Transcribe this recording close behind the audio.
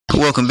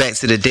Welcome back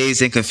to the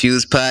Dazed and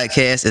Confused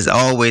podcast. As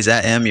always,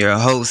 I am your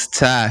host,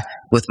 Ty,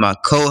 with my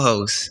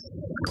co-host,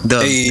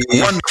 the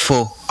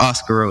wonderful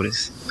Oscar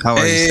Otis. How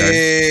are you,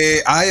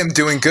 sir? I am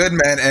doing good,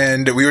 man.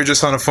 And we were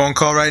just on a phone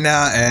call right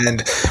now,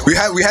 and we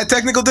had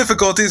technical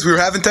difficulties. We were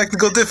having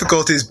technical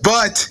difficulties,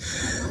 but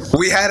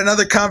we had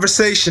another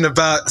conversation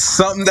about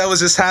something that was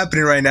just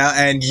happening right now,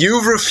 and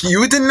you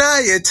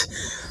deny it.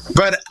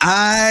 But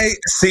I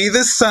see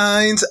the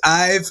signs.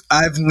 I've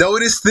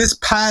noticed this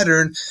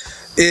pattern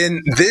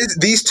in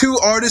these two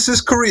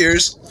artists'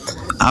 careers.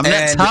 I'm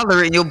not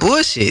tolerating your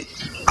bullshit.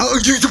 Oh,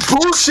 you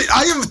bullshit!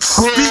 I am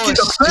speaking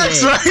the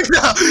facts right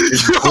now.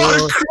 You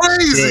are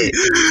crazy.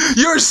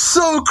 You're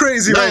so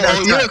crazy right now.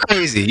 You're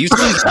crazy. You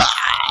crazy.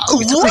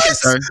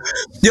 What?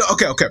 Yeah.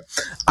 Okay.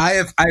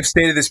 I've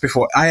stated this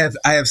before. I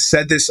have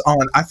said this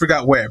on, I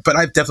forgot where, but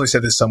I've definitely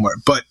said this somewhere.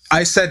 But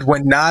I said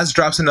when Nas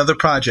drops another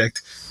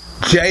project,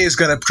 Jay is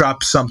going to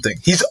drop something.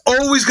 He's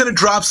always going to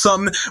drop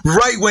something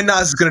right when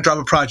Nas is going to drop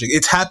a project.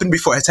 It's happened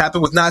before. It's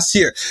happened with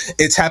Nasir.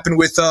 It's happened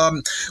with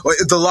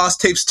the Lost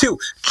Tapes too.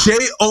 Jay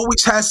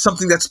always has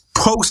something that's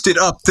posted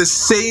up the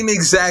same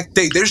exact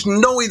day. There's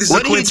no way this is a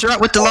coincidence. What did he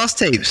drop with the Lost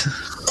Tapes?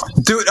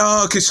 Dude,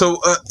 okay, so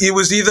it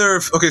was either,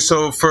 okay,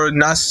 so for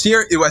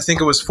Nasir, I think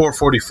it was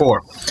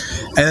 444.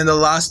 And then the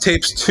Lost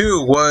Tapes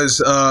 2 was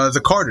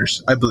the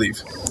Carters, I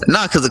believe.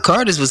 Nah, because the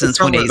Carters was in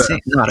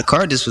 2018. No, the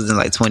Carters was in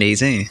like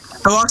 2018.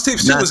 The Lost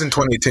Tapes 2 was in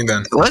 2018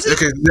 then. Was it?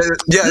 Okay,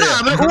 yeah.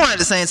 But we weren't at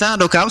the same time,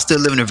 though, because I was still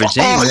living in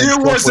Virginia. Oh,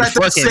 you was at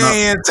the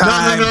same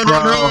time,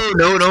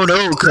 No,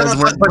 because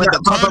when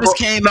the Carters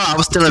came out, I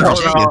was still in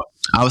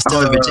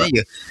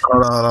Virginia.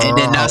 And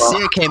then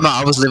Nasir came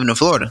out, I was living in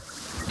Florida.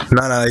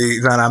 No,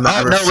 I'm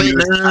not.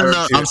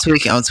 No, I'm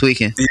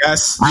tweaking.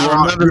 Yes, I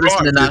remember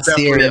listening to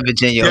Nasir in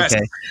Virginia. Yes.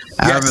 Okay,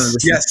 I remember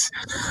listening. Yes,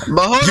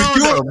 but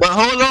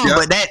hold on.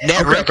 But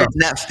that record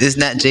is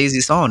not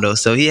Jay-Z's song though,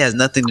 so he has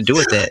nothing to do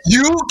with that.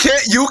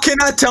 You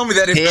cannot tell me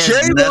that if Jay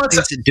has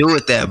nothing to do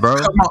with that, bro.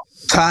 Come on,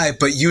 Ty,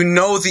 but you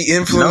know the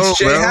influence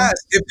Jay has.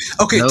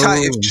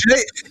 Ty,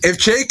 if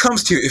Jay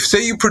comes to you, if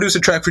say you produce a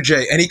track for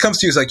Jay and he comes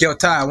to you, he's like, "Yo,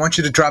 Ty, I want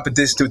you to drop it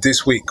this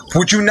week."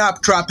 Would you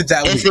not drop it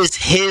that week? If it's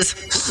his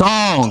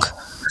song.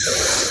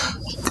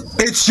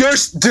 It's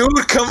yours, dude.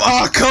 Come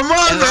on,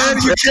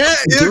 man. You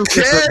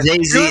can't.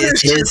 Jay-Z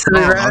is his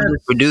song. I'm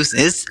just producing.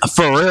 It's a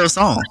for real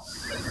song.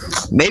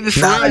 Maybe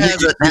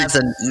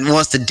Pharrell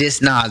wants to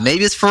diss Nas.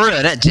 Maybe it's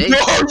Pharrell. That Jay. No,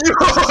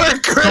 you're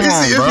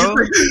crazy. On,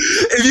 bro.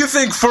 If you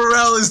think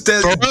Pharrell is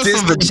dead, Pharrell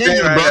from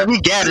Virginia, bro. He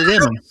got it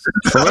in him.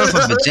 Pharrell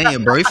from Virginia,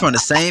 bro. He from the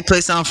same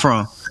place I'm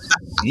from.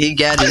 He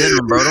got it in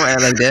him, bro. Don't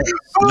act like that.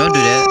 Don't do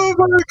that. Oh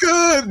my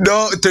god.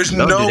 No, there's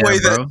no way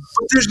that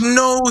there's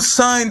no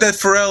sign that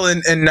Pharrell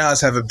and Nas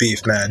have a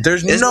beef, man.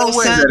 There's no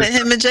way that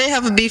him and Jay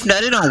have a beef.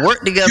 Now they don't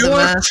work together,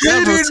 man.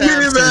 Several times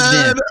since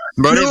then.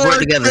 Bro, they've worked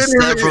together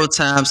several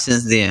times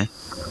since then.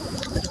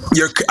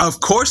 Of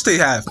course they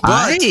have,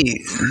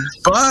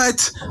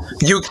 but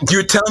you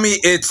tell me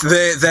it's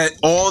that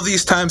all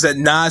these times that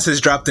Nas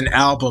has dropped an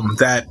album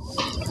that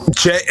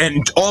Jay,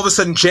 and all of a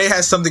sudden Jay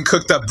has something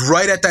cooked up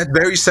right at that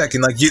very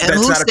second. Like that's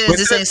who not says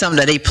this ain't something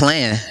that they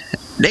plan?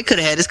 They could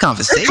have had this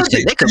conversation.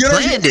 They could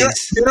plan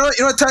this. You know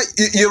what, Ty?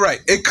 You're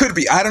right. It could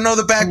be. I don't know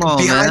the behind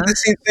the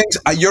scenes things.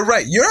 You're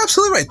right. You're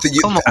absolutely right.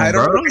 Come on, I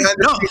don't know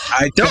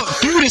behind the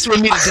scenes. Don't do this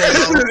with me today.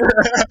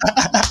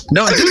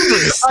 Don't do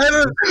this.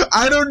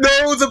 I don't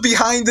know the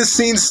behind the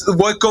scenes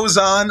what goes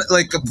on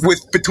like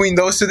between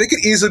those two. They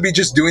could easily be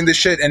just doing this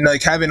shit and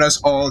like having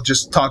us all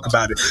just talk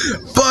about it.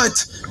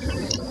 But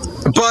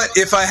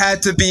if I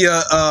had to be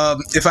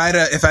if I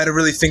had to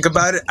really think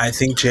about it, I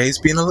think Jay's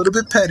being a little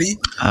bit petty.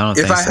 I don't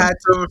think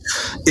so.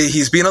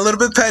 He's being a little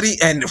bit petty.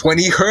 And when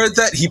he heard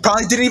that, he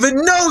probably didn't even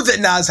know that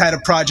Nas had a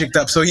project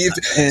up. So he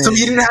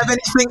didn't have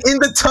anything in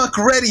the tuck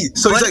ready.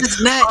 So but he's like, it's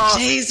not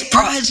Jay's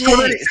project.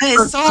 It's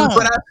his song.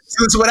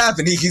 That's what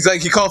happened. He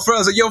called Pharrell.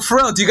 He's like, "Yo,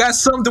 Pharrell,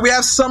 do we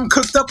have some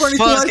cooked up or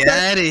anything like that?" Fuck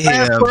out of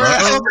here, bro.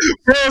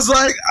 Pharrell's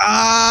like,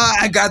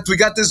 we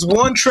got this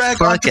one track.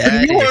 Fuck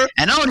out of here.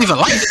 And I don't even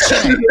like the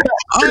track.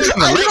 I don't even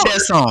like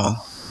that song.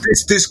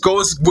 This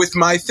goes with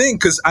my thing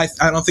because I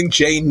don't think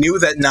Jay knew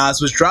that Nas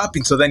was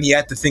dropping, so then he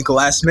had to think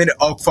last minute.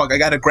 Oh fuck, I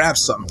gotta grab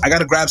some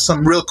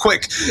real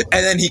quick,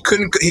 and then he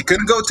couldn't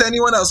go to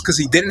anyone else because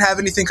he didn't have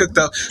anything cooked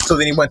up. So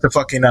then he went to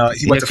fucking went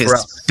to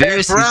Pharrell.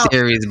 Conspiracy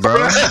theories, bro.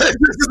 This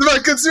is my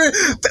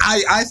conspiracy.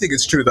 I think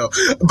it's true though,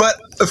 but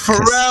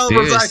Pharrell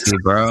was like,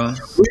 bro,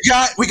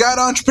 we got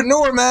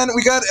entrepreneur, man.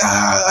 We got.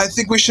 I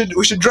think we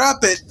should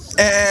drop it,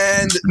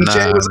 and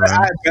Jay was like,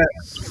 I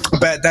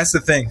bet. That's the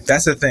thing,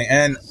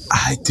 and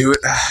I do it.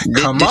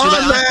 Come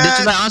on, man. Did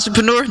you like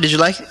Entrepreneur? Did you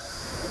like it?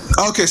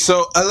 Okay,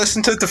 so I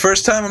listened to it the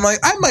first time. I'm like,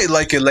 I might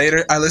like it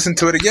later. I listened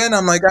to it again.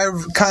 I'm like, I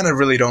kind of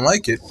really don't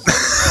like it.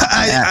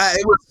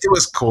 It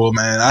was cool,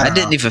 man. I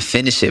didn't even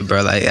finish it,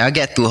 bro. Like, I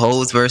got through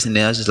Ho's verse, and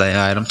then I was just like,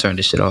 all right, I'm turning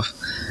this shit off.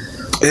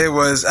 It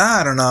was,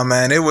 I don't know,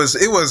 man. It was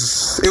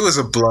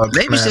a blub.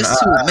 Maybe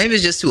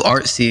it's just too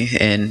artsy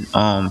and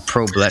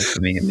pro black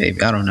for me.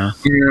 Maybe, I don't know.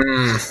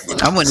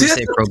 I wouldn't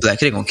say pro black.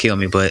 They're gonna kill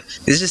me, but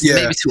it's just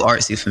maybe too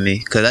artsy for me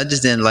because I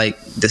just didn't like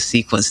the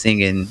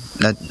sequencing and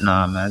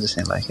nah, man, I just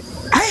didn't like it.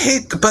 I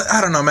hate, but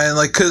I don't know, man.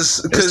 Like,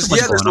 cause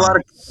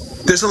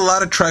there's a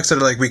lot of tracks that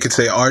are like we could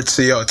say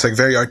artsy. Oh, it's like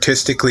very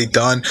artistically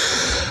done,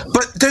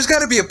 but there's got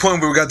to be a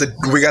point where we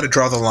got to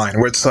draw the line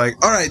where it's like,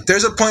 all right,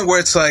 there's a point where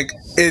it's like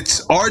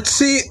it's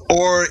artsy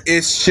or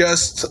it's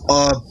just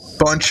a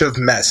bunch of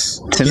mess.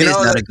 To me, it's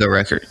not a good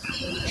record.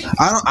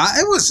 I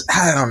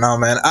don't know,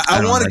 man.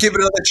 I want to give it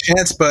another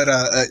chance, but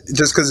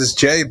just because it's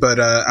Jay, but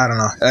I don't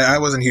know. I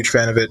wasn't a huge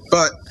fan of it,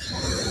 but.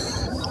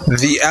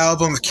 The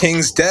album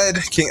King's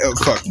Disease.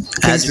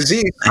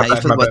 How you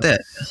feel about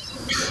that?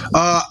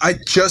 I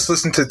just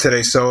listened to it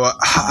today, so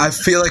I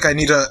feel like I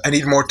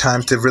need more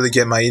time to really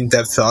get my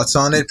in-depth thoughts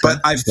on it.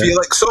 But I feel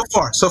like so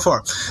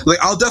far, like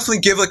I'll definitely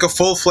give like a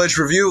full-fledged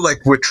review,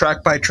 like with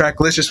track-by-track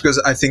list, just because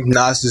I think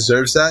Nas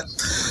deserves that.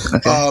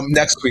 Okay.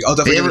 Next week, I'll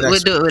definitely we'll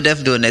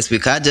definitely do it next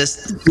week. I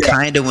just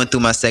kind of went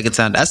through my second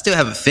time. I still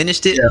haven't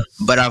finished it,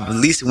 but I've at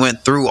least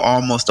went through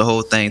almost the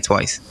whole thing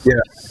twice.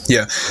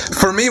 Yeah.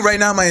 For me, right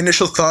now, my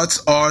initial thoughts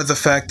are the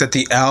fact that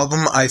the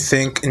album, I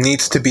think,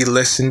 needs to be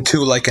listened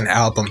to like an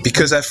album.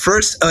 Because at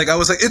first, like, I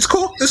was like, it's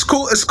cool.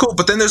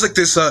 But then there's like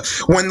this,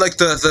 when like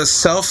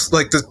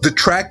the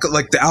track,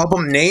 like the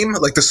album name,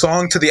 like the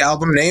song to the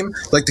album name,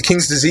 like the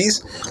King's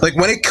Disease, like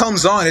when it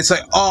comes on, it's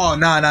like, oh,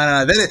 nah.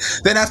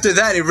 Then after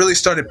that, it really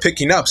started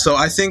picking up. So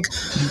I think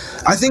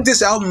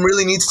this album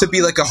really needs to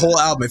be like a whole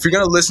album. If you're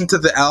going to listen to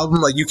the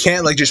album, like you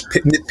can't like just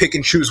pick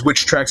and choose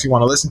which tracks you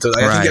want to listen to.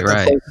 Like, I think you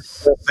have to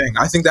whole thing.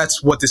 I think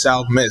that's what this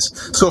album is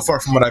so far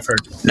from what I've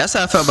heard. That's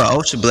how I felt about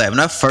Ultra Black. When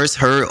I first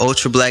heard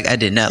Ultra Black, I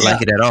did not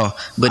like it at all.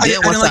 But then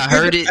once I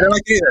heard it, I don't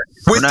like it either.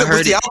 When I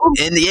heard the album,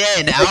 in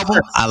the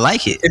album, I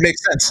like it. It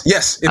makes sense.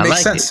 Yes, it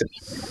makes sense.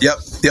 Yep.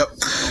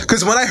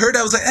 Because when I heard it,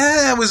 I was like,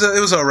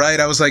 it was all right.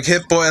 I was like,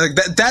 Hit Boy, like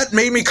that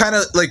made me kind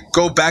of like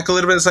go back a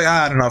little bit. It's like,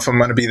 I don't know if I'm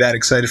gonna be that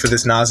excited for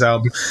this Nas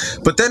album.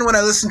 But then when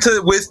I listened to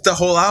it with the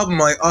whole album, I'm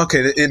like,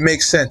 okay, it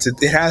makes sense.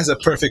 It has a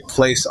perfect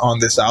place on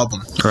this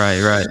album.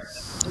 Right.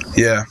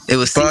 Yeah, it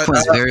was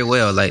sequenced very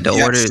well. Like the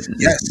order,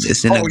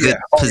 it's in a good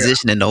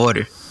position in the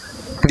order.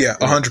 Yeah,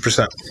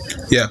 100%.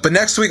 Yeah, but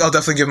next week I'll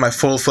definitely give my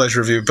full-fledged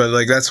review. But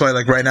like that's why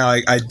like right now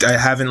I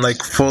haven't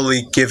like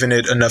fully given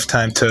it enough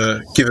time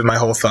to give it my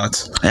whole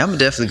thoughts. I'm gonna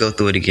definitely go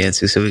through it again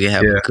too, so we can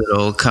have a good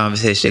old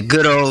conversation,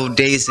 good old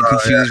Dazed and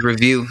Confused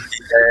review.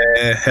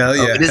 Yeah, hell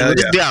yeah. Would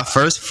this be our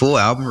first full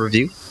album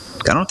review?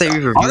 I don't think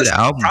we've reviewed an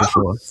album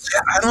before.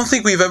 I don't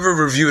think we've ever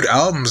reviewed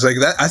albums like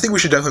that. I think we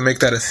should definitely make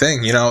that a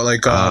thing. You know,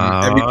 like every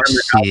time the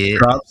album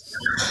drops.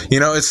 You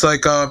know, it's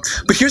like, but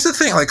here's the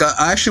thing. Like,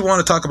 I actually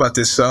want to talk about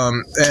this,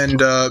 and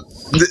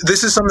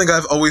this is something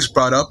I've always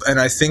brought up, and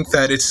I think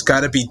that it's got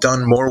to be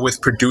done more with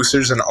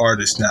producers and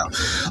artists now.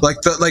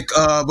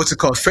 What's it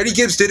called? Freddie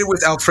Gibbs did it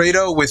with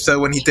Alfredo, with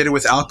when he did it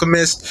with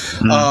Alchemist.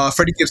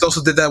 Freddie Gibbs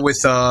also did that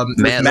with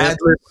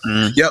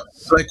Madlib. Yep.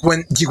 Like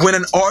when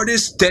an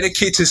artist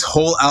dedicates his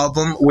whole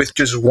album with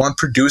just one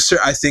producer,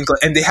 I think,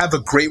 and they have a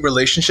great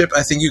relationship,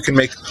 I think you can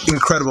make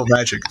incredible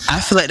magic.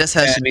 I feel like that's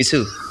how it should be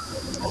too.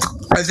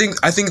 I think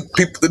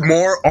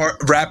more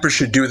rappers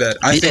should do that.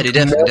 I think they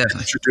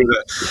definitely should do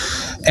that.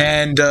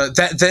 And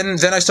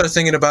then I started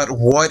thinking about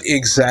what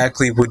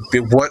exactly would be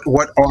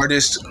what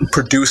artist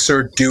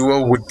producer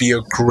duo would be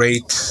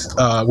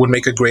would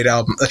make a great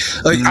album.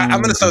 Like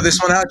I'm gonna throw this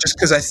one out just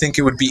because I think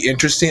it would be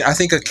interesting. I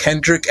think a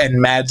Kendrick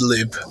and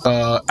Madlib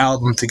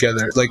album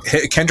together, like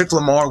Kendrick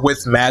Lamar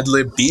with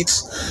Madlib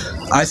beats.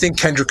 I think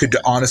Kendrick could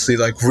honestly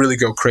like really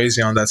go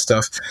crazy on that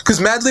stuff because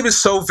Madlib is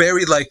so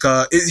very like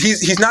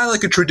he's not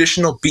like a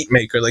traditional beat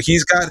maker. Like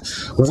he's got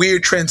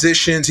weird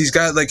transitions. He's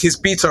got like his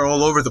beats are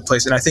all over the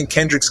place, and I think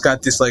Kendrick's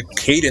got this like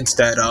cadence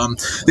that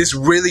this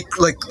really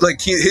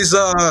his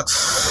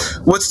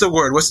what's the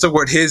word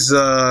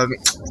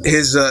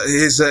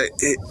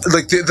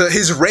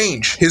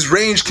his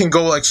range can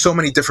go like so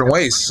many different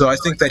ways. So I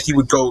think that he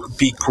would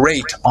be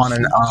great on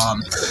an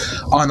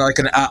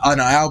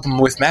album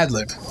with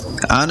Madlib.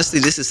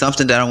 Honestly, this is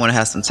something that I want to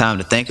have some time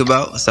to think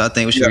about. So I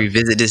think we should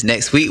revisit this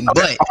next week.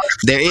 But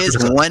there is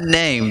one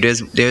name.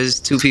 There's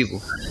two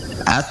people.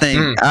 I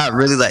think I'd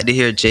really like to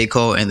hear J.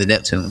 Cole and the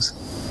Neptunes.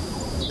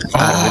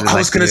 I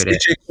was going to say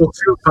J. Cole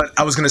too, but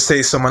I was going to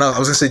say someone else. I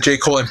was going to say J.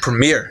 Cole and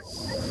Premier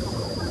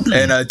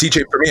and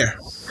DJ Premier.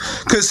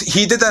 Because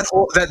he did that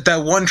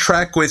one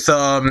track with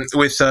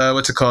what's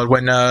it called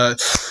when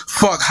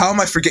how am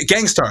I forget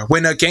Gangstar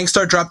when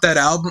Gangstar dropped that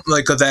album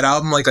like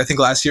I think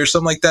last year or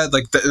something like that,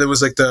 like it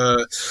was like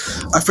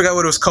I forgot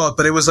what it was called,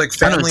 but it was like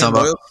Family and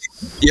Loyalty.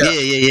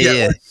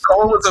 Yeah.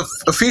 Cole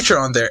was a feature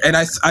on there, and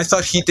I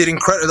thought he did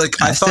incredible.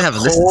 Like I thought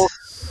Cole,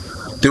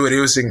 dude,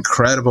 it was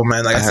incredible,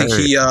 man. Like I think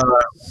he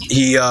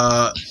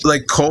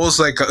like Cole's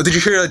like. Did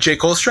you hear J.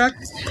 Cole's track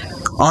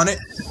on it?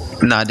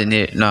 No, I didn't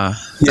hear it. No.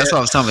 That's what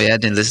I was talking about. I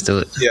didn't listen to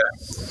it. Yeah.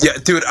 Yeah,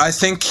 dude, I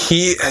think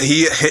he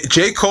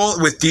J.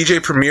 Cole with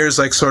DJ Premier's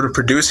like sort of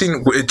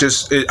producing.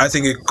 I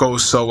think it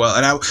goes so well,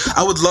 and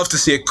I would love to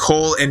see a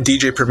Cole and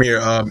DJ Premier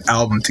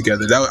album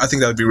together. I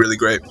think that would be really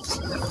great.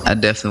 I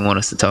definitely want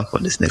us to talk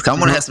about this next. I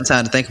want to have some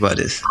time to think about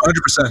this.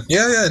 100%.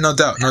 Yeah, no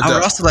doubt. I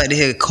would also like to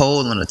hear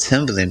Cole on a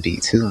Timbaland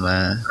beat too,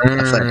 man. I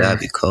feel like that'd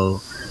be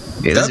cool.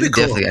 Yeah, that'd be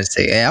cool. Definitely got to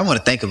say, hey, I want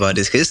to think about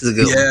this because this is a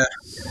good one.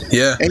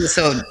 Yeah. Hey,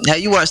 so, have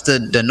you watched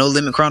the No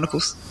Limit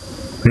Chronicles?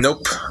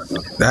 Nope,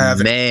 I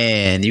haven't.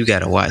 Man, you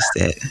gotta watch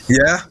that.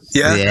 Yeah.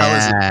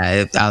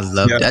 I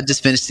loved it. I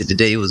just finished it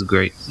today. It was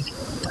great.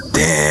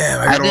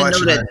 Damn, I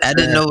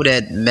didn't know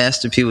that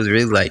Master P was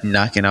really like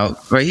knocking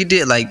out. Right, he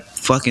did like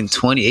fucking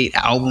 28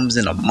 albums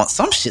in a month,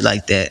 some shit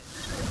like that.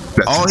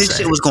 That's all his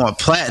insane. shit was going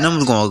platinum,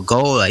 was going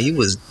gold. Like he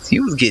was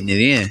getting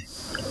it in.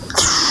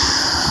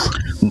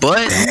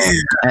 But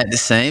at the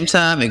same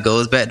time, it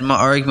goes back to my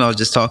argument. I was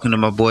just talking to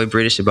my boy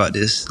British about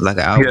this like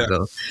an hour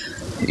ago.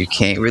 You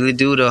can't really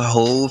do the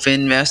Hove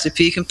and Master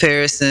P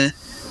comparison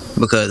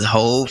because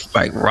Hove,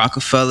 like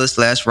Rockefeller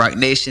 / Rock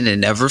Nation, it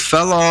never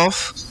fell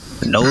off.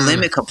 No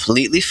Limit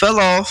completely fell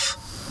off.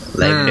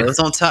 Like they was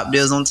on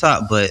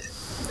top, but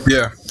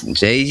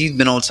Jay, he's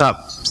been on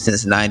top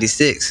since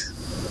 '96.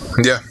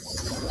 Yeah,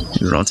 he's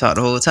been on top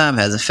the whole time,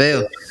 hasn't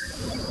failed.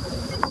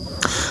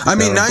 I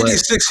mean,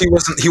 '96.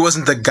 He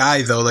wasn't the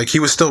guy though. Like he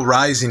was still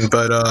rising,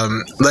 but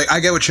like I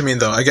get what you mean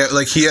though. I get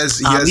like he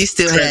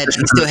still had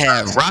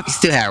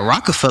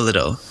Rockefeller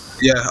though.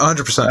 You Yeah,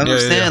 100%. know what I'm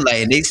saying?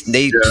 Like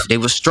they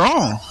were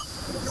strong.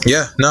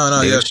 Yeah,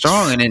 they were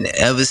strong, and then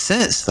ever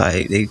since,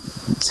 like they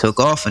took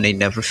off and they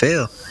never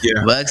failed.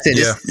 Yeah, but like I said,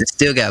 it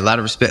still got a lot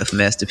of respect for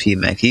Master P,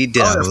 man. He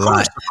did a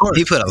lot.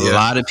 He put a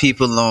lot of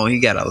people on. He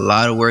got a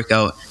lot of work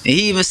out, and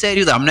he even said, "He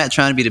was like, I'm not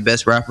trying to be the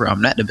best rapper.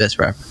 I'm not the best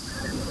rapper."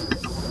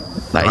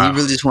 Like he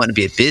really just wanted to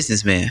be a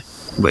businessman,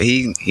 but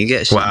he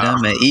got shit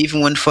done, man.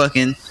 Even when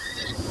fucking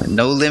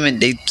No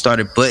Limit, they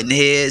started butting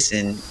heads,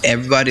 and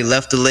everybody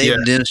left the label.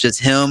 And then it was just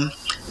him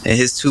and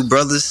his two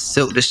brothers,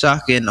 Silk the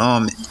Shock and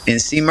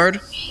C Murder.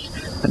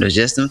 And it was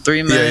just them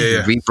three, man. He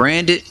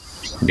rebranded.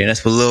 And then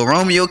that's when Lil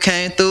Romeo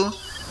came through.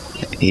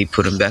 He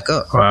put him back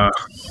up. Wow.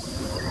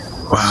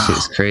 Shit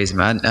was crazy,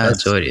 man. I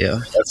enjoyed it, yo.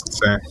 That's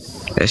insane.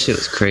 That shit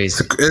was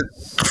crazy.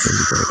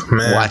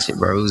 Man. Watch it,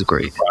 bro. It was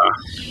great. Wow.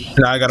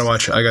 No, I gotta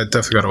watch it.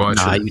 Definitely gotta watch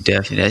it. You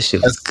definitely. That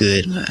shit was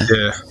good, man.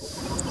 Yeah.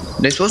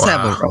 They're supposed to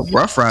have a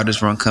Rough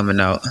Riders run coming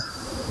out.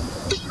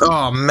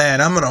 Oh man,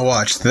 I'm gonna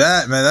watch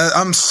that, man.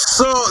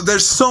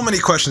 There's so many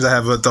questions I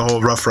have about the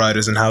whole Rough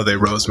Riders and how they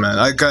rose, man.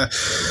 I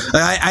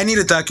need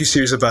a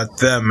docuseries about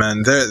them,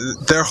 man.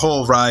 Their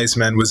whole rise,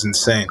 man, was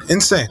insane.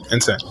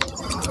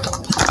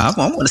 I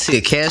want to see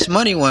a Cash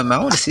Money one, man.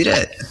 I want to see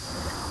that.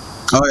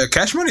 Oh yeah,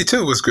 Cash Money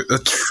too was good.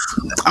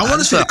 I want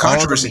to see the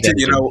controversy too,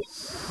 you know.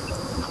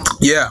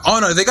 Yeah. Oh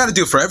no, they got to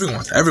do it for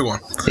everyone.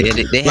 Yeah,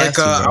 they have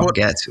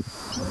to.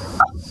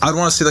 I'd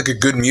want to see like a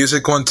good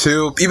music one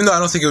too, even though I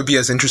don't think it would be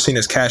as interesting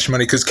as Cash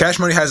Money, because Cash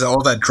Money has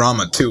all that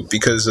drama too,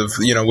 because of,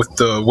 you know, with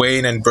the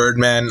Wayne and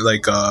Birdman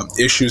like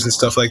issues and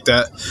stuff like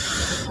that.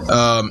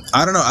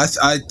 I don't know.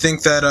 I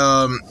think that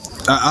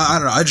I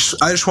don't know. I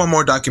just want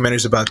more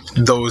documentaries about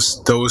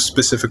those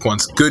specific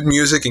ones. Good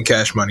music and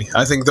Cash Money.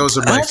 I think those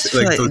are my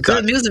like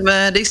good music,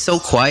 man. They so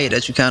quiet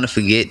that you kind of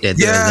forget that.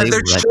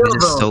 They're chill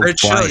though. So they're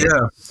quiet.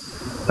 Chill,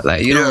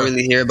 Like you don't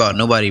really hear about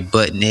nobody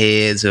butting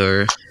heads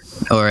or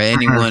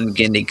anyone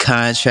getting their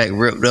contract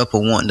ripped up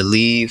or wanting to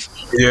leave.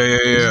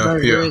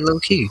 Very low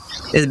key.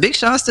 Is Big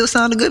Sean still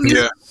sounding good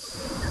music? Yeah.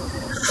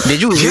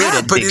 Did you hear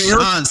that Big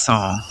Sean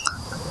song?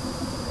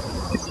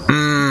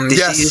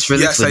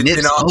 Yes, I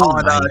did.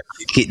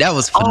 That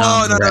was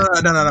phenomenal.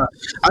 No.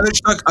 I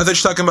thought you were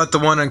talking about the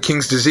one on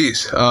King's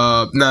Disease.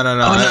 No.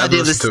 I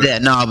did listen to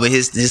that. No, but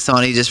his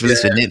song he just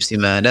released with Nipsey,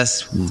 man.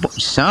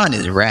 Sean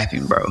is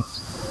rapping, bro.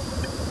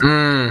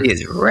 He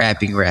is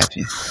rapping.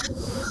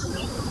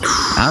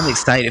 I'm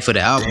excited for the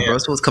album, bro.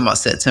 It's supposed to come out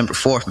September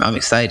 4th, man. I'm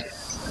excited.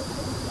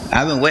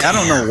 I've been waiting. I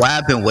don't know why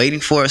I've been waiting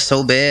for it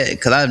so bad,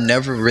 because I've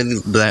never really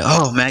been like,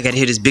 oh man, I gotta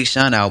hear this Big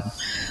Sean album.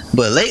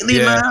 But lately,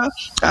 man,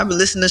 I've been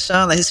listening to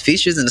Sean, like his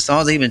features and the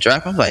songs that he been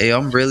dropping. I'm like,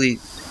 I'm really,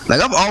 like,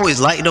 I've always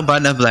liked him, but I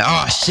never been like,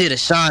 oh shit, a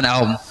Sean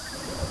album.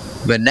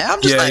 But now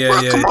I'm just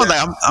come on,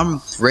 like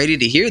I'm ready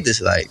to hear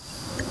this. Like,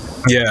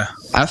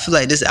 I feel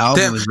like this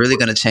album is really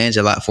gonna change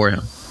a lot for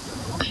him.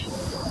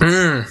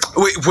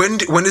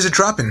 Wait, when is it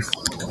dropping?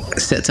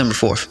 September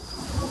 4th.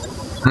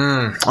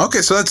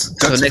 Okay, so that's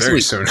next very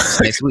week. soon.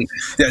 Next week.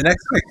 Yeah,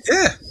 next week.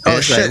 Yeah. Oh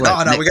shit! We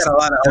got a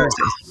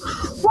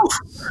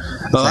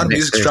lot of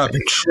music's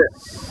dropping. Shit.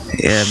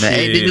 Yeah, man.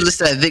 Hey, did you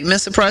listen to that Vic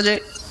Mensa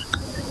project?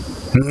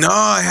 No,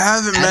 I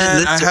haven't,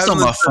 man. I haven't on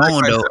my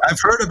phone though. I've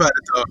heard about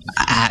it though.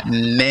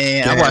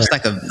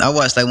 I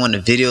watched like one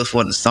of the videos for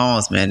one of the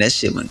songs, man. That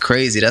shit went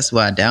crazy. That's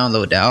why I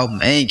downloaded the album.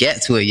 I ain't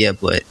get to it yet,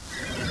 but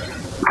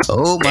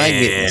oh my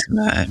goodness,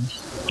 man.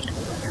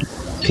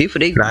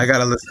 People, I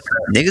gotta listen to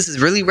that. Niggas is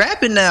really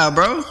rapping now,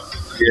 bro.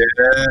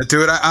 Yeah,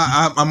 dude,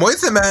 I'm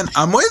with it, man.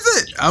 I'm with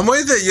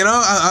it. You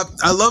know,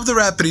 I love the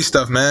rapidy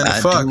stuff, man.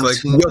 Fuck, like,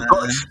 too,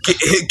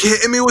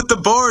 hit me with the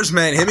bars,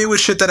 man. Hit me with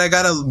shit that I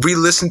gotta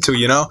re-listen to.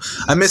 You know,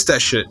 I miss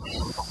that shit.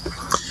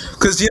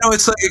 Cause you know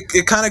it's like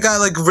it kind of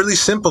got like really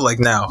simple like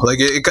now, like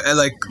it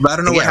like I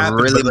don't know what happened.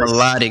 Really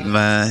melodic,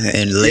 man,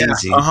 and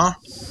lazy. Yeah,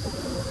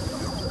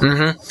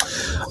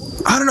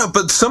 I don't know,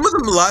 but some of the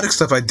melodic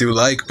stuff I do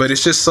like, but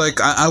it's just like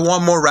I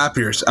want more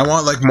rappers. I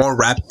want like more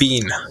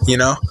rapping, you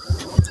know.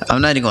 I'm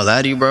not even gonna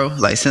lie to you, bro.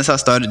 Like since I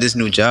started this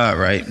new job,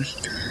 right?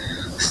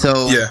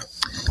 So yeah,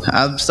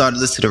 I've started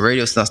listening to the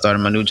radio since I started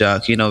my new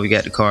job. You know, we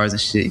got the cars and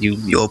shit.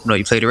 You open up,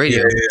 you play the radio.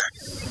 Yeah.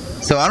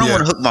 So I don't want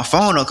to hook my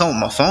phone up. I want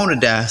my phone to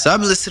die. So I've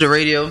been listening to the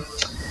radio,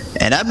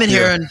 and I've been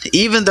hearing,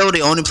 even though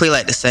they only play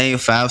like the same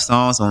 5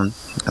 songs on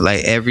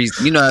like every,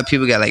 you know how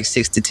people got like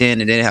 6 to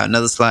 10 and then they have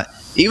another slot.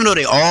 Even though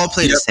they all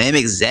play the same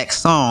exact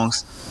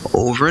songs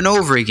over and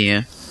over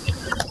again,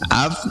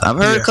 I've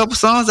heard a couple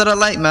songs that I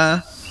like,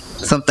 man.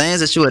 Some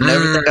things that you would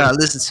never think I'd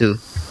listen to.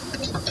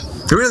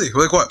 Really?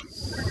 Like what?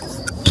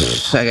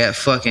 I got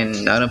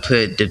fucking, I done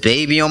put The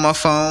Baby on my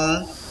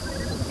phone.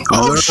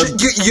 Oh shit!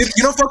 You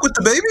don't fuck with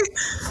The Baby?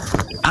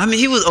 I mean,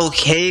 he was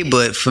okay,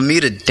 but for me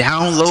to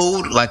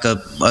download like a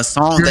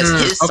song that's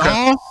his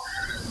song,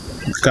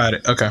 got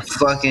it. Okay.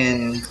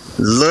 Fucking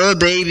Lil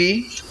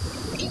Baby,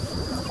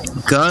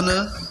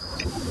 Gunna.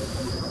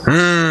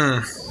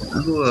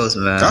 Who else,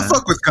 man? I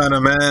fuck with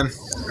Gunna, man.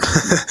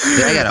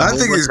 I got a whole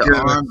bunch of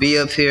R&B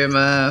up here,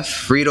 man.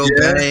 Frito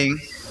Bang,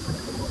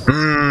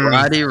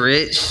 Roddy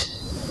Ricch.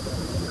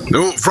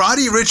 No,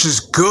 Roddy Ricch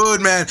is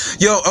good, man.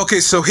 Yo, okay,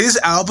 so his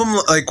album,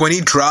 like when he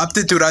dropped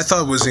it, dude, I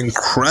thought it was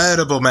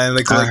incredible, man.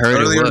 Like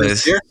earlier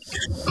this year,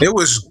 it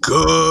was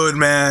good,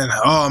 man.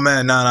 Oh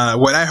man, nah.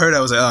 When I heard it, I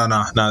was like, oh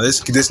no,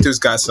 this dude's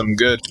got some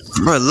good.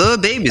 Bro, Lil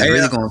Baby's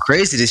really going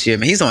crazy this year,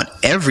 man. He's on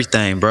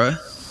everything, bro.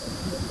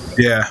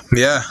 Yeah.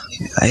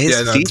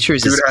 His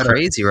features is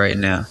crazy right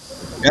now.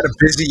 He had a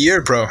busy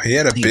year, bro. He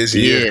had a busy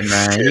year. Yeah,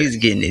 man. Shit. He's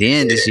getting it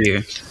in this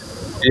year.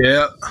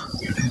 Yeah.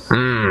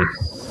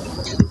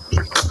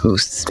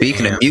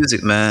 Speaking of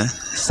music, man,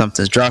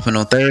 something's dropping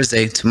on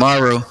Thursday.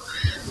 Tomorrow,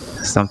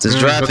 something's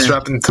dropping. What's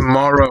dropping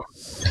tomorrow?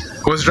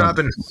 What's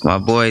dropping? My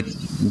boy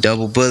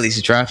Double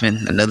Bully's dropping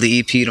another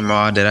EP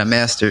tomorrow that I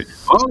mastered.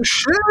 Oh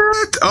shit!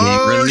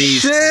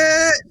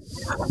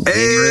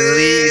 Hey,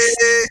 released.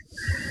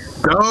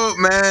 Dope,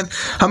 man.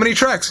 How many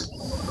tracks?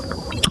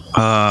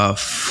 5,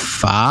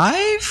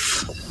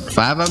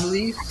 I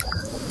believe.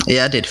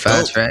 Yeah, I did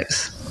 5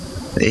 tracks.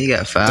 Yeah, he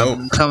got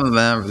 5 coming,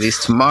 man.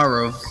 Released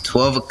tomorrow,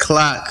 12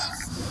 o'clock.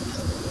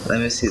 Let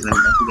me see. Let me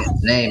forget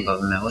the name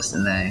of it, man. What's the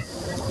name?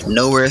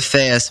 Nowhere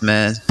Fast,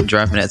 man.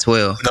 Dropping at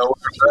 12. Nowhere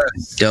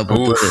Fast. Double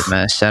Bullet,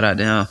 man. Shout out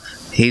to him.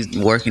 He's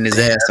working his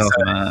ass off,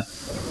 man.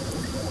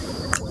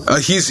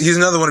 He's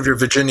another one of your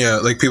Virginia,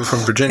 like people from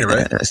Virginia,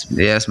 right?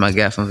 That's my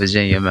guy from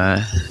Virginia,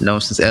 man. Known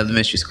him since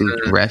elementary school.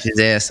 Rapped his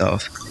ass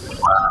off.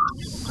 Wow.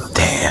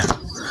 Damn,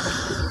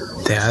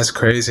 that's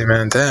crazy,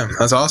 man. Damn,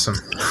 that's awesome.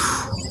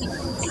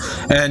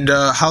 And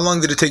how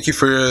long did it take you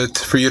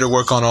for you to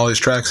work on all these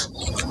tracks?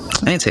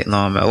 It ain't take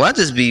long, man. Well, I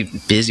just be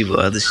busy with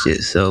other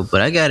shit,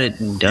 but I got it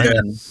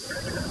done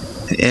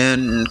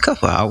in a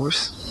couple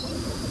hours.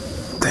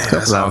 Damn,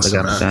 that's awesome,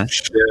 I got it done.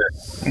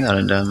 I got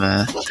it done,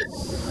 man.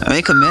 I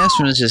mean,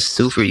 mastering is just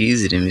super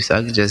easy to me, so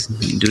I can just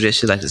do that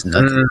shit like it's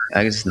nothing.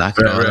 I can just knock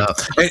it all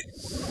out.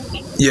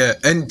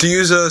 And do you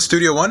use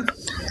Studio One?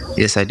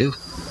 Yes, I do.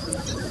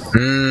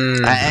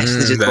 I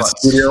actually just bought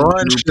Studio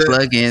One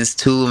plugins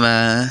too,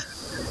 man.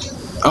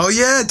 Oh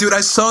yeah, dude!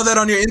 I saw that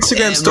on your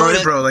Instagram story,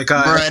 bro. Like,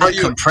 I was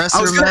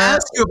gonna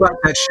ask you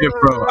about that shit,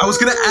 bro. I was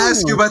gonna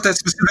ask you about that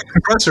specific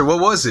compressor. What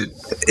was it?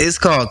 It's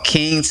called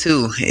King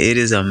 2. It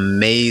is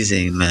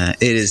amazing, man.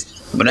 It is.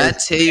 When I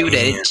tell you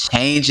that it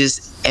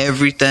changes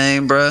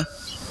everything, bro.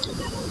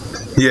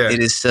 Yeah, it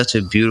is such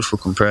a beautiful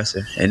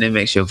compressor, and it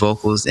makes your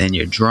vocals and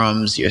your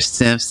drums, your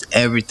synths,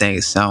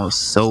 everything sounds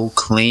so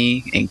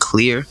clean and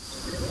clear.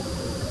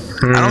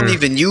 I don't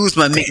even use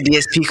my Mic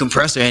DSP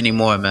compressor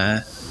anymore,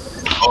 man.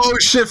 Oh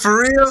shit, for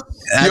real?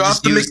 You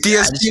off the Mic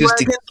DSP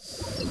wagon?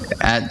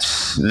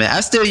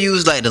 I still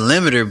use like the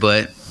limiter,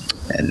 but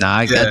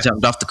I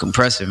jumped off the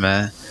compressor,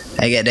 man.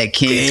 I got that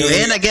King 2,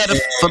 and I got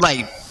it for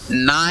like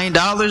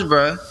 $9,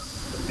 bro.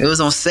 It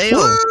was on sale.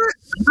 What?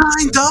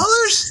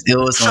 $9? It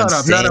was on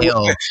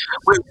sale.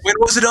 Wait, when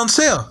was it on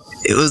sale?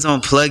 It was on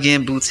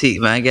Plug-In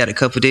Boutique, man. I got it a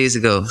couple days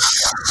ago.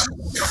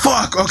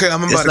 Fuck. Okay,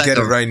 I'm about to get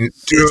it right now.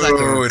 Dude.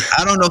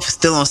 I don't know if it's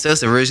still on sale.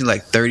 It's originally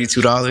like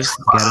 $32. Got it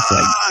for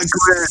like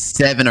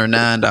 $7 or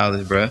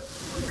 $9, bro.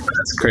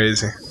 That's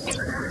crazy.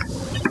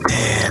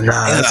 Damn,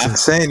 that's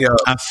insane, yo.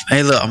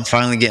 Hey, look, I'm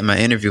finally getting my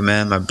interview,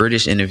 man. My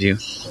British interview.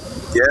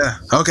 Yeah.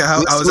 Okay, how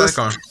was that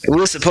going? We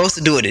were supposed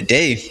to do it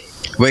today,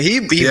 but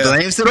he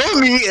blames it on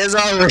me as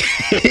always.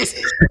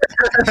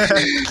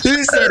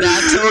 He said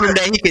I told him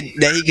that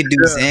he could do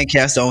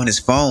Zencaster on his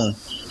phone,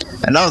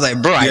 and I was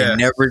like, bro, I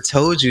never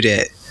told you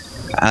that.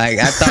 I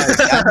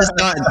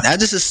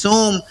just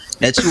assumed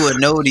that you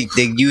would know they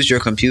use your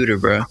computer,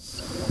 bro.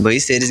 But he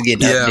said it's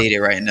getting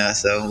updated right now,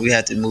 so we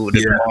have to move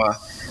it tomorrow.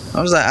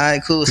 I was like, all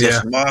right, cool. So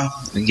tomorrow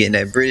we're getting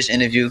that British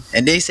interview,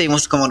 and they say he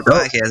wants to come on the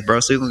podcast, bro.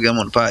 So we're gonna get him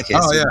on the podcast.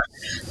 Oh yeah.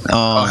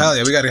 Hell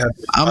yeah, we gotta have.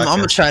 I'm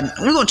gonna try.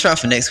 We're gonna try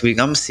for next week.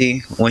 I'm gonna see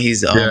when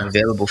he's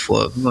available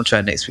for it. We're gonna try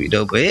next week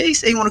though. But yeah, he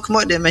said he want to come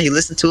out there, man. He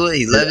listened to it,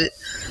 he loved it,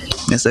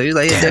 and so he's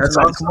like, yeah,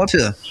 definitely come out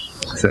here.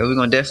 So we're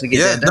gonna definitely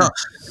get that done.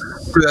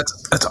 Dude,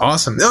 that's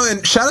awesome. No,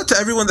 and shout out to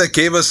everyone that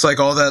gave us like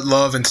all that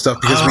love and stuff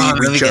because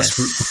we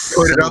just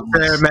put it up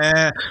there,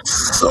 man.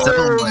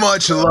 So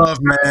much love,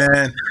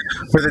 man.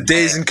 For the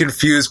Dazed and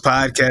Confused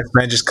podcast,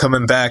 man, just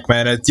coming back,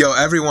 man.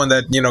 Everyone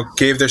that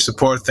gave their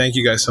support, thank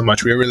you guys so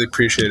much. We really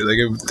appreciate it. Like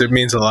it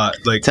means a lot.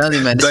 Like, tell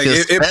you, man,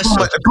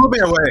 it blew me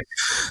away,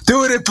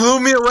 dude. It blew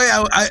me away.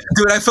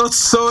 I felt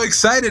so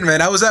excited,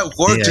 man. I was at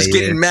work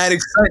getting mad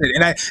excited,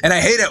 and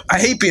I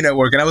hate being at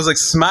work, and I was like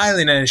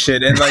smiling and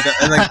shit, and like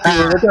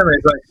people were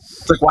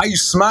it's like, why are you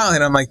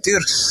smiling? I'm like,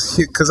 dude,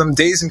 because I'm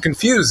dazed and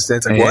confused.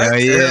 It's like,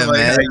 what? Yeah,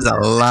 man. There's a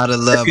lot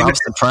of love. I'm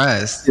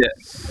surprised. Yeah.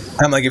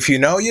 I'm like, if you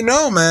know, you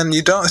know, man.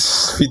 You don't.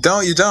 If you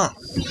don't, you don't.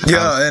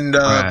 Yeah, and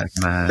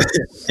man.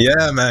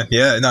 Yeah, man.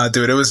 Yeah, no,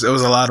 dude, it was a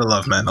lot of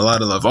love, man. A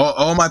lot of love.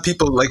 All my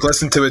people like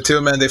listened to it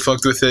too, man. They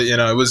fucked with it.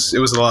 It was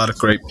a lot of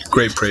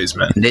great praise,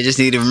 man. They just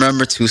need to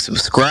remember to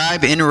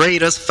subscribe and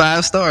rate us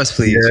 5 stars,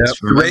 please. Yeah,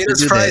 rate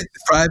us 5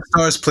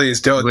 stars,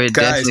 please. We're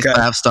definitely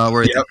 5-star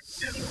worthy. Yep.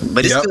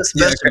 But it's still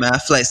special, man. I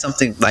feel like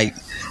something like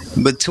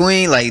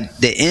between like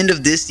the end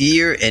of this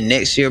year and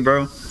next year,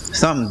 bro,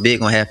 something big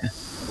gonna happen.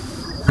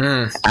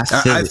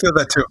 I feel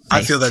that too.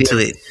 I feel that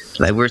too.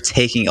 Like we're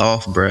taking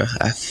off, bro.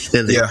 I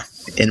feel it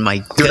in my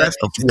gut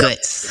of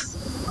guts.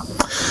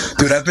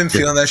 Dude, I've been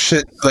feeling that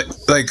shit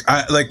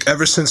like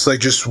ever since like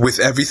just with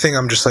everything.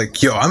 I'm just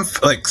like, yo, I'm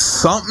like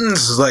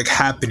something's like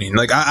happening.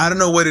 Like I don't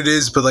know what it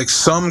is, but like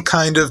some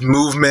kind of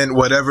movement,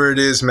 whatever it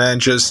is, man.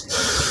 Just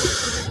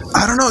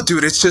I don't know,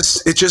 dude. It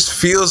just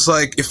feels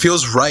like it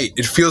feels right.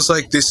 It feels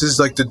like this is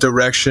like the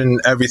direction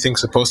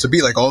everything's supposed to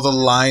be. Like all the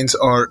lines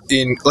are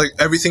in, like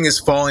everything is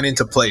falling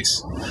into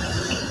place.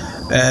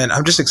 And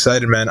I'm just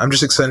excited, man. I'm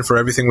just excited for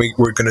everything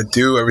we're going to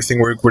do, everything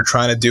we're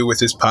trying to do with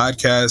this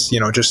podcast,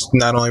 just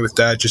not only with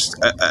that,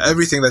 just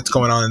everything that's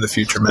going on in the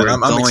future, man. I'm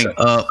going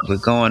up. We're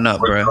going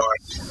up, bro.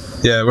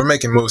 Yeah, we're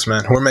making moves,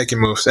 man. We're making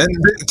moves. And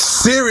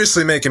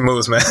seriously making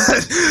moves, man.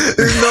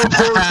 There's no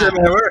bullshit,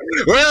 man.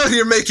 We're out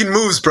here making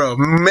moves, bro.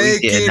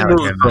 Making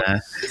moves, bro.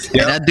 Man.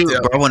 And I do,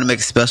 bro. I want to make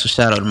a special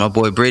shout out to my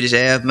boy British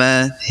Ave,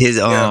 man. His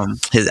album,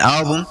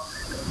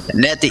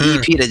 not the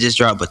EP that just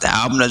dropped, but the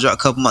album that dropped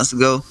a couple months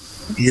ago.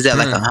 He's at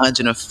like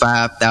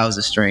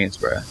 105,000 streams,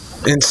 bro.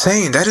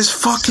 Insane. That is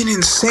fucking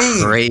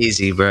insane.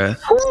 Crazy, bro.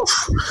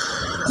 Oof.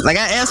 Like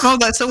I asked him, I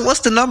was like, so what's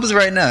the numbers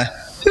right now?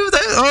 He was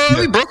like,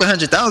 we broke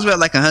 100,000. We're at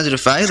like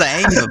 105. He's like, I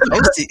ain't even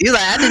posted. He's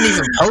like, I didn't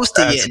even post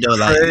it yet, though.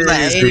 Like, he's like,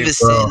 I ain't even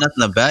said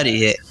nothing about it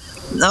yet.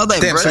 And I was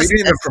like, damn, bro, so he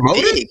didn't even promote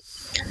it?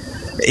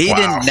 He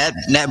didn't.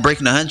 Not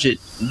breaking 100.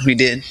 He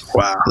did.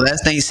 Wow. The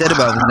last thing he said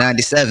about it was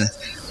 97.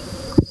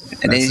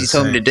 And then he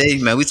told me today,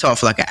 man, we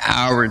talked for like an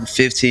hour and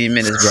 15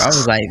 minutes, bro. I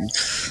was like,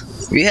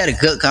 we had a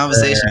good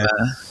conversation,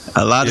 man.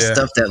 A lot of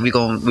stuff that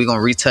we're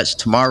gonna retouch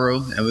tomorrow,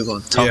 and we're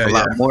gonna talk a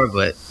lot more.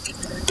 But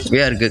we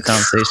had a good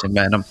conversation,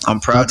 man. I'm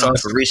proud of him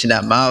for reaching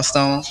that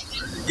milestone.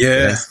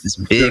 Yeah, it's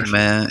big,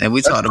 man. And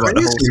we talked about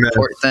the whole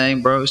support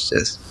thing, bro. It's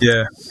just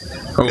it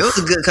was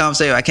a good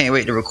conversation. I can't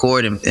wait to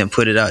record and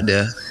put it out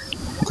there.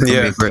 It's gonna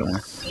be a great one.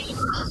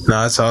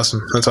 No, that's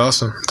awesome. That's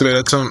awesome. Dude,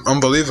 that's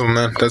unbelievable,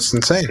 man. That's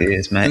insane. It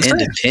is, man. Insane.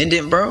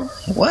 Independent, bro.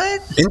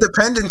 What?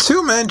 Independent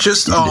too, man.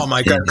 Just oh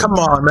my god, come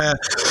on, man.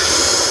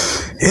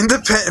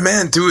 Independent,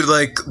 man, dude.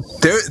 Like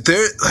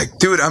they're like,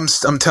 dude. I'm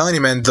telling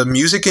you, man. The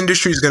music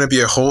industry is gonna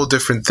be a whole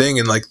different thing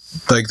in like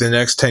the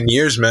next 10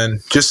 years, man.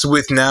 Just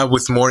with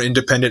more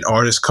independent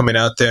artists coming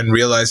out there and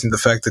realizing the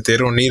fact that they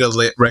don't need a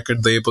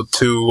record label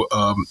to,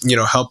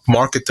 help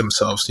market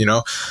themselves,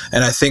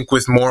 And I think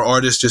with more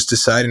artists just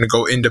deciding to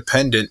go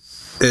independent,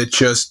 it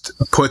just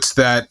puts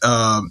that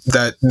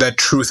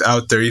truth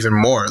out there even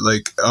more.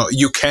 Like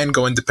you can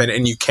go independent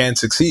and you can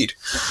succeed,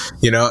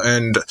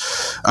 And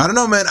I don't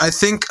know, man. I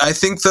think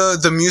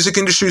the music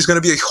industry is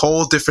going to be a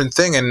whole different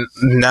thing, and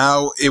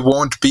now it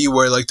won't be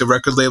where like the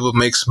record label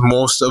makes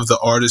most of the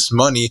artist's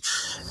money,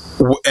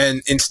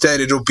 and instead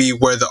it'll be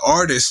where the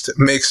artist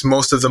makes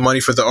most of the money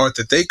for the art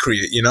that they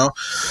create.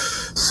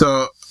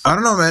 So. I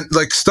don't know, man.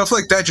 Like stuff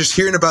like that. Just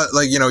hearing about,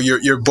 like,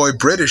 your boy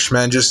British,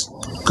 man, just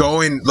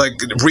going,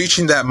 like,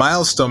 reaching that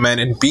milestone, man,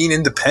 and being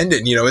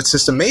independent. It's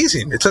just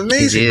amazing. It's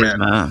amazing,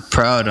 man.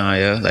 Proud on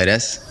you. Like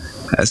that's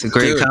a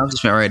great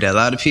accomplishment right there. A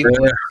lot of people,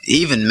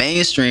 even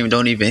mainstream,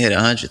 don't even hit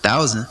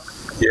 100,000.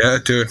 Yeah,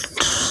 dude.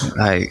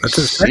 Like that's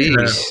insane,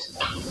 man.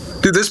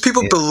 Dude, there's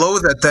people below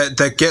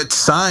that get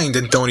signed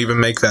and don't even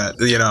make that.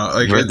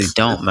 Like really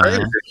don't,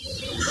 man.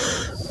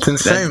 It's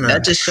insane, man.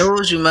 That just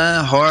shows you,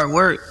 man, hard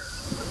work.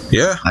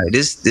 Yeah, like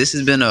this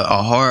has been a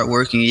hard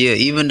working year.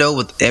 Even though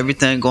with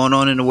everything going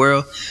on in the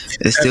world,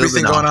 it's still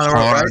been a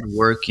hard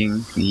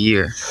working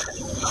year.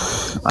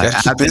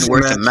 Like, I've been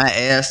working my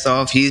ass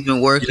off. He's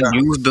been working.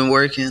 You've been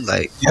working.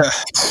 Like,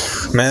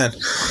 Man,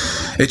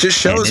 it just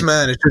shows,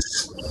 man. It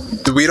just,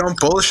 we don't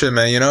bullshit,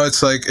 man. You know,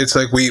 it's like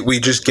we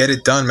just get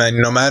it done,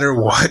 man. No matter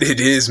what it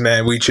is,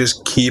 man, we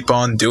just keep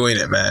on doing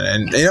it, man.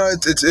 And you know,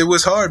 it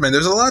was hard, man.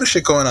 There's a lot of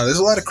shit going on. There's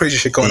a lot of crazy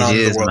shit going on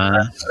in the world,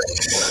 man.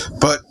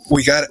 But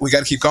we got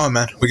to keep going,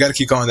 man. We got to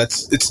keep going.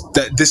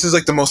 This is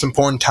like the most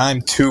important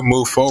time to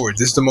move forward.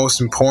 This is the most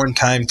important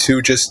time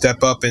to just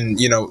step up and,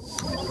 you know,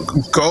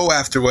 go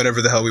after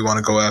whatever the hell we want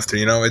to go after.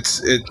 You know,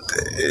 it's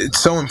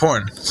so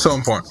important, so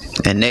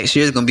important. And next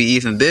year is gonna be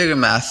even bigger,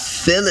 man. I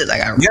feel it.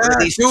 Like I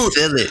really feel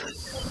it.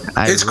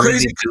 It's really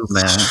crazy, do,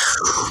 man.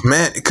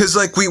 Man, because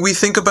like we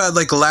think about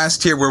like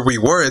last year where we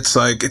were. It's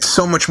like it's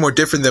so much more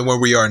different than where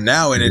we are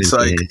now, and it's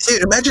like,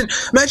 dude,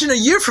 imagine a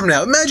year from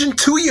now, imagine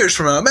 2 years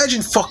from now,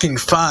 imagine fucking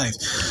 5.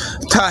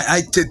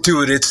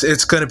 Dude,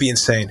 it's gonna be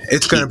insane.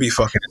 It's gonna be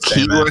fucking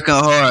insane. Keep working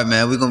hard,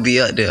 man. We're gonna be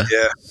up there.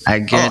 Yeah, I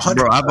guarantee,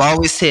 bro. I've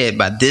always said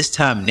by this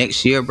time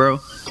next year, bro,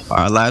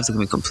 our lives are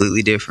gonna be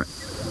completely different.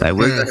 Like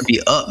we're gonna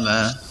be up,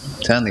 man.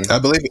 I'm telling you. I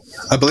believe it,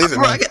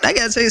 bro, man. I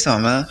gotta tell you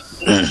something, man.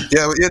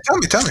 Yeah.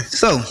 Tell me.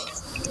 So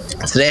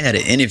today I had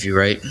an interview,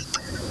 right?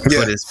 For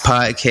this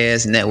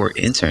podcast network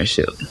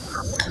internship.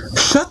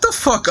 Shut the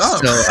fuck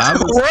up. So I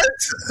was, what?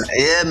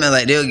 Yeah, man.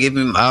 Like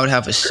I would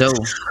have a show,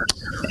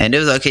 and it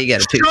was okay. You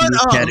got to pick from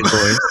these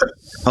categories.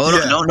 Hold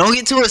on, don't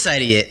get too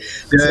excited yet.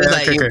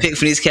 You pick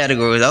from these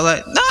categories. I was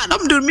like, nah,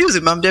 I'm doing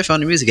music, man. I'm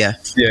definitely the music guy.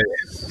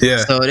 Yeah.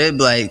 So they'd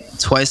be like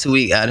twice a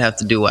week. I'd have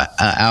to do an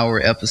hour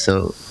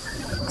episode.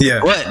 Yeah.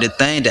 But the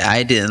thing that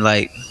I didn't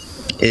like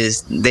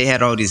is they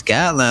had all these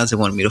guidelines they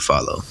wanted me to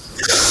follow.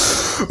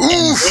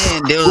 And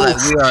then they were like,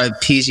 we are a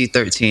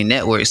PG-13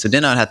 network, so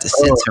then I'd have to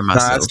censor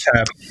myself.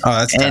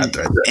 That's tapped right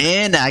there.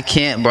 And I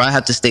can't, bro. I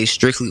have to stay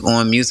strictly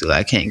on music.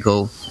 I can't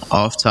go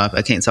off topic.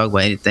 I can't talk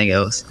about anything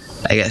else.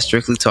 I got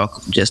strictly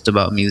talk just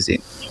about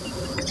music.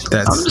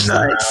 That's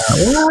nice.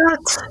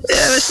 What?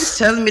 Yeah, she's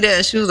telling me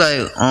that. She was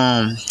like,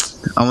 I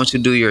want you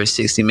to do your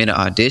 60-minute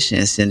audition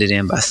and send it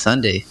in by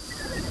Sunday.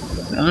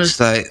 I'm just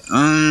like,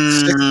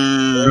 I'm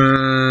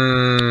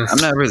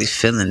not really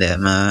feeling that,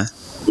 man.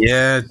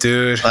 Yeah,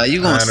 dude. Like,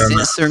 you gonna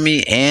censor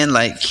me and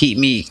like keep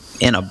me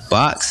in a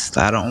box?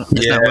 That's not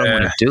what I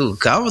want to do.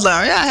 Cause I was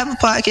like, I have a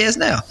podcast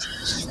now.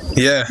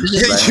 Yeah,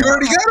 like, you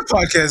already got a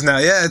podcast now.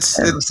 Yeah, it's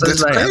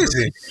like,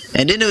 crazy.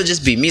 And then it would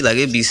just be me. Like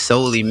it'd be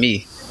solely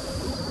me.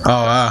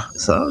 Oh wow.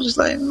 So I was just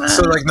like, man.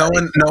 So like no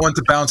one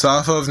to bounce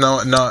off of.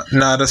 No,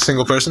 not a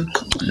single person.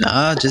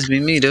 Nah, just be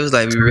me. They was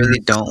like, we really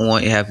don't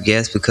want you to have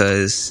guests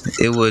because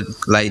it would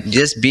like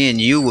just being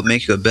you would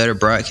make you a better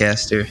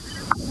broadcaster,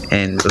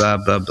 and blah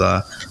blah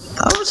blah.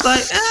 I was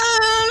like,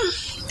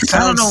 I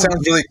don't know.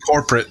 Sounds really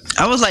corporate.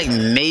 I was like,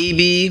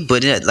 maybe,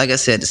 but like I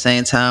said, at the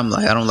same time,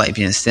 like I don't like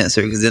being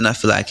censored because then I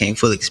feel like I can't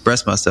fully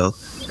express myself.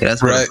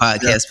 That's what a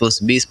podcast is supposed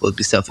to be. It's supposed to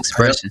be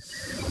self-expression.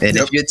 And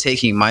if you're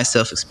taking my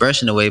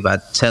self-expression away by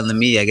telling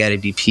me I got to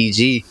be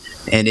PG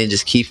and then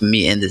just keeping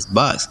me in this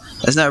box,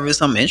 that's not really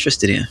something I'm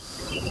interested in.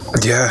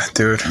 Yeah,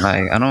 dude.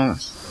 Like I don't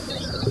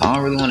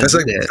really want to do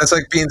that. That's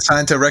like being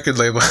signed to a record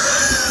label.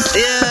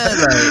 Yeah,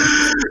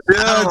 dude.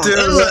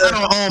 I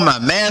don't own my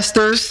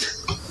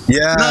masters.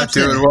 Yeah,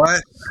 nothing. Dude.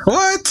 What?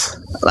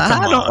 Like,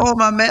 I don't own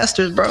my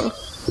masters, bro.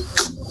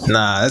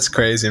 Nah, that's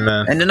crazy,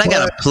 man. And then I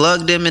gotta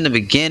plug them in the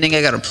beginning.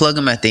 I gotta plug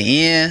them at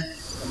the end.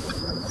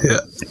 Yeah,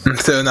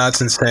 so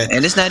that's insane.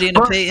 And it's not even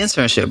a paid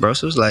internship, bro.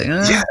 So it's like,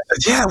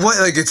 yeah. What?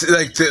 Like it's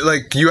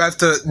like you have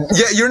to.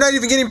 Yeah, you're not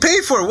even getting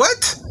paid for it.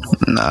 What?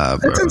 Nah,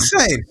 bro. That's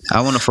insane.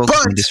 I want to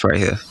focus on this right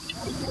here.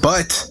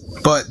 But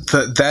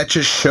that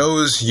just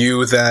shows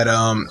you that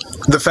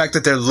the fact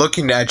that they're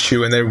looking at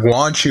you and they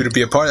want you to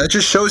be a part of that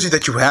just shows you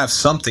that you have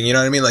something. You know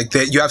what I mean? Like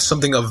that you have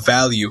something of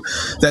value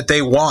that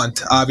they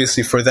want,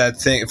 obviously, for that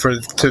thing,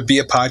 to be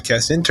a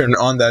podcast intern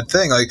on that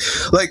thing. Like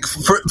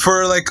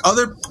for like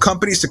other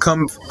companies to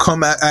come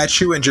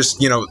at you and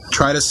just, you know,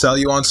 try to sell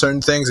you on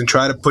certain things and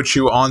try to put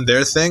you on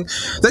their thing.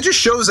 That just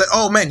shows that,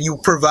 oh man, you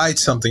provide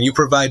something, you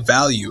provide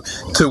value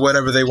to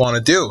whatever they want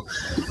to do,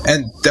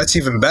 and that's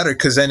even better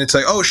because then it's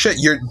like, oh shit,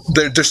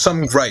 there's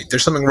something right.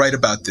 There's something right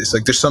about this.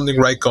 Like, there's something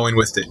right going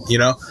with it, you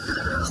know?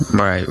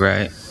 Right.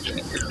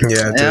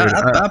 Yeah, dude.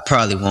 I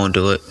probably won't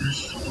do it.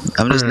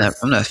 I'm just not.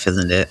 I'm not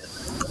feeling that.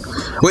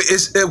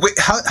 Wait,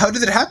 how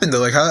did it happen though?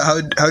 Like,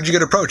 how'd you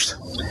get approached?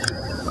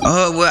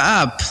 Oh, well,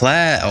 I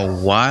applied a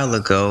while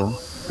ago.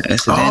 And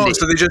so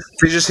so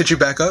they just hit you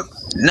back up?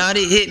 No,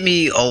 they hit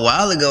me a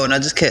while ago, and I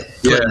just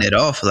kept putting it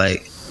off,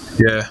 like.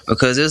 Yeah.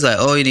 Because it was like,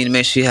 oh, you need to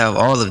make sure you have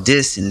all of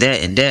this and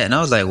that and that. And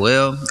I was like,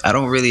 well, I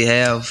don't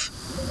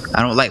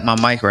like my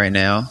mic right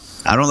now.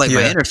 I don't like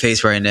my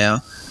interface right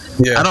now.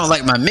 Yeah. I don't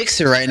like my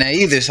mixer right now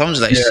either. So I'm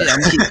just like, shit, I'm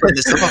going to keep putting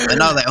this off.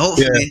 And I was like,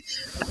 hopefully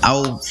I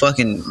will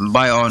fucking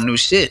buy all new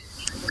shit.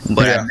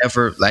 But I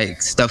never,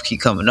 like, stuff keep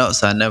coming up.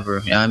 So I never,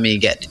 you know what I mean,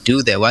 got to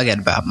do that. Well, I got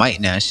to buy a mic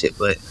now and shit.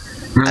 But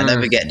I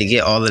never got to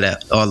get all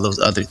those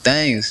other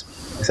things.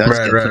 So I just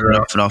kept putting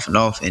it off and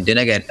off. And then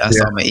I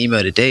saw my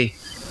email today.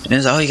 And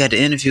it's like, oh, you got the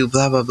interview,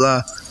 blah, blah,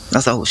 blah. I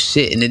was like, oh,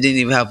 shit. And it didn't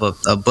even have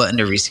a button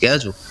to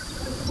reschedule.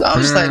 So I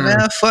was just like,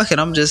 man, fuck it.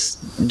 I'm just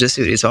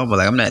see what you're talking about.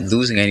 Like, I'm not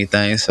losing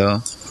anything,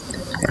 so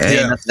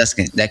ain't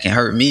nothing that can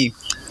hurt me.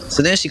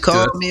 So then she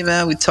called me,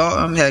 man. We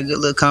talked. We had a good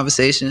little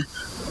conversation,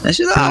 and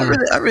she's like,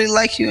 I really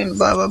like you, and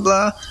blah blah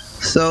blah.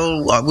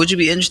 So would you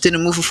be interested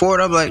in moving forward?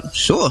 I'm like,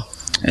 sure.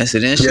 And so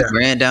then she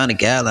ran down the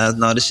guidelines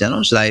and all this shit.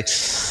 I'm just like,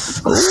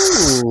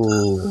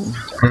 ooh,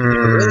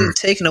 you're really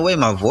taking away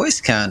my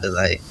voice, kind of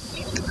like.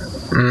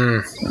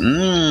 And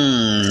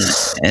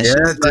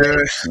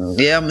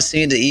yeah, I'm gonna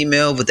send the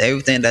email with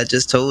everything that I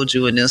just told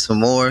you, and then some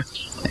more,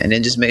 and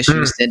then just make sure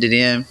you send it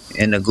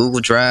in a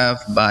Google Drive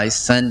by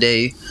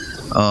Sunday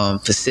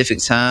Pacific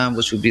time,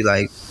 which would be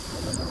like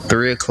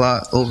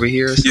 3:00 over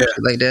here or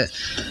something like that.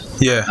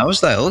 Yeah, I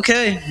was like,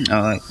 okay.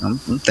 I'm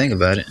thinking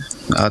about it.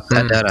 I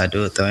doubt I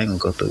do it though. I ain't gonna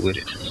go through with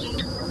it.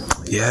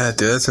 Yeah,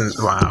 dude,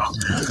 wow,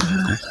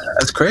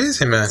 that's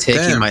crazy, man.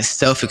 Taking my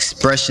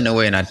self-expression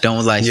away, and I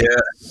don't like it.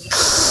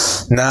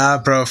 Nah,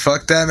 bro,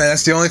 fuck that, man.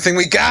 That's the only thing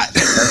we got.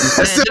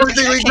 That's the only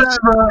thing we got,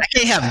 bro. I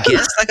can't have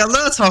guests. Like, I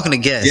love talking to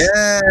guests.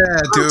 Yeah,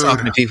 dude.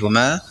 Talking to people,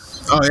 man.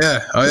 Oh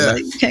yeah.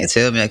 Like, you can't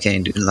tell me I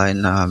can't do. Like,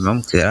 nah,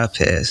 I'm good. I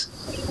pass.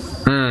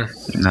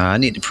 Nah, I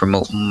need to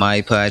promote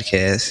my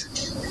podcast.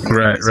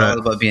 Right, it's all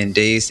about being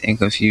dazed and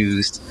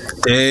confused.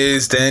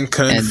 Dazed and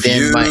confused.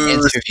 And then my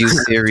interview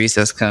series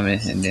that's coming,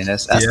 and then I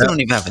still don't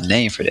even have a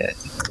name for that.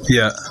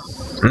 Yeah.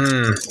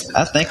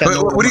 I think I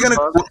know. What do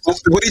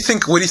you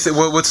think?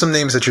 What's some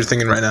names that you're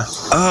thinking right now?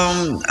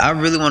 I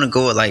really want to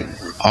go with like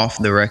the off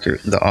the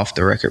record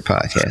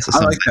podcast or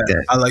something like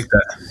that. I like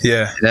that.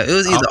 Yeah. It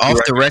was either off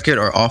the record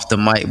or off the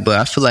mic, but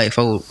I feel like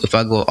if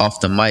I go off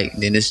the mic,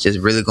 then it's just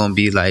really gonna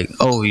be like,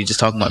 oh, you're just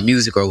talking about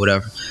music or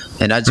whatever,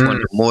 and I just want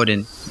to do more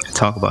than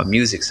talk about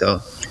music.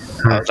 So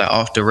I was like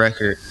off the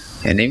record,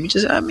 and then we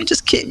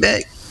just kick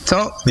back,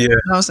 talk. Yeah. You know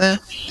what I'm saying?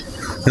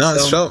 No,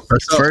 that's dope.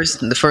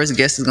 The first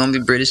guest is gonna be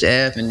British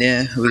Ave, and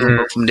then we're gonna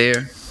go from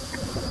there.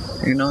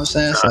 You know what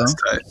I'm saying? That's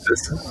tight.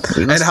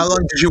 And how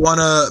long did you want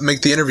to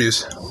make the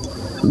interviews?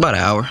 About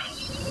an hour.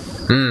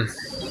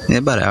 Yeah,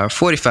 about an hour,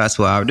 45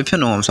 to an hour,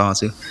 depending on who I'm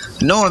talking to.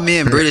 Knowing me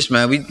and British,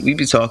 man, we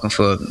be talking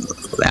for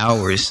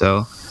hours,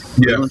 so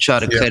we're gonna try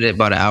to cut it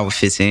about an hour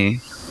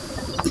 15.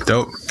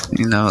 Dope.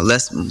 You know,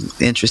 less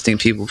interesting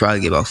people probably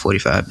get about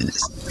 45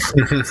 minutes.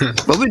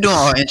 But we're doing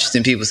all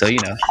interesting people, so you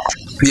know.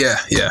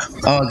 Yeah.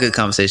 All good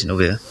conversation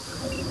over here.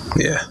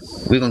 Yeah.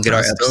 We're going to get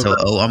our episode.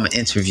 Oh, I'm going to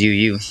interview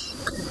you.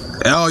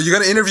 Oh, you're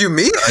going to interview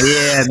me?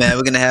 Yeah, man.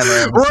 We're going to have our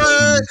episode.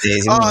 What?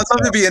 Oh, I'd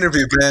love to be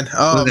interviewed, man.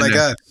 Oh, my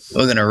God.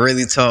 We're going to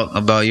really talk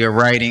about your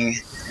writing,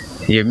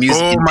 your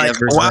music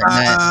endeavors. Wow,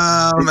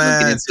 man. We're going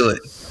to get into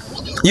it.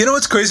 You know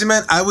what's crazy,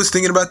 man? I was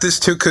thinking about this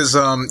too, because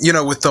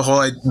with the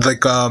whole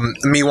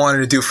me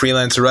wanting to do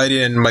freelance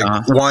writing and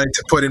wanting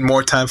to put in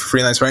more time for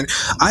freelance writing,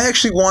 I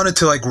actually wanted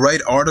to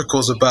write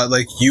articles about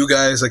you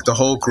guys, the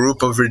whole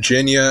group of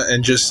Virginia,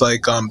 and just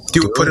put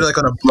it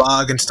on a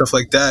blog and stuff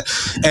like that.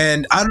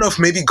 And I don't know if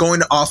maybe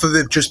going off of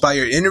it just by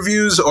your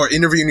interviews or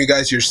interviewing you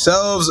guys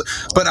yourselves,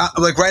 but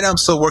right now I'm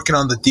still working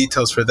on the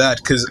details for that,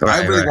 because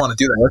I really want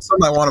to do that. That's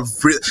something I want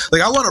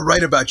to I want to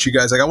write about you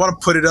guys. I want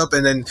to put it up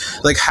and then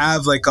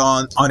have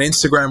on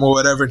Instagram or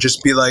whatever,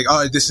 just be like,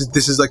 oh, this is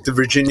the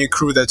Virginia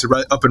crew that's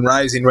up and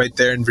rising right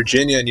there in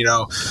Virginia, and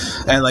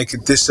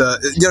this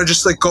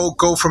just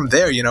go from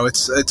there.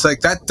 It's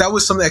like that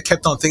was something I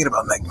kept on thinking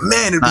about. I'm like,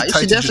 man, it'd be you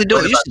should definitely do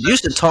it. You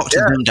should talk to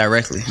them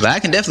directly. I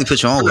can definitely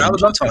put you on with them.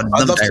 Talk to them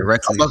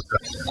directly. Oh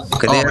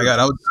my God,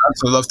 I would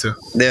absolutely love to.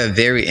 They're a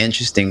very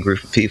interesting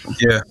group of people.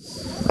 Yeah.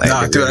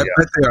 Dude, I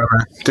bet they are,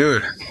 man.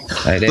 Dude.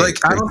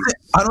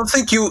 I don't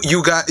think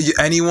you got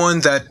anyone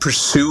that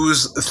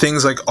pursues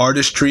things like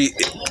artistry,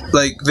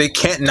 they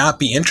can't not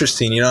be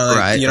interesting, you know? What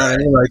I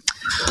mean?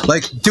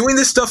 Doing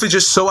this stuff is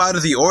just so out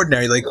of the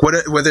ordinary.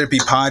 Whether it be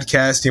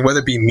podcasting, whether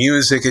it be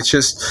music, it's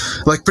just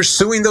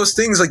pursuing those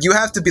things. You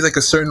have to be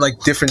a certain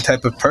different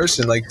type of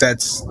person.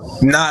 That's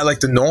not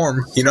the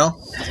norm, you know?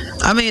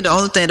 I mean, the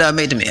only thing that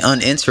made them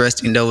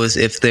uninteresting though is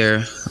if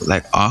they're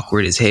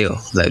awkward as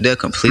hell. They're a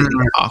completely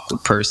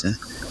awkward person.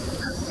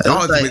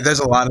 There's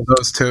a lot of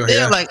those too.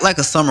 Yeah, like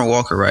a Summer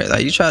Walker,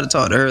 right? You try to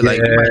talk to her, you might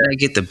not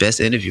get the best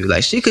interview.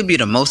 She could be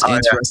the most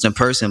interesting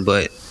person,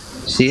 but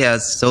she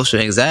has social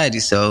anxiety,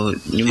 so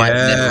you might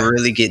never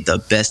really get the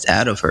best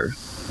out of her.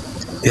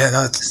 Yeah,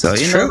 that's true.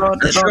 It all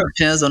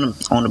depends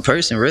on the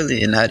person,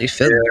 really, and how they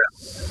feel. Yeah.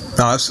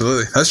 No,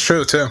 absolutely, that's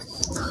true too.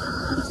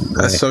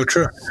 That's so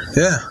true.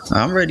 Yeah,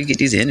 I'm ready to get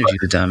these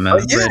interviews done,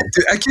 man. Dude,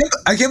 I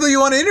can't believe you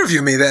want to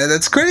interview me.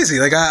 That's crazy.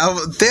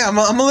 I'm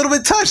a little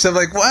bit touched. I'm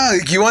like, wow,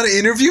 you want to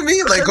interview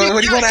me? What do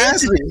you want to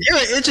ask me? You're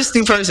an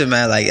interesting person,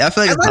 man. I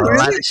feel like it's a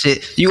lot of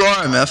shit. You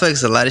are, man. I feel like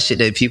it's a lot of shit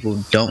that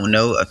people don't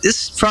know.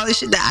 This is probably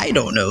shit that I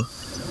don't know.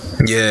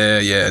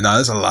 Yeah. No,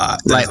 there's a lot.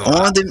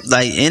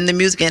 In the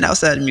music and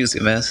outside the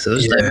music, man. So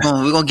it's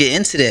we're gonna get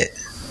into that.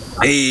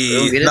 Hey,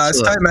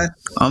 it's tight, man.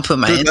 I'm putting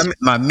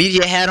my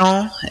media hat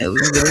on, and we're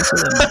gonna get into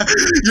it, man.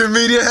 Your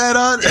media hat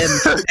on?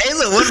 And, hey,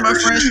 look, one of my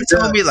friends, she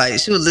told me,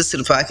 she would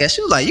listen to the podcast.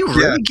 She was like, you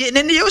really getting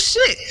into your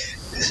shit.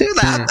 She was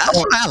like,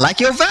 I like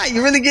your vibe.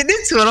 You really getting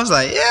into it. I was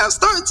like, yeah, I'm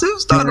starting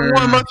to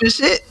warm up and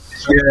shit.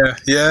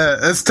 Yeah,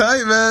 that's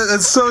tight, man.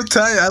 That's so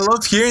tight. I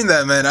love hearing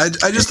that, man. I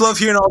just love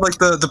hearing all like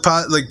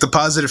the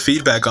positive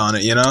feedback on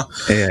it. You know,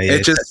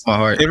 it just my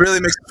heart. It really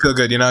makes me feel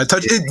good. You know, it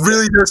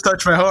really does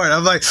touch my heart.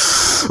 I'm like,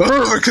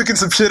 oh, we're cooking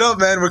some shit up,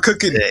 man. We're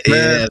cooking.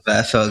 Yeah,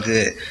 that felt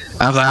good.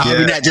 I'm like, I'll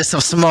be not just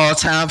some small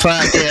time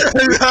podcast.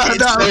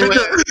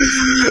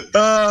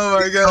 Oh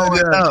my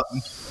god.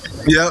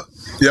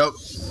 Yep.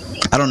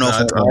 I don't know if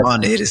I'm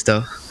on to hit this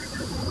though.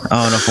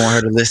 I don't know if I want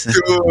her to listen.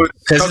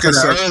 Because in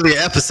the earlier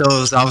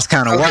episodes, I was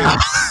kind of wild.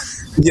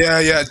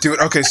 Yeah, dude.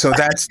 Okay, so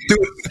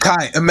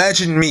Ty,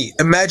 imagine me.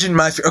 Imagine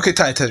my... Okay,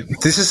 Ty,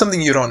 this is something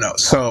you don't know.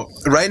 So,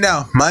 right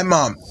now, my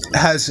mom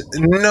has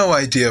no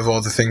idea of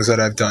all the things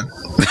that I've done.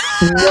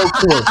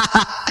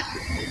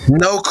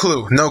 No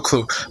clue. No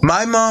clue.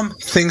 My mom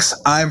thinks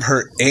I'm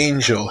her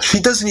angel. She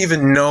doesn't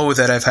even know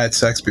that I've had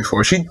sex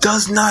before. She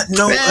does not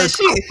know. Man,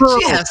 she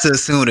has to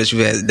assume that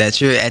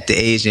you're at the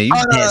age and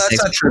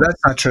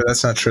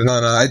That's not true. No.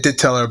 I did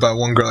tell her about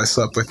one girl I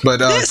slept with,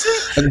 but how does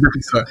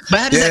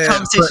that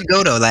conversation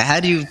go though? Like, how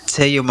do you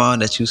tell your mom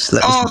that you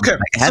slept? Oh, okay.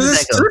 Like, how does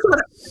that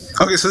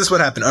go? Okay, so this is what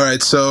happened. All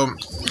right, so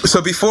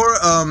before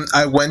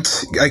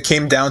I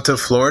came down to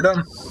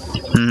Florida.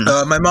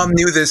 My mom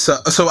knew this.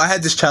 So I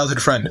had this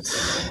childhood friend,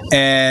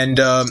 and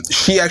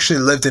she actually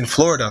lived in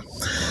Florida.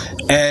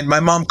 And my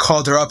mom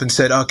called her up and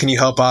said, "Oh, can you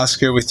help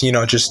Oscar with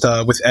just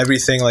with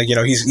everything? Like,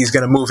 he's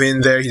gonna move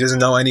in there. He doesn't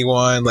know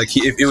anyone. Like,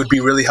 it would be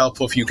really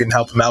helpful if you can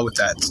help him out with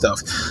that stuff."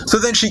 So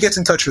then she gets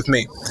in touch with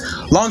me.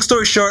 Long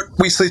story short,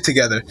 we sleep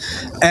together.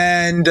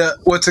 And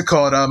what's it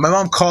called? My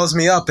mom calls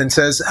me up and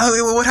says,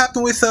 "Oh, what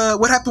happened with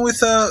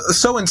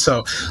so and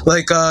so?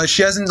 Like,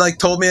 she hasn't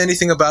told me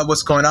anything about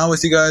what's going on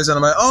with you guys." And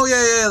I'm like, "Oh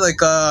yeah,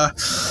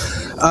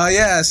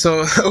 yeah."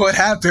 So what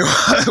happened?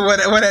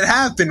 What had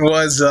happened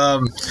was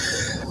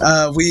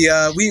we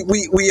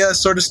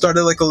sort of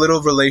started like a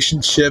little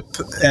relationship,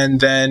 and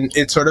then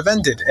it sort of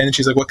ended. And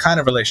she's like, "What kind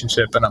of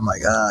relationship?" And I'm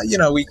like,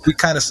 we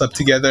kind of slept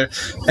together."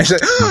 And she's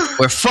like,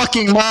 "We're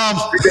fucking, mom."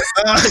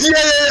 Yeah.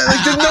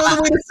 Like, there's no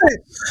other way to say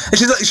it. And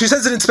she's like, she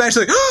says it in Spanish,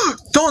 like,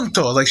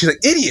 "Tonto," like she's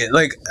like, "Idiot,"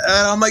 like.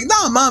 And I'm like,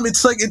 "No, mom,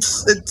 it's like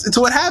it's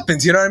what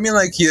happens." You know what I mean?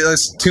 Like,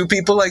 two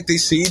people, like, they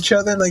see each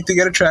other and like they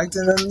get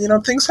attracted,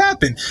 and things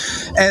happen.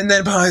 And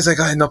then he's like,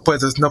 "Ay, no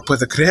puedo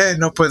creer,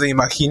 no puedo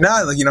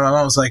imaginar." Like, my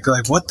mom was like,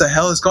 "What the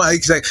hell is going on?"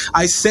 He's like,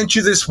 "I sent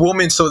you this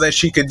woman so that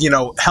she could,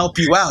 help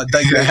you out."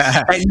 Like,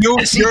 and you're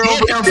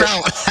help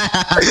out.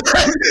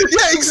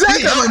 Yeah,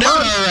 exactly.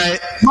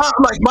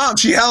 I'm like, Mom,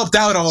 she helped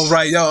out all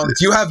right. Yo,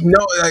 you have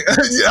no.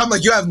 I'm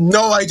like, you have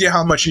no idea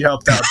how much she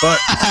helped out, but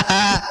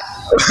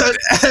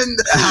and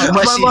how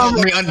much she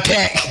helped me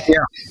unpack.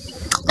 Yeah.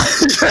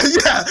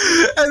 Yeah,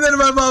 and then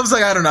my mom's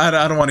like, I don't know,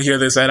 I don't want to hear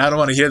this, and I don't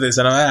want to hear this,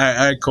 and I'm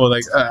all right, cool.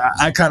 Like,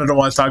 I kind of don't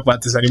want to talk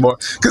about this anymore,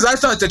 because I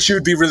thought that she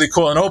would be really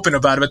cool and open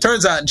about it, but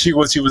turns out she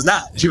was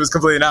not. She was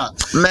completely not.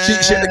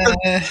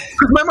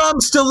 Because my mom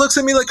still looks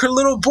at me like her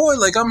little boy,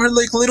 like I'm her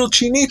like little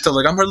chinito,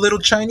 like I'm her little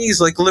Chinese,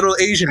 like little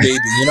Asian baby,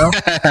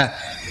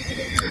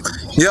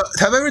 Yeah,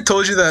 have I ever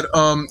told you that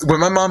when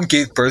my mom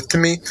gave birth to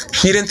me,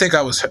 she didn't think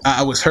I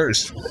was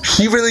hers.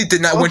 She really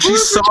did not. When she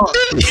saw.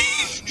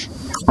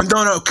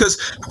 No, because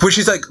when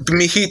she's like,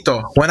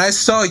 "Mijito, when I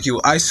saw you,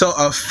 I saw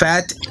a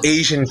fat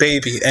Asian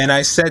baby, and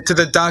I said to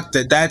the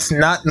doctor, that's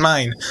not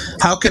mine.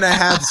 How can I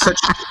have such?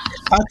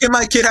 How can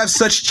my kid have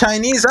such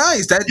Chinese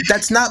eyes?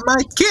 That's not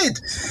my kid."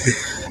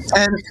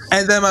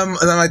 And then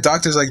my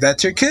doctor's like,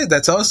 "That's your kid.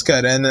 That's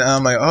Oscar." And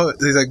I'm like, "Oh,"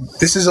 he's like,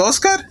 "This is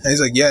Oscar?" And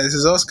he's like, "Yeah, this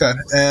is Oscar."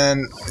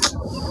 And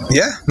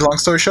yeah, long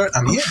story short,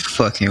 I'm here.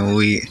 Fucking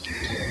weird.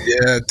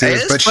 Yeah,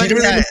 dude. But she didn't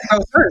really think I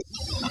was hers.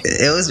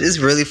 It's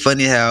really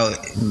funny how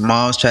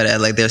moms try to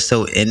act like they're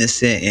so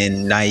innocent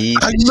and naive.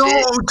 I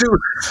know, dude.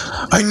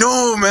 I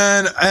know,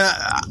 man.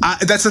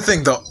 That's the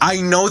thing, though.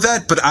 I know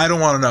that, but I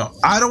don't want to know.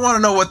 I don't want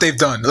to know what they've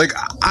done. Like,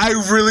 I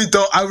really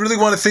don't. I really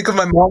want to think of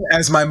my mom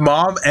as my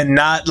mom and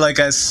not like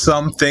as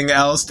something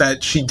else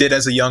that she did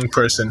as a young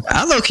person.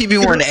 I low key be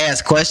wanting to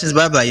ask questions,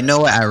 but I'm like, you know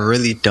what? I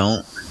really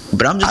don't.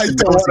 But I'm just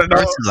a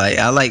person. Like,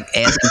 I like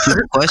asking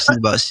people questions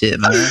about shit,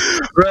 man.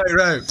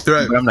 Right.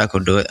 But I'm not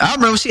gonna do it. I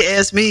remember she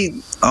asked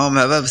me, have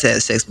I ever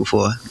had sex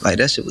before? Like,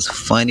 that shit was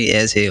funny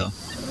as hell.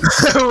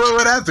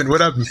 What happened?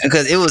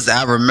 Because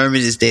I remember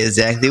this day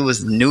exactly. It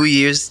was New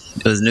Year's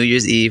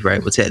Eve,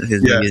 right? Well, technically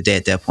it was New Year's Day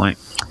at that point.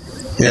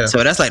 Yeah.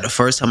 So that's like the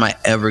first time I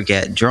ever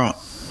got drunk.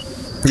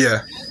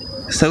 Yeah.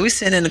 So we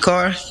sitting in the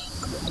car.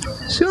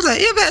 She was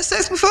like, "You ever had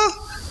sex before?"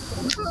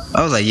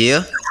 I was like,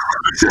 "Yeah."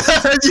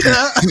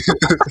 Yeah.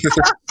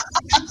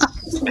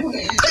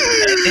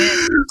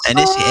 and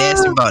then she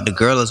asked me about the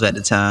girls at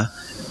the time,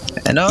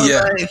 and I was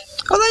like,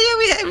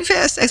 "Yeah, we've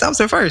had sex. I was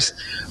her first."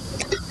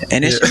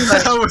 And then she was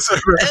like,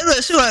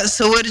 she was like,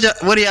 "So what do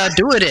y'all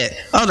do with it?"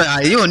 I was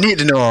like, "You don't need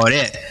to know all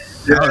that."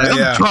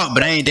 I'm drunk,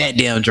 but I ain't that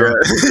damn drunk.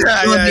 You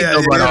don't need to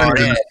know about all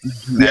that.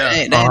 That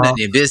ain't none of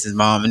your business,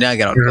 mom. And then I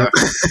got out the car.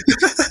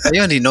 You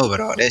don't need to know about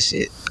all that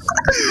shit.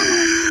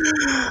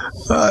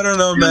 I don't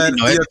know, man.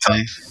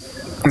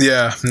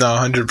 Yeah, no,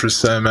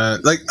 100%, man.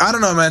 Like, I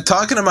don't know, man.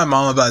 Talking to my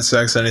mom about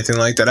sex or anything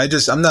like that,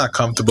 I'm not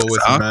comfortable with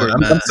it, man.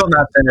 I'm still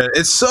not there.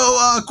 It's so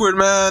awkward,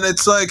 man.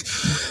 It's like,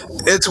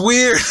 it's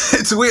weird.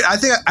 It's weird. I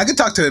think I could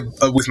talk to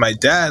with my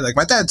dad. Like,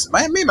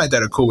 me and my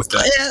dad are cool with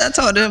that. Yeah, I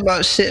told him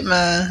about shit,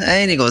 man. I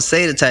ain't even gonna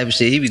say the type of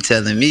shit he be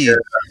telling me. Yeah.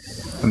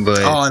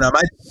 But no,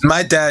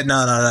 my dad,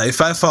 no. If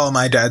I follow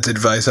my dad's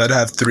advice, I'd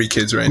have 3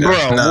 kids right now.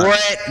 Bro,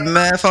 what,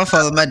 man? If I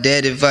follow my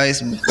dad's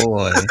advice,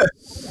 boy.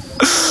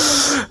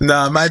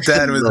 No, my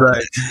dad was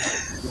like,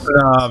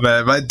 no,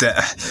 man,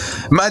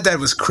 my dad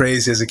was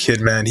crazy as a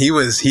kid, man. He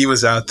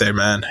was out there,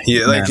 man.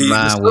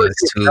 Mine was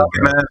too,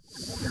 man.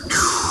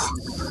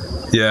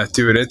 Yeah,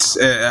 dude, it's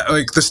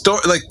like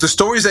the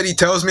stories that he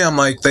tells me. I'm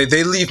like,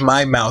 they leave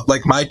my mouth,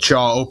 like my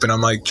jaw open.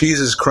 I'm like,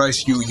 Jesus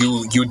Christ, you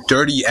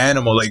dirty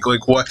animal! Like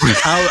what?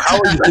 How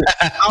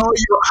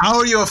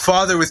are you a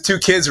father with 2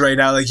 kids right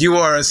now? Like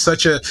you're a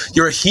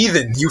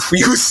heathen. You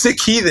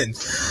sick heathen.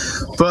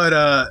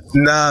 But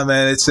nah,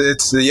 man, it's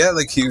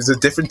like he was a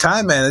different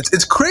time, man.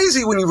 It's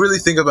crazy when you really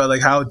think about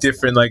like how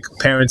different like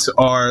parents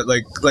are.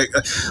 Like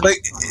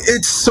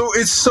it's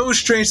so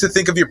strange to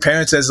think of your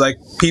parents as like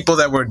people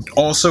that were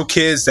also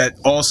kids that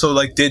also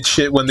like did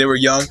shit when they were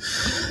young,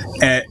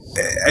 and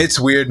it's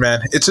weird, man.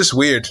 It's just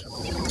weird.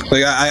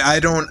 Like I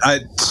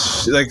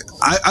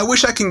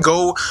wish I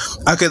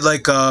could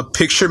like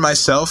picture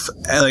myself,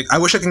 and like I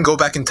wish I can go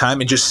back in time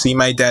and just see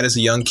my dad as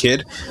a young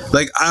kid.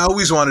 Like I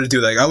always wanted to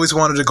do that. Like, I always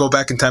wanted to go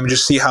back in time and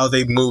just see how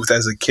they moved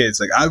as a kids.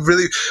 Like I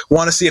really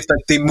want to see if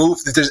like they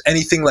moved, if there's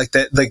anything like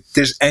that, like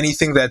there's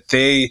anything that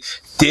they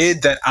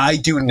did that I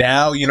do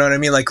now, you know what I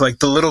mean? Like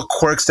the little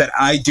quirks that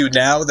I do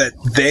now that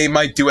they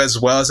might do as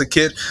well as a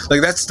kid.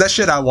 Like that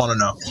shit I want to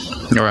know.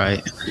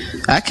 Right.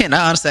 I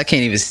honestly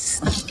can't even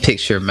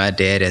picture my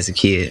dad as a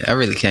kid. I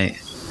really can't.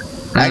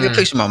 I can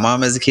picture my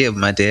mom as a kid, but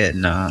my dad,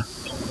 nah.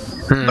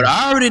 But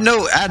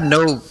I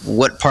know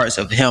what parts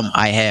of him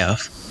I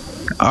have.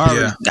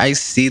 I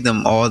see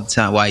them all the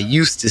time. Well, I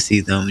used to see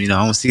them. You know,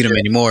 I don't see them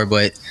anymore,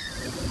 but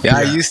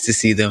I used to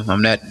see them.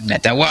 I'm not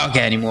that wild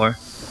cat anymore.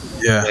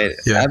 Yeah.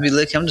 I be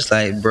looking, I'm just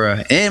like,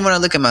 bruh. And when I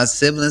look at my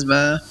siblings,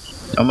 man,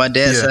 on my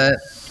dad's side,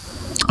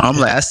 I'm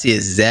like, I see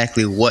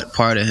exactly what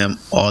part of him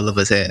all of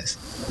us has.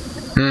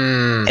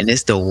 And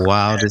it's the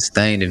wildest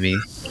thing to me.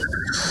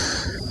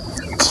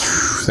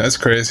 That's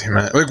crazy,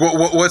 man. Like,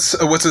 what's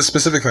a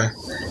specific thing?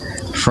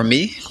 For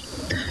me?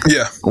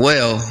 Yeah.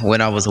 Well,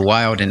 when I was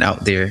wild and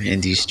out there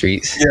in these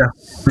streets. Yeah.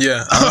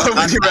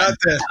 When you were out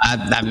there.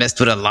 I messed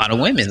with a lot of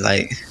women,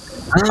 like.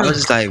 I was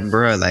just like,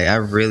 bro, like I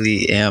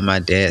really am my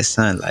dad's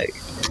son. Like,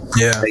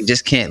 like,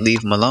 just can't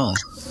leave him alone.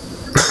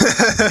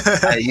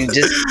 Like, you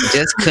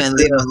just couldn't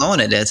leave him alone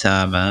at that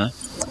time, man.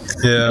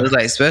 Yeah, it was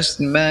like,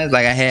 especially, man,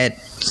 like I had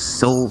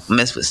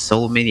messed with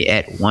so many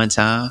at one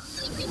time.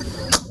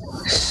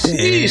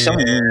 Sheesh,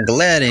 I'm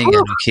glad I ain't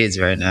got no kids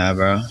right now,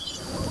 bro.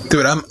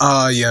 Dude,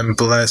 I'm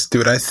blessed,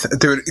 dude.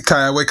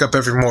 Kai, I wake up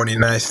every morning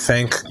and I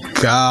thank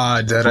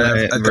God that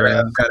I've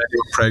got a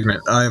new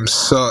pregnant.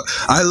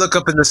 I look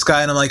up in the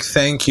sky and I'm like,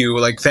 thank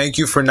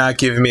you for not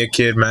giving me a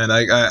kid, man.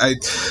 A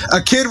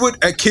kid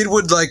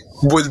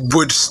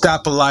would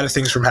stop a lot of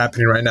things from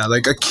happening right now.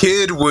 Like a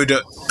kid would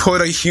put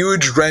a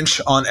huge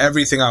wrench on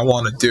everything I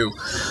want to do,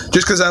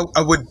 just because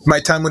my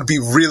time would be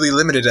really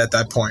limited at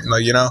that point.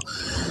 Like, you know,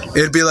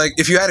 it'd be like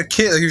if you had a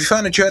kid, like if you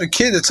found out you had a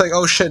kid, it's like,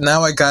 oh shit,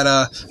 now I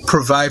gotta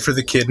provide for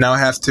the kid. Now I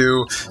have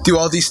to do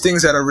all these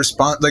things that are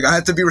like I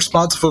have to be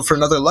responsible for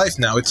another life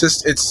now. It's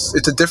just it's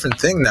a different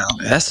thing now.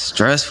 That's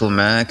stressful,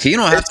 man. Cause you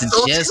don't have to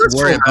just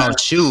worry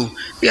about you.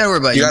 You gotta worry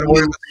about you.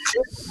 Worry about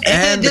the kid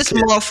and this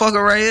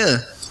motherfucker right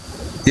here.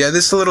 Yeah,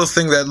 this little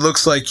thing that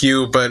looks like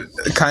you, but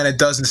kind of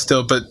doesn't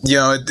still. But you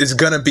know, it's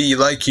gonna be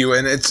like you,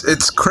 and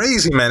it's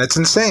crazy, man. It's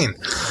insane.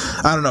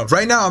 I don't know.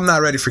 Right now, I'm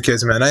not ready for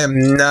kids, man. I am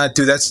not,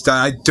 dude.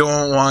 I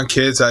don't want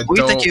kids. Do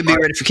you think you'd be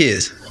ready for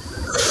kids?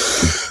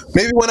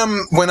 Maybe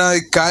when I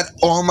got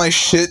all my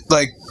shit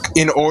like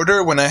in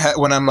order, when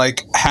I'm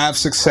like have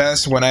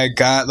success, when I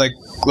got like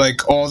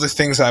all the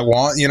things I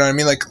want, you know what I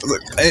mean? Like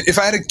if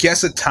I had to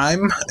guess a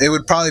time, it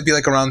would probably be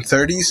like around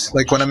 30s,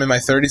 like when I'm in my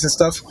 30s and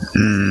stuff.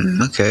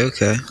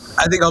 Okay.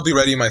 I think I'll be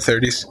ready in my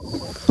 30s.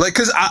 Like,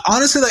 cause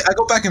honestly, like I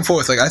go back and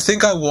forth. Like I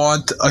think I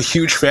want a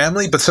huge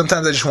family, but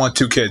sometimes I just want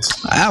 2 kids.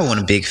 I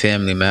want a big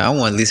family, man. I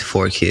want at least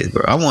 4 kids,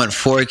 bro. I want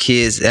 4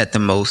 kids at the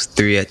most,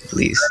 3 at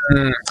least.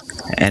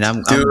 And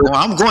I'm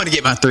going to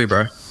get my 3,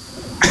 bro.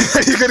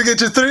 You're gonna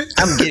get your 3?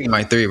 I'm getting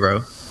my 3,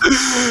 bro.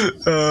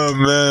 Oh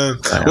man,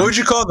 what would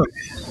you call them?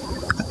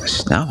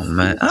 No,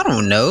 man, I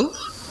don't know.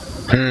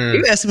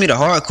 You asking me the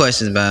hard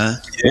questions, man.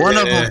 Yeah. One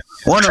of them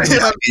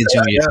might be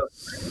Junior.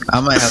 I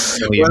might have to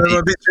know you. One of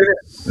them be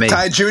Junior.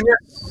 Ty Junior?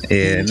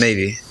 Yeah,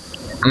 maybe.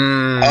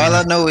 All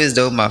I know is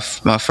though, my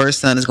first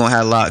son is gonna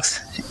have locks,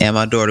 and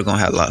my daughter gonna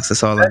have locks.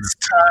 That's all I know. That's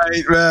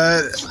tight,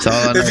 man. That's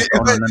all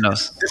I know.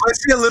 If I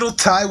see a little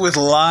Ty with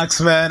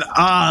locks, man,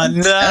 that'd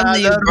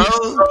be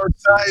so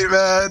tight,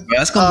 man.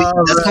 That's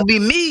gonna be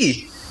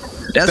me.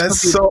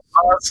 That's so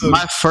awesome.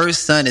 My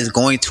first son is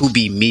going to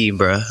be me,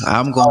 bro.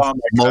 I'm going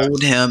to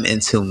mold him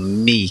into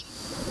me.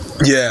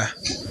 Yeah.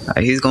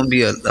 Like, he's gonna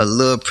be a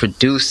little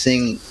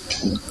producing.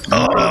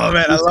 Oh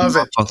man, I love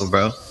it,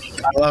 bro.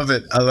 I love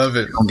it.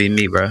 It's gonna be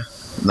me, bro.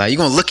 Like, you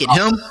gonna look at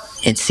him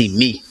and see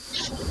me.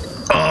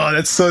 Oh,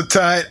 that's so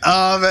tight.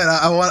 Oh man,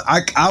 I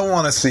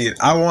want to see it.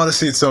 I want to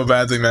see it so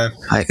badly, man.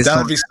 Like, that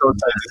would be so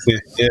tight to see.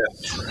 Yeah.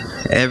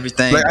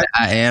 Everything that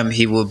I am,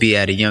 he will be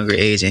at a younger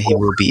age, and he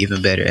will be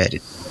even better at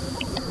it.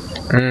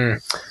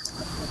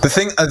 The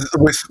thing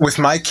with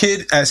my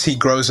kid as he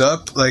grows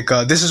up, like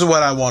this is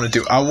what I want to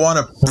do. I want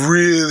to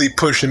really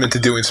push him into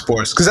doing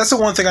sports, because that's the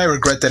one thing I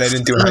regret that I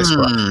didn't do in high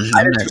school.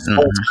 I didn't do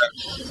sports.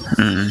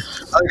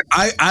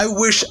 I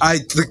wish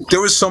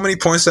there was so many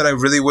points that I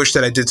really wish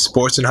that I did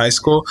sports in high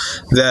school,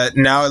 that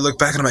now I look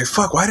back and I'm like,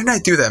 fuck, why didn't I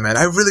do that, man?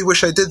 I really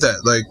wish I did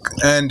that. Like,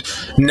 and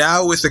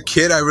now with the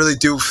kid, I really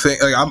do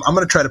think, like, I'm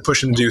gonna try to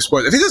push him to do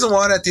sports. If he doesn't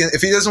want to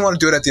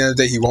do it at the end of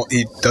the day, he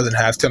doesn't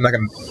have to. I'm not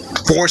gonna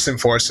force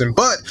him,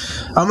 but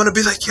I'm gonna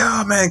be like,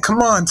 yo, man, come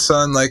on,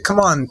 son, like, come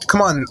on,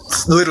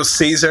 little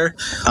Caesar,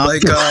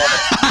 like, not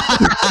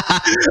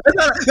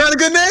a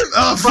good name.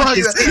 Oh fuck,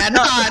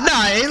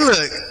 nah, hey,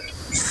 look.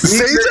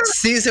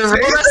 Caesar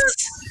Rodas?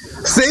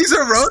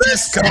 Cesar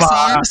Rodas? Come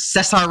on.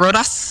 Cesar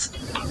Rodas?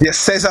 Yes,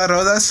 Cesar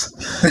Rodas.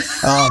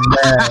 Oh,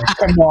 man.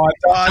 Come on,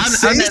 dog.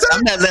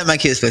 I'm not letting my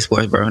kids play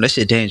sports, bro. That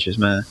shit dangerous,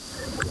 man.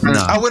 No.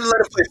 I wouldn't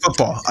let him play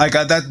football. Like,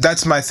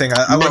 that's my thing.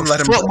 I wouldn't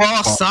let him play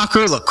football,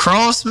 soccer,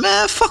 lacrosse,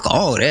 man. Fuck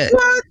all that.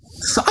 What?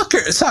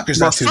 Soccer's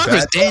not too bad.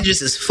 Soccer's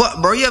dangerous as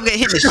fuck, bro. You ever get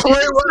hit in the shin,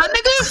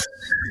 nigga?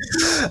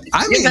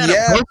 I mean, a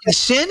broken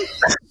shin?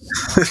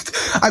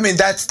 I mean,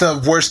 that's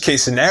the worst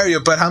case scenario,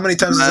 but how many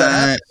times does that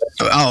happen?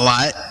 A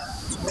lot.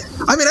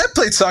 I mean, I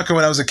played soccer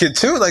when I was a kid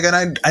too, like,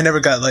 and I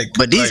never got like.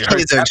 But these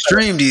kids are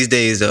extreme these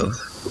days, though.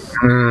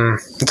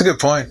 That's a good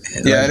point.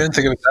 Yeah, I didn't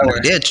think of it that way.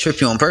 They'll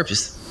trip you on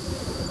purpose.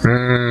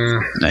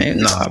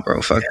 Nah,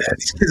 bro, fuck that.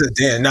 These kids are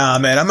damn. Nah,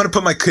 man, I'm gonna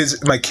put my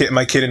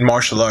kid in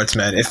martial arts,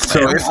 man. I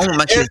want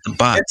my kids to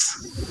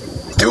box.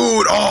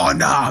 Dude, oh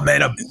nah,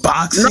 man, a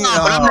boxing. No,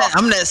 but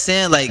I'm not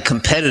saying like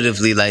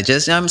competitively, like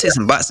just I'm gonna take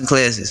some boxing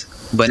classes,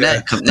 but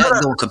not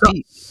going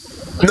compete.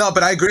 No,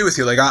 but I agree with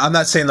you. Like, I'm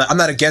not saying, like, I'm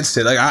not against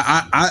it. Like,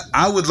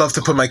 I would love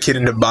to put my kid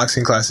into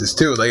boxing classes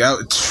too. Like,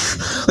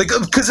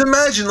 because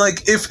imagine,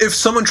 like, if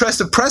someone tries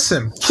to press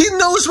him, he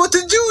knows what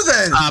to do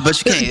then. But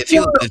you can't.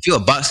 If you're a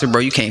boxer, bro,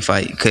 you can't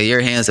fight because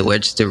your hands are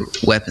registered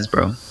weapons,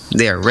 bro.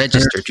 They are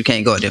registered. You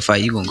can't go out there and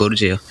fight. You're gonna go to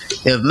jail.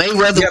 If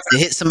Mayweather was to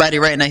hit somebody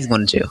right now, he's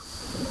going to jail.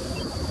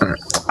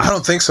 I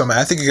don't think so, man.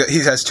 I think he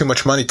has too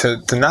much money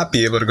to not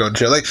be able to go to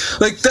jail. Like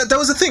that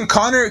was the thing.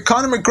 Conor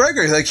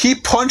McGregor, like, he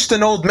punched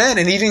an old man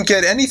and he didn't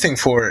get anything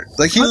for it.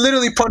 Like, he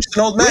literally punched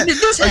an old man. When did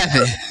this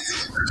happen?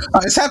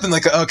 It's happened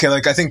like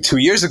I think 2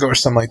 years ago or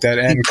something like that.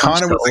 And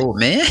Conor was like, old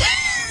man.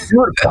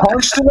 Dude,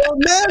 punched an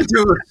old man,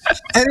 dude,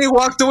 and he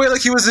walked away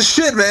like he was a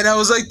shit, man. I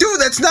was like, dude,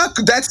 that's not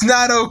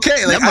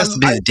okay. Like, that must have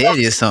been a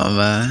daddy or something,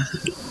 man.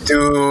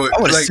 Dude,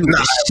 I would have sued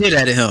the shit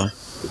out of him.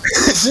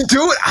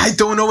 Dude, I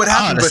don't know what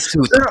happened, but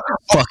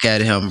fuck out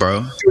of him,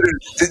 bro. Dude,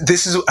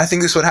 I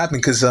think this is what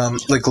happened, because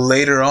like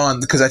later on,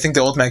 because I think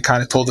the old man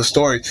kind of told the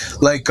story.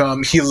 Like,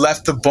 he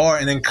left the bar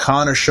and then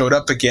Conor showed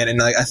up again, and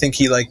like I think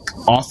he like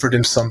offered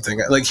him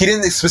something. Like, he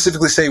didn't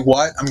specifically say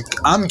what.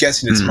 I'm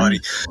guessing it's money,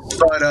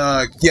 but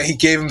yeah, he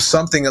gave him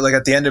something like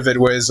at the end of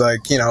it, where it's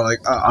like, you know, like,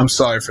 I'm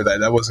sorry for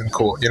that. That wasn't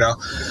cool, you know.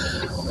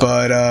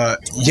 But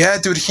yeah,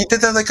 dude, he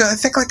did that like I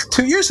think like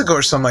 2 years ago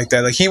or something like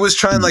that. Like, he was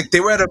trying, like, they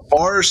were at a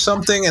bar or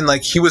something, and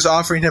like he was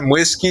offering him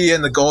whiskey,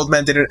 and the old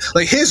man didn't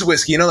like his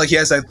whiskey. You know, like, he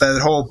has that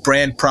whole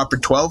brand Proper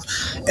 12,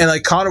 and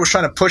like Conor was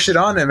trying to push it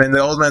on him, and the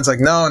old man's like,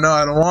 no,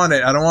 I don't want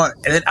it. And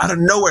then out of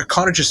nowhere,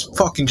 Conor just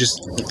fucking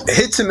just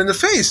hits him in the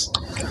face,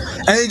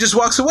 and he just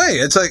walks away.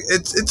 It's like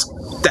it's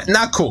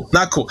not cool.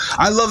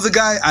 I love the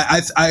guy.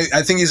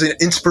 I think he's an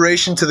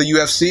inspiration to the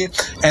UFC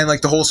and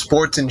like the whole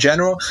sports in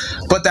general.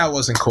 But that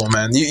wasn't cool,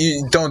 man.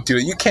 You don't do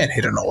it. You can't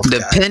hit an old guy.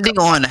 Depending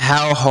on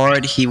how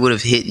hard he would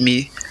have hit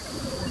me,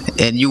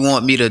 and you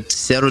want me to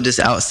settle this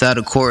outside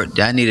of court,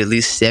 I need at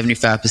least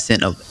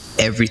 75% of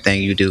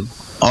everything you do.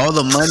 All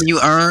the money you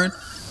earn,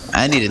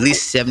 I need at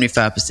least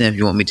 75% if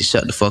you want me to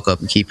shut the fuck up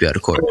and keep you out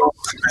of court.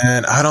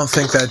 Man, I don't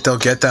think that they'll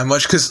get that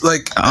much, because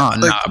like... nah,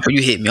 bro,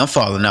 you hit me. I'm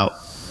falling out.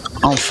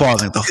 I'm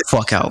falling the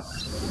fuck out.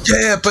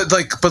 Yeah, but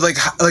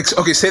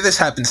okay, say this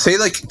happens. Say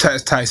like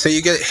Ty, say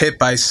you get hit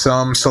by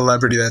some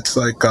celebrity that's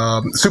like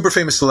super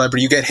famous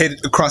celebrity. You get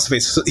hit across the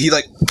face. So he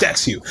like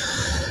decks you,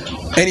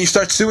 and you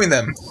start suing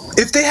them.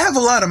 If they have a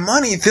lot of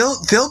money,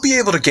 they'll be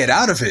able to get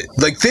out of it.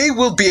 Like, they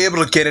will be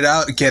able to get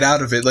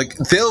out of it. Like,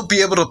 they'll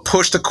be able to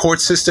push the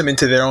court system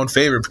into their own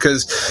favor,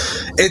 because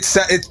it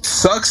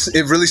sucks.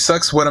 It really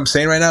sucks what I'm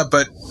saying right now,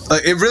 but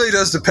like it really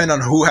does depend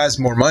on who has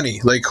more money.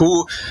 Like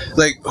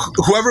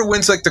whoever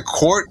wins like the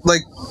court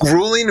like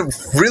ruling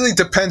really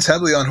depends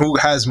heavily on who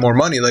has more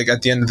money. Like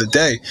at the end of the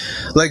day,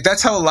 like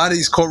that's how a lot of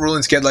these court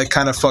rulings get like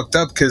kind of fucked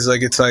up, because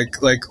like it's like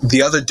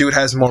the other dude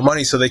has more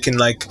money, so they can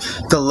like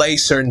delay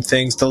certain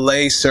things,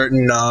 delay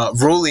certain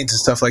rulings and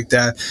stuff like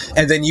that,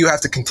 and then you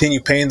have to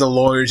continue paying the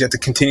lawyers, you have to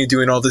continue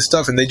doing all this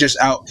stuff, and they just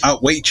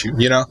outweight you,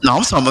 you know? No,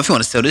 I'm talking about if you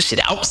want to sell this shit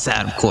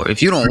outside of court.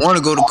 If you don't want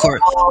to go to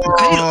court,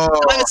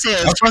 like I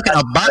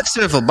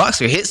said, if a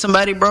boxer hit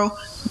somebody, bro,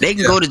 they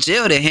can go to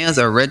jail. Their hands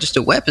are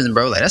registered weapons,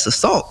 bro. Like that's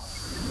assault.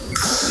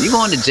 You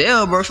going to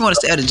jail, bro? If you want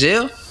to stay out of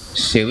jail,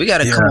 shit, we got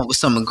to come up with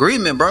some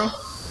agreement, bro.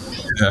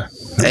 Yeah.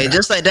 Hey,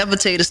 just like that, would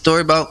tell you the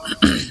story about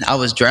I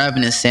was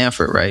driving in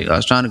Sanford, right? I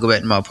was trying to go back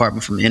to my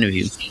apartment from an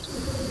interview.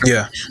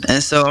 Yeah.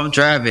 And so I'm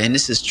driving, and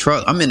this is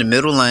truck. I'm in the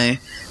middle lane,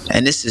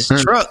 and this is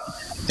truck.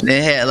 And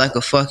they had like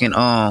a fucking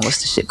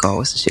what's the shit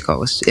called?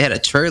 It had a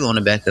trailer on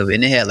the back of it,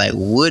 and it had like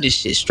wood and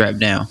shit strapped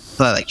down,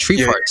 like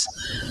tree parts.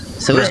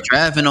 So it's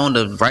driving on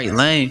the right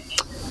lane,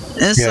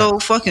 and so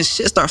fucking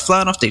shit start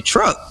flying off their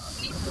truck.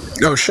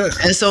 Oh shit!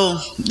 And so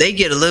they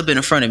get a little bit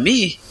in front of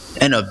me,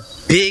 and a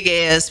big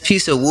ass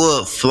piece of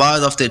wood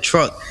flies off their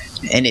truck,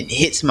 and it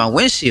hits my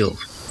windshield.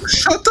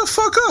 Shut the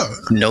fuck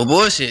up! No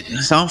bullshit.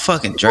 So I'm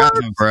fucking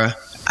driving, bro.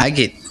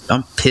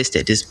 I'm pissed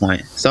at this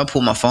point. So I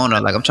pull my phone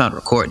out like I'm trying to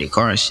record the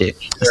car and shit.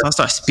 So I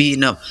start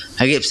speeding up.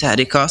 I get beside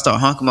the car, start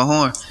honking my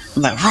horn.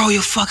 I'm like, roll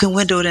your fucking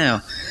window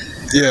down.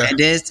 Yeah. And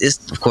then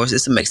it's of course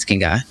it's a Mexican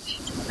guy.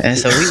 And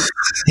so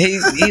he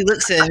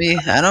looks at me,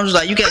 and I'm just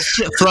like, you got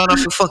shit flying off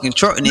your fucking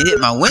truck, and it hit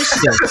my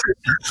windshield.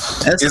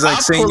 He's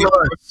like,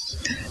 Senor.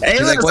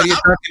 He's like, what are you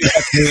talking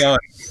about, Senor?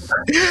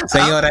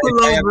 Senor,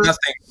 I have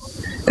nothing.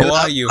 Who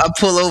are you? I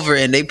pull over,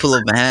 and they pull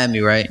up behind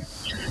me, right?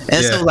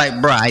 And so like,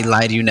 bro, I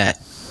lie to you not.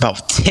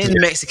 About 10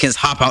 Mexicans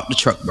hop out the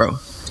truck, bro.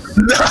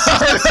 I'm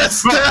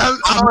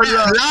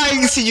not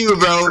lying to you,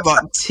 bro.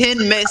 About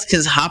 10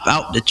 Mexicans hop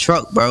out the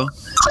truck, bro.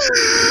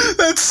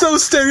 That's so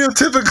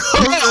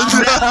stereotypical.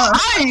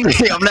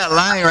 I'm not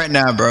lying right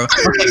now, bro.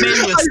 Okay,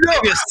 maybe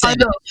a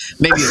 7,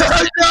 maybe a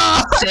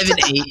 7,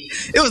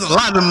 8. It was a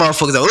lot of them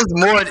motherfuckers, though.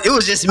 It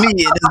was just me, and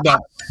it was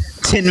about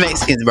 10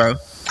 Mexicans, bro.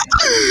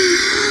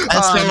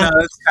 That's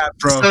cap,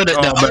 bro. So the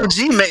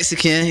OG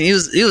Mexican, he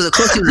was of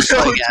course he was a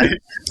short guy.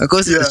 Of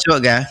course he was a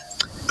short guy.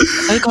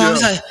 He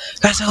was like,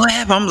 I said, what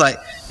happened? I'm like,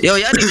 yo,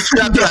 y'all need to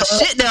strap your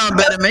shit down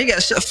better, man. You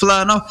got shit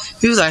flying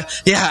off. He was like,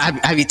 yeah,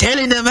 I be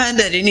telling them, man,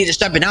 that they need to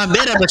strap it down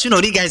better, but you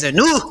know, these guys are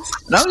new.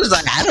 And I was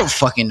like, I don't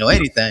fucking know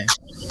anything.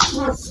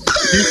 So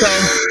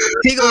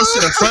he goes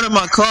to the front of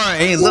my car,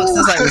 and he looks,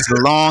 there's like this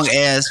long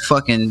ass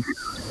fucking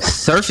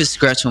surface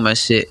scratch on my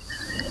shit.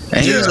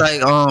 And he was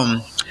like,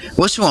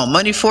 what you want,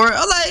 money for it?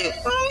 I'm like,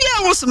 yeah,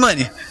 I want some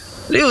money.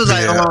 He was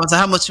like, so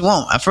how much you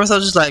want? At first I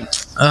was just like,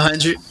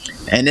 100.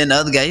 And then the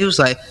other guy, he was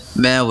like,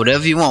 man,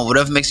 whatever you want,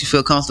 whatever makes you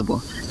feel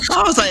comfortable.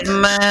 I was like,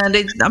 man, they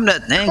ain't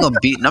gonna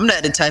beat. I'm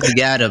not the type of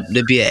guy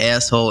to be an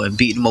asshole and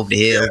beat them over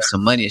the head with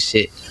some money and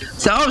shit.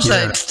 So I was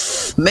like,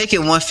 make it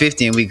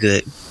 150 and we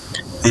good.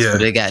 Yeah. So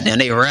they got down,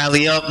 they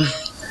rally up,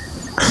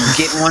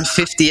 get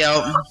 150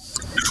 out.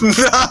 Nah,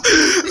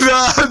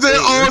 they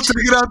all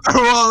taking out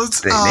their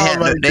wallets. They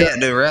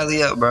had to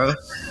rally up, bro.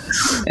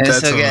 And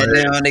that's so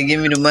goddamn, they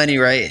give me the money,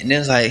 right? And it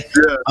was like,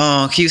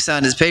 can you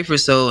sign this paper?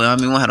 So I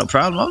mean, we won't have no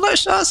problem. I'm like,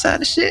 sure, I'll sign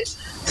the shit.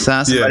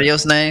 Sign somebody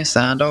else's name,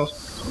 signed off.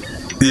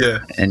 Yeah.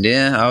 And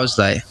then I was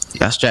like,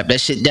 y'all strap that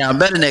shit down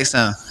better next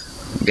time.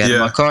 Got in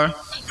my car,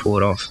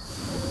 pulled off.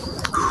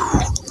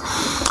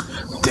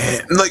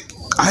 Damn,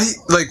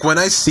 like when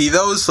I see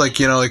those, like,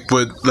 you know, like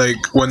with like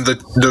when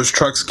those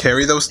trucks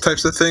carry those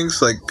types of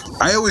things, like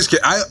I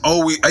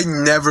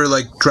never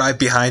like drive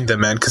behind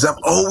them, man, because I'm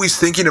always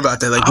thinking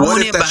about that. Like,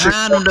 what if that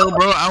behind them though,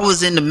 bro? I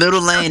was in the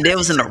middle lane, they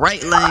was in the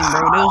right lane,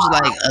 bro. They was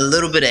like a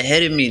little bit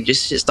ahead of me.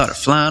 Just shit started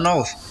flying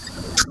off.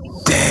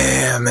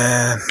 Damn,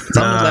 man.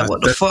 So I was like,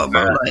 what the fuck,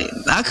 bro? Like,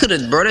 I could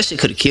have, bro. That shit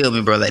could have killed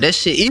me, bro. Like that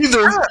shit.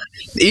 Either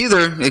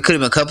it could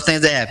have been a couple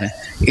things that happened.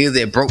 Either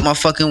it broke my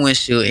fucking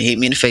windshield and hit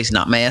me in the face,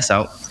 knocked my ass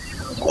out.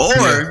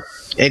 Or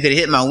it could have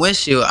hit my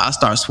windshield. I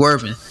start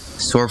swerving at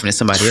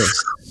somebody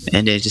else,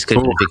 and then it just could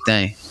have been a big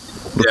thing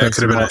because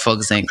the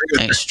motherfuckers ain't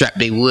strapped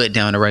their wood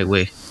down the right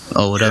way,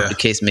 or whatever the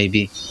case may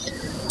be.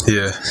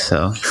 Yeah.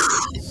 So.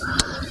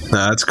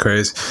 Nah, that's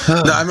crazy.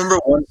 No, I remember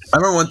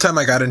one time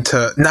I got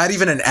into not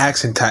even an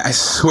accident. I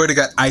swear to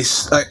God, I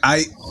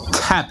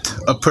tapped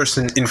a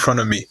person in front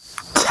of me.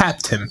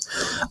 Tapped him.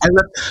 I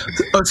left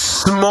a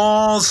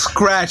small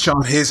scratch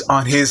on his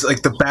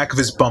like the back of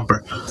his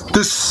bumper.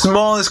 The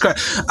smallest scratch.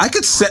 I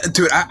could send it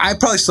to it. I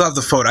probably still have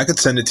the photo. I could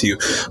send it to you.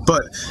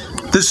 But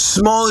the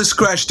smallest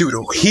scratch, dude.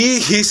 He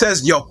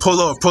says, "Yo,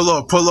 pull over."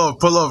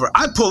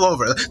 I pull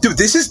over, dude.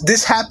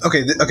 This happened.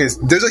 Okay.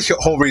 There's a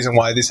whole reason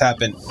why this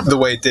happened the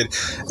way it did.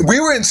 We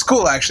were in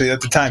school actually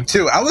at the time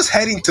too. I was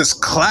heading to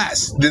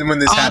class when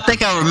this happened. I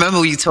think I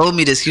remember when you told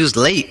me this. He was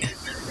late.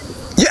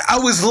 Yeah, I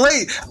was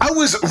late. I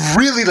was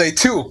really late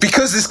too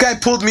because this guy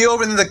pulled me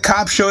over and then the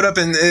cop showed up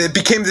and it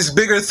became this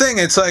bigger thing.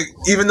 It's like,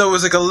 even though it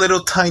was like a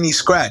little tiny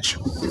scratch.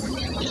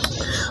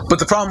 But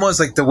the problem was,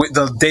 like,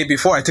 the day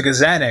before, I took a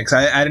Xanax.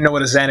 I didn't know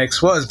what a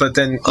Xanax was, but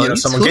then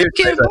someone gave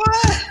it.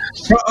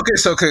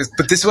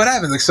 But this is what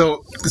happened. Like,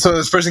 so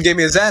this person gave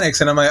me a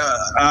Xanax, and I'm like,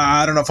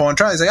 I don't know if I want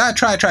to try. He's like,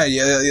 try it.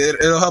 Yeah,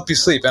 it'll help you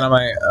sleep. And I'm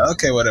like,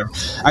 okay, whatever.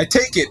 I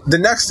take it. The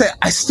next day,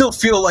 I still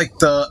feel like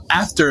the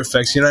after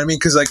effects. You know what I mean?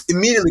 Because like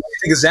immediately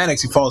you take a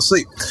Xanax, you fall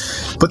asleep.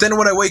 But then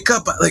when I wake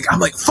up, I'm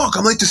like, fuck,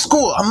 I'm late to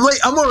school.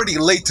 I'm already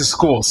late to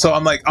school. So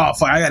I'm like, oh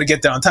fuck, I gotta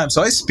get there on time.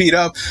 So I speed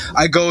up.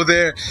 I go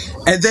there,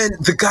 and then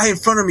the guy in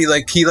front of me,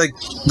 like he like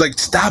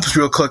stops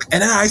real quick,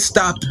 and then I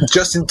stop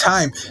just in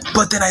time.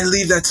 But then I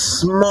leave that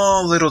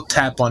small little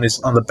tap on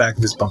the back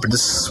of his bumper, the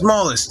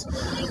smallest.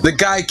 The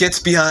guy gets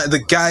behind. The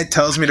guy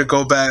tells me to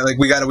go back. Like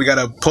we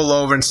gotta pull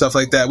over and stuff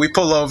like that. We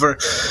pull over,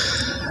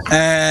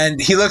 and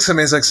he looks at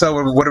me. He's like, "So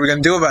what are we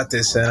gonna do about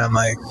this?" And I'm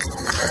like,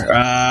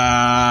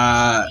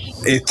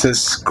 "It's a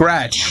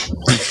scratch."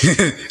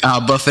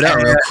 I'll buff it out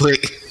real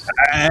quick.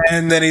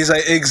 And then he's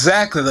like,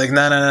 exactly, like,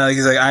 no.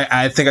 He's like,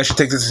 I think I should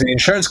take this to the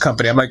insurance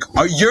company. I'm like,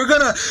 you're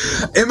gonna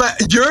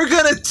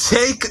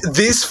take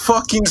this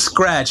fucking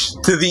scratch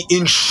to the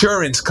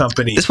insurance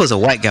company? This was a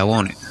white guy,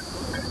 wasn't it?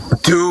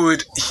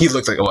 Dude, he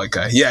looked like a white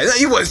guy. Yeah,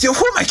 he was. Yo,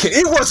 who am I kidding?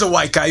 It was a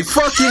white guy.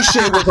 Fucking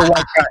shit was a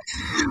white guy.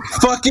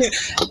 Fucking.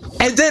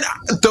 And then,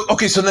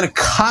 so then a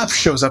cop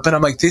shows up, and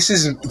I'm like, this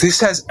has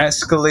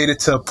escalated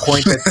to a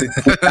point that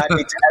the guy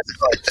needs to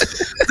escalate.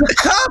 The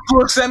cop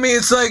looks at me.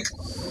 It's like,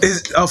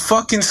 is a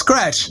fucking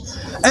scratch.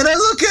 And I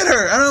look at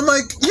her, and I'm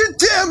like, you're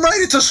damn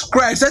right, it's a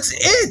scratch. That's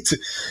it.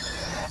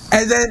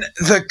 And then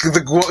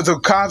the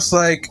cop's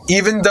like,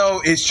 even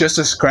though it's just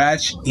a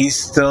scratch, he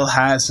still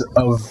has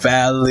a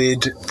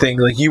valid thing.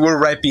 Like, you were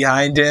right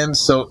behind him,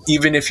 so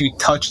even if you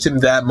touched him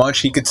that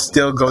much, he could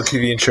still go to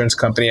the insurance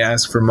company,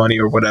 ask for money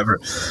or whatever.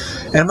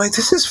 And I'm like,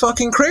 this is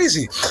fucking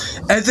crazy.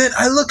 And then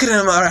I look at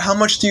him, all right, how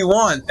much do you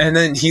want? And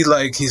then he's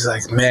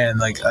like, man,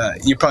 like,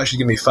 you probably should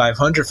give me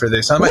 $500 for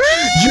this. I'm like,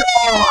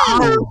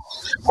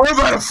 we're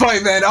about to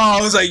fight, man. Oh,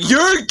 I was like,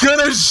 you're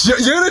gonna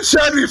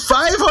charge me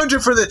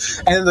 $500 for this?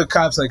 And then the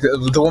cop's like,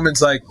 the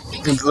woman's like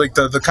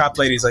the cop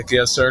lady's like,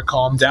 yes, sir,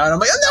 calm down. I'm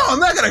like, no, I'm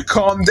not gonna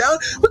calm down.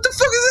 What the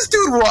fuck is this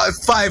dude want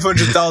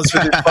 $500 for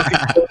this fucking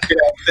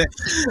thing?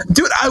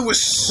 Dude, I was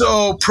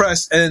so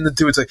pressed. And then the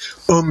dude's like,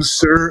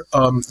 sir,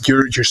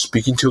 you're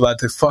speaking too loud.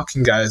 The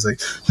fucking guy is like,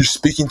 you're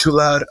speaking too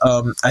loud.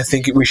 I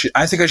think I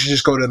should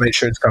just go to the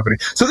insurance company.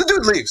 So the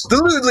dude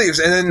leaves.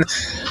 And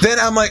then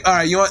I'm like, all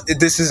right, you know what?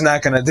 This is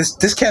not gonna,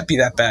 this can't be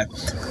that bad.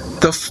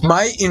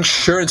 My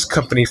insurance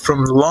company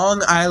from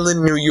Long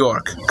Island, New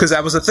York, because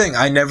that was the thing.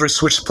 I never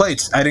switched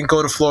plates. I didn't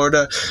go to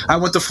Florida. I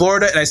went to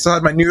Florida and I still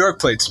had my New York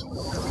plates.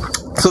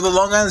 So the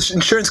Long Island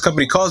insurance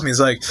company calls me. He's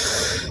like,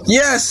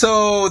 yeah,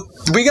 so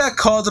we got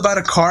called about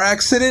a car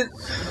accident.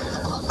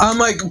 I'm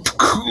like,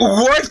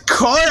 what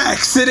car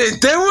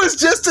accident? There was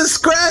just a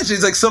scratch.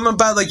 He's like, something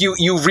about like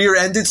you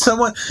rear-ended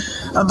someone.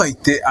 I'm like,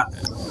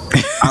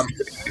 I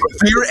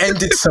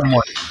rear-ended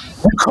someone.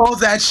 You call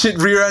that shit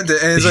rear-ended?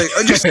 And it's like,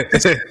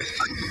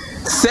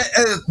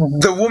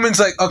 the woman's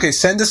like, okay,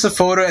 send us a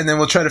photo and then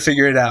we'll try to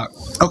figure it out.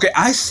 Okay,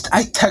 I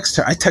text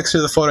her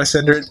the photo, I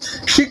send her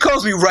it. She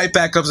calls me right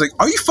back up. I was like,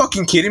 are you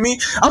fucking kidding me?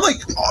 I'm like,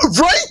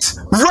 right.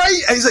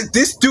 And he's like,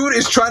 this dude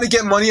is trying to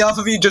get money off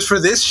of you just for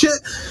this shit.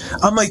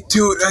 I'm like,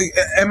 dude,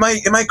 am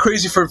I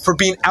crazy for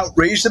being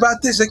outraged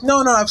about this? Like,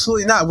 no,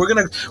 absolutely not. We're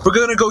gonna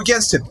go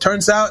against him.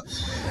 Turns out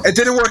it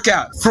didn't work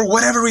out. For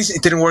whatever reason,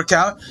 it didn't work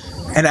out,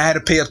 and I had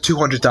to pay up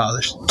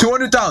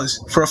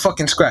 $200 for a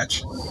fucking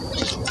scratch.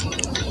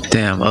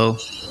 Damn,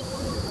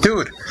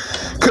 dude,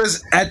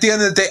 because at the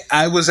end of the day,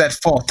 I was at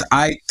fault.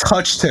 I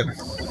touched him.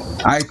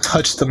 I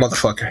touched the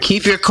motherfucker.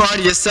 Keep your car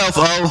to yourself,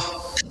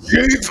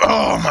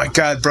 Oh my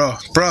god, bro,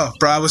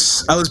 I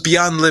was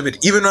beyond livid.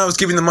 Even when I was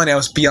giving the money, I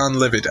was beyond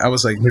livid. I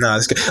was like, nah,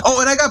 this guy. Oh,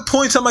 and I got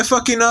points on my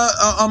fucking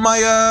on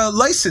my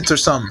license or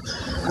something.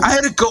 I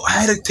had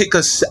to take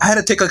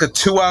like a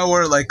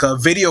 2-hour like a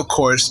video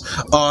course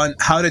on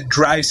how to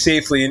drive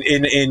safely in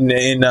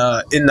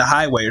the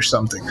highway or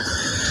something.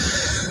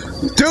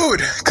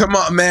 Dude, come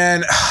on,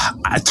 man.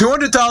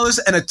 $200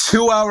 and a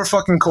 2-hour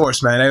fucking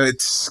course, man.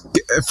 It's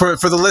for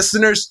the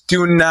listeners.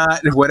 Do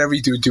not, whatever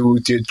you do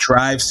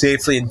drive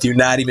safely and do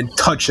not even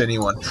touch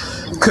anyone,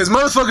 because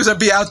motherfuckers are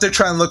be out there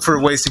trying to look for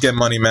ways to get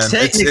money, man.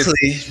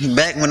 Technically,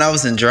 back when I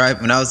was in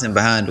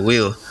behind the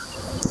wheel,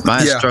 my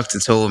instructor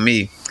told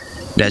me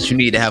that you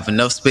need to have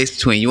enough space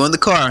between you and the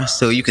car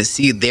so you can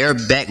see their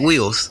back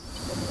wheels.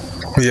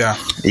 Yeah,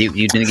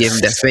 you didn't give him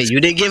that space. You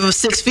didn't give him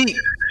 6 feet.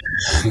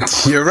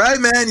 You're right,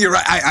 man. You're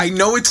right. I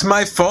know it's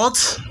my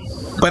fault,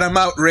 but I'm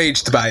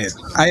outraged by it.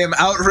 I am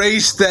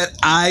outraged that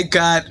I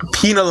got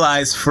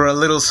penalized for a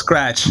little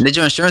scratch. Did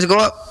your insurance go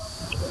up?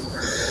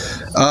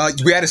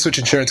 We had to switch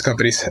insurance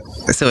companies.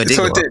 So it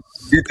did.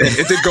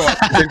 It did go up.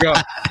 It did go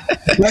up.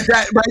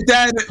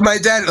 My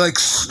dad, like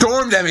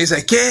stormed at me. He's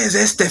like, "Yeah, is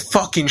this the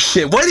fucking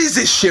shit? What is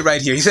this shit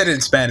right here?" He said it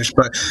in Spanish,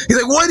 but he's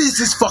like, "What is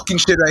this fucking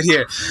shit right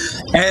here?"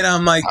 And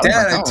I'm like,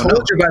 "Dad, I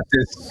told you about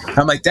this."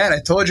 I'm like, "Dad, I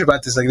told you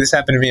about this. Like, this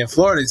happened to me in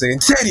Florida." He's like,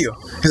 "En serio?"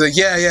 He's like,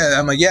 "Yeah."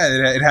 I'm like, "Yeah,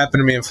 it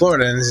happened to me in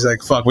Florida." And he's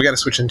like, "Fuck, we got to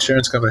switch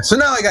insurance company." So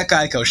now I got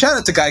Geico. Shout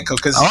out to Geico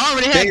because I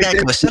already had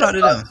Geico. Shout out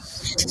to them.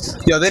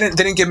 Yo, they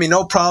didn't give me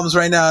no problems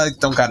right now. I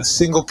don't got a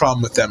single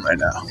problem with them right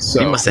now.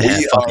 So you must have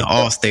had fucking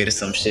Allstate or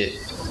some shit.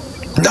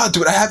 No,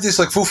 dude, I have this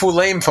like foo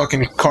lame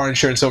fucking car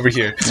insurance over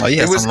here. Oh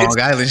yeah, some Long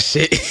Island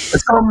shit.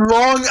 It's from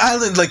Long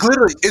Island, like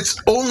literally, it's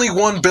only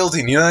one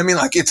building. You know what I mean?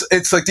 Like it's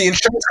like the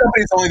insurance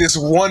company is only this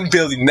one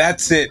building.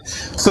 That's it.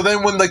 So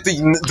then when like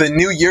the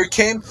new year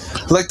came,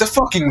 like the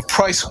fucking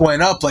price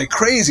went up like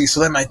crazy. So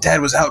then my dad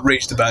was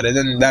outraged about it,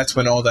 and that's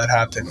when all that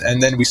happened.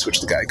 And then we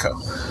switched to Geico.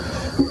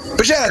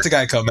 But shout out to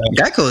Geico, man.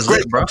 Geico is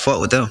lit, bro. I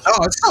fought with them.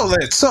 Oh,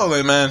 it's so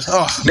lit, man.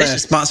 Oh, they should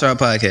sponsor our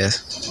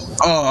podcast.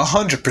 Oh,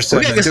 100%.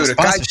 We gotta get some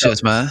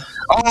sponsorships, man.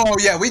 Oh,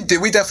 yeah, we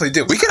definitely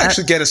do. We could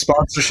actually get a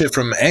sponsorship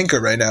from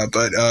Anchor right now,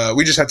 but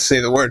we just have to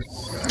say the word.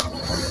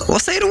 Well,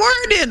 say the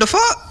word then, the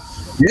fuck.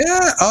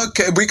 Yeah,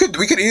 okay. We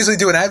could easily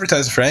do an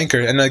advertisement for Anchor,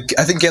 and like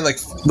I think get like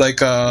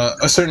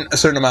a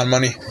certain amount of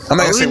money. I'm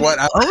not gonna say what.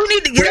 We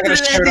need to get into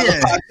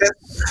that.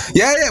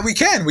 Yeah, we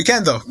can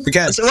though. We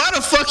can. So why the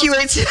fuck you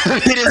ain't telling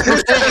me this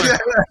before?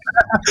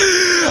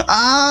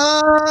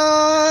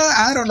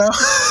 I don't know.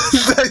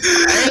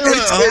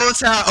 The whole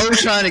time I'm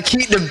trying to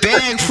keep the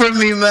bag from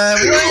me, man.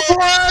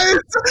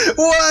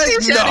 What?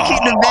 You trying to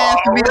keep the bag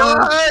from me, though?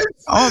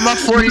 I want my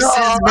 40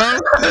 cents, bro.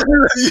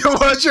 You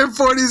want your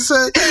 40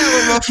 cents? Yeah,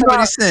 I want my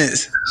 40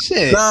 cents.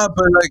 Shit. Nah,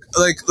 but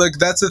like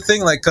that's the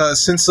thing. Like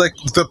since like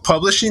the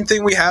publishing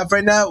thing we have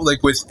right now,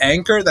 like with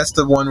Anchor, that's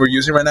the one we're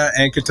using right now,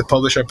 Anchor, to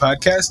publish our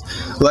podcast.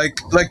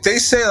 Like they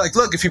say, like,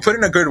 look, if you put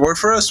in a good word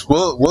for us,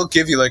 we'll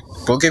give you a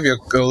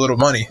little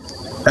money.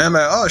 And I'm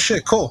like, oh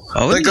shit, cool.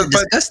 Oh, we need to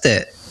discuss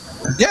that.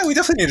 Yeah, we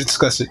definitely need to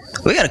discuss it.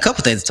 We got a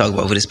couple things to talk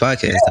about with this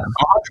podcast.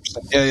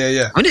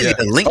 Yeah. We need to get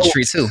a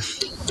Linktree too.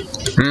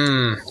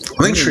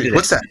 Linktree,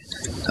 what's that?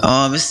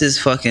 It's this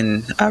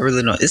fucking. I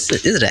really don't. Is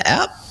it an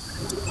app?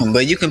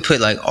 But you can put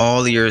like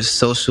all your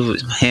social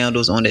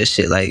handles on that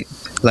shit. Like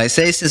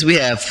say since we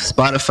have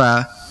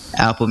Spotify,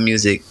 Apple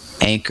Music,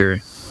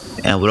 Anchor,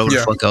 and whatever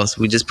the fuck else,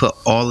 we just put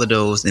all of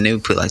those, and then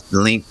we put like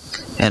the link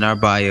in our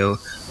bio,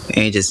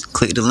 and you just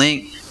click the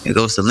link. It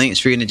goes to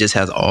Linktree, and it just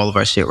has all of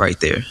our shit right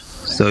there.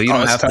 So you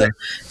don't have to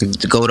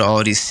go to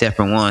all these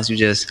separate ones. You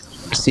just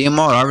see them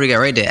all. I already got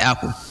right there.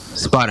 Apple,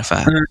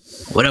 Spotify,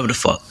 whatever the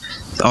fuck.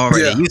 It's all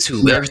right there.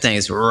 YouTube, everything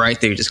is right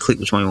there. You just click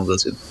which one you want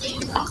to go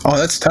to. Oh,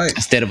 that's tight.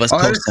 Instead of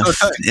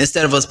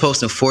us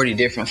posting 40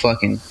 different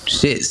fucking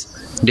shits,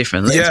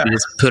 different links, we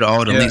just put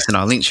all the links in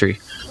our Linktree,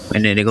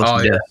 and then they go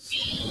from there.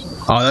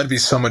 Oh, that'd be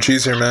so much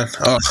easier, man.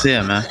 Oh,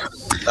 yeah, man.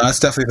 That's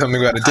definitely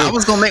something we got to do. I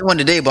was gonna make one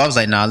today, but I was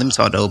like, nah, let me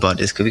talk to O about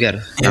this because we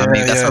gotta.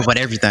 Gotta talk about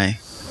everything.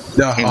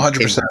 Yeah,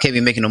 100%. Can't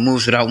be making no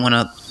moves without one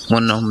of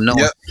them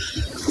knowing.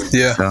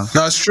 Yeah. So.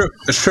 No, it's true.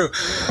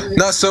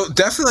 No, so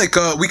definitely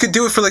we could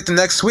do it for like the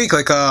next week,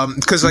 like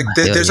because like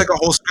there's like a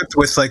whole script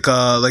with like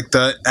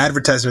the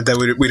advertisement that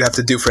we'd have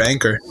to do for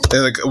Anchor.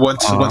 Like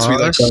once we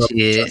like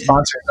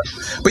sponsor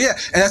them. But yeah,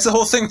 and that's the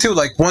whole thing too.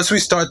 Like once we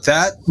start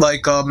that,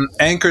 like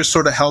Anchor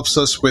sort of helps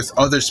us with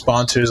other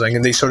sponsors, like,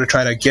 and they sort of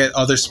try to get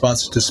other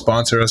sponsors to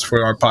sponsor us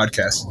for our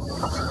podcast.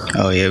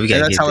 Oh yeah, we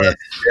gotta get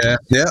that.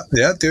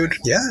 Yeah, dude.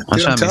 Yeah,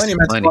 dude, I'm telling you,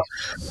 man.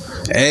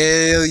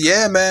 Hell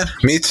yeah, man.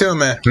 Me too,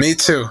 man. Me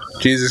too.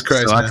 Jesus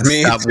Christ, so man.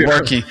 Me stop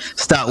too.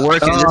 Stop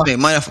working. Just make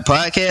money for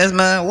podcasts,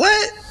 man.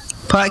 What?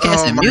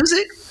 Podcast and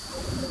music?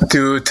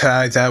 Dude,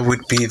 Ty, that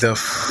would be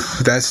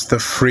that's the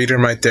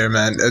freedom right there,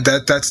 man.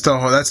 That's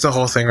the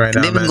whole thing right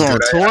now, man. Then we go on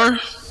tour?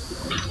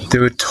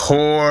 Dude,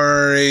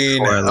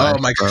 touring. Oh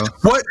my god.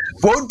 What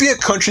would be a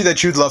country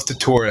that you'd love to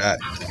tour at?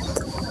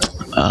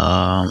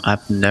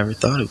 I've never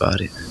thought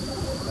about it.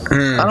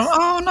 I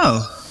don't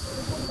know.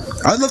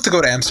 I'd love to go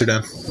to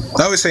Amsterdam.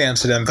 I always say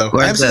Amsterdam, though.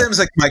 Amsterdam is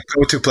like my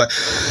go-to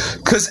place.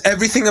 Because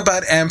everything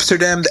about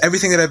Amsterdam,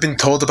 everything that I've been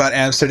told about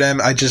Amsterdam,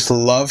 I just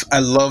love. I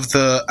love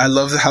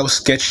how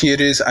sketchy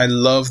it is. I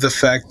love the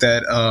fact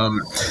that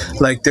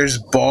like there's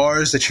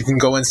bars that you can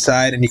go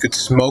inside and you could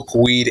smoke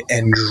weed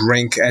and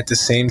drink at the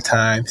same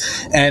time.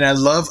 And I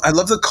love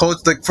the culture.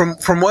 Like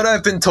from what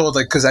I've been told,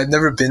 like because I've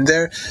never been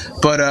there,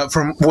 but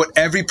from what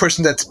every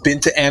person that's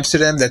been to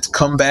Amsterdam that's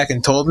come back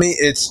and told me,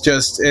 it's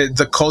just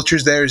the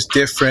cultures there is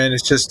different.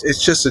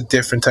 It's just a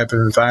different type of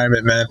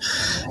environment, man.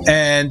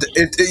 And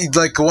it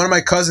like one of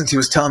my cousins, he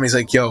was telling me, he's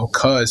like, yo,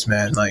 cuz,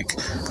 man, like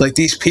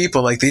these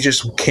people, like they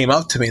just came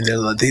up to me and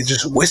they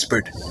just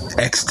whispered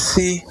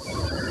ecstasy.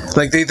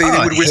 Like they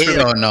would whisper.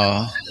 Hell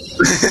no.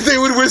 They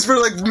would whisper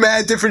like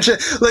mad different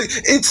shit. Like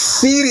it's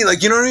seedy,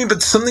 like you know what I mean.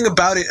 But something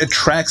about it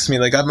attracts me.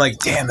 Like I'm like,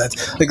 damn, that's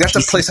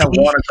a place I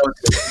want to go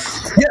to.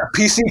 Yeah,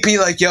 PCP.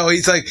 Like yo,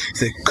 he's like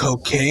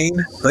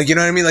cocaine. Like you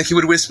know what I mean. Like he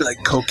would whisper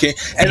like cocaine,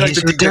 and like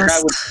the guy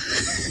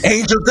would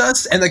angel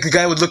dust, and like the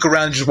guy would look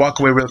around and just walk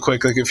away real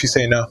quick. Like if you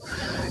say no,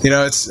 you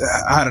know, it's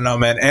I don't know,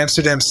 man.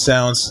 Amsterdam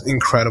sounds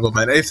incredible,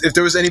 man. If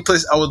there was any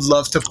place I would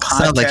love to podcast,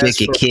 sounds like they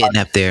get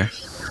kidnapped there.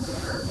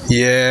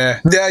 Yeah,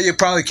 you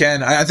probably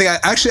can. I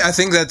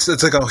think that's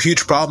like a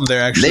huge problem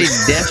there. Actually,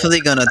 they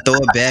definitely gonna throw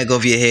a bag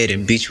over your head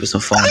and beat you with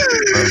some phone.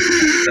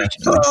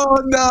 Bro.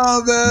 Oh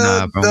no, man!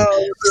 Nah, bro. No.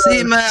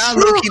 See, man, I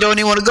look, you don't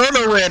even want to go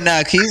nowhere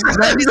now. These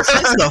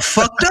places are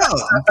fucked up.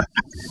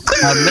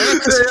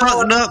 America's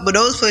fucked up, but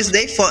those places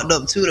they fucked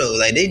up too, though.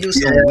 Like they do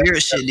some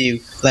weird shit to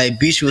you, like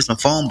beat you with some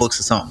phone books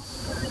or something.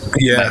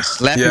 Yeah, like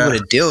slap you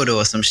with a dildo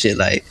or some shit.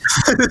 Like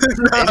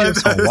they do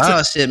some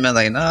wild shit, man.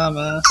 Like nah,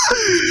 man.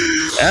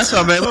 That's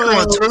why, man.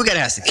 We gotta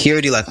have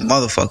security like a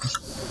motherfucker.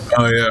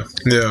 Oh yeah.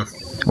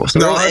 So,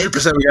 no,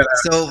 100% we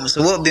gotta.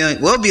 So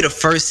what be the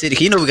first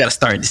city? You know, we gotta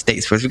start in the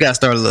States first. We gotta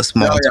start a little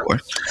small tour.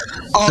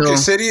 Okay,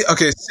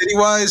 city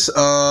wise.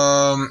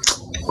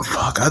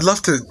 Fuck, I'd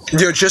love to.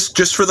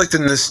 Just for like the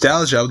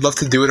nostalgia, I would love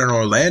to do it in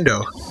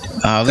Orlando.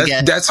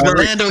 That's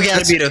Orlando.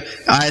 Gotta be the.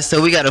 All right,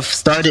 so we gotta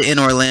start it in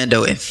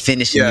Orlando and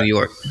finish in New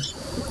York.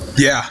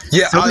 Yeah.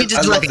 So we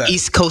just do like an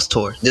East Coast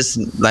tour. Just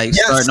like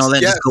start in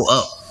Orlando, just go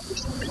up.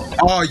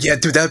 Oh yeah,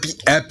 dude, that'd be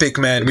epic,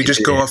 man. We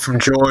just go up from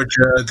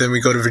Georgia, then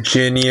we go to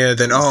Virginia,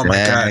 then my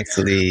god,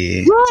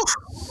 actually.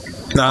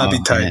 Nah, that'd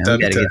be tight.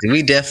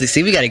 We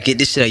definitely we gotta get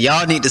this shit.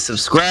 Y'all need to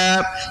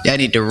subscribe. Y'all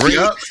need to rate.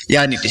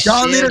 Y'all need to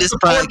share this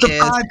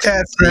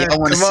podcast. Y'all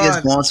want to see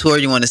us go on tour?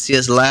 You want to see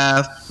us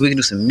live? We can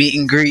do some meet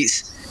and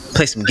greets.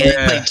 Play some games.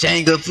 Play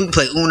Jenga. We can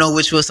play Uno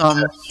with you or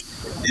something.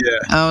 Yeah. You know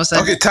what I'm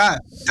saying? Okay, Ty,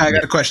 I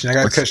got a question.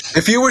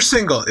 If you were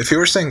single,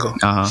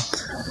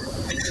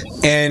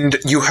 and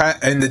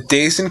the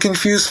Dazed and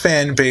Confused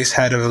fan base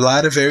had a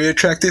lot of very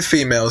attractive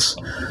females,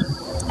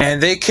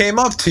 and they came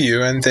up to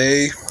you and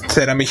they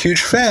said, "I'm a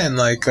huge fan.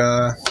 Like,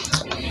 I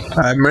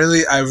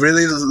really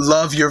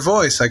love your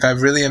voice. Like, I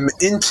really am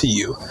into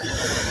you."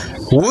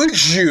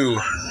 Would you?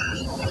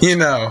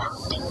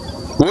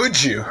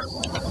 Would you?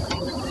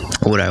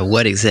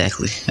 What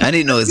exactly? I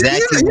didn't know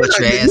exactly what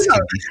you're asking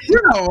me.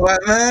 You know what,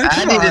 man?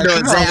 I need to know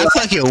exactly. I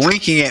feel like you're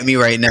winking at me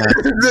right now.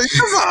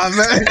 Come on,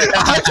 man.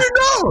 How'd you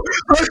know?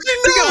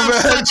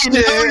 Man? I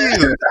know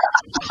you.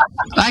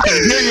 I can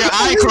hear your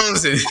eye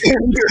closing.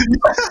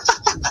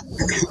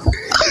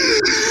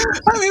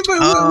 I mean, but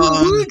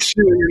what would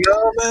you,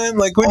 man?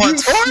 Like, would you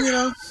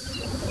tour?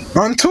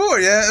 On tour,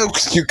 yeah.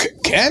 You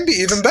can be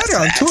even better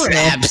on tour,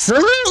 man.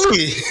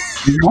 Absolutely.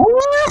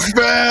 Woof,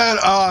 man.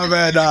 Oh,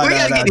 man. We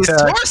gotta get these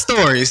tour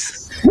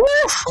stories.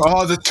 Woof.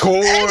 Oh, the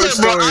tour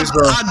stories,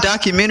 bro. Our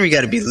documentary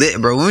gotta be lit,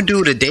 bro. When we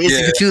do the Dazed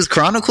and Confused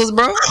Chronicles,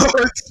 bro.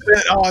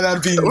 Oh,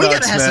 that'd be nuts, we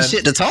gotta have some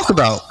shit to talk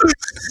about.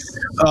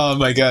 Oh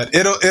my god!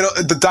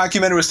 The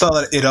documentary was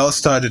that it all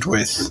started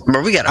with.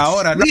 Bro, we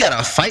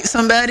gotta fight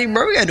somebody,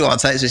 bro. We gotta do all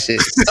types of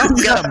shit.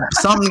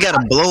 Something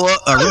gotta blow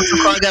up. A rental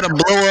car gotta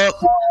blow up.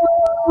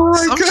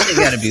 Some shit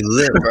gotta be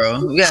lit,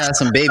 bro. We gotta have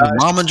some baby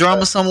mama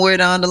drama somewhere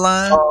down the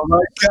line. Oh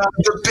my god,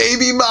 the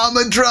baby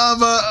mama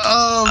drama.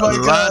 Oh my god,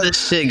 a lot of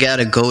shit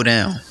gotta go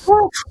down.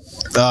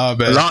 Oh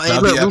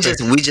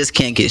man, we just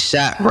can't get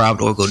shot,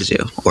 robbed, or go to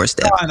jail, or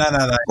stabbed,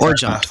 no, or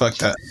jumped. Fuck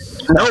that.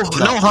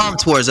 No harm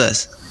towards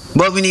us,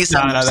 but we need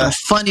some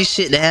funny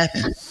shit to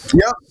happen.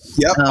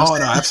 Yep. Oh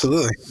no,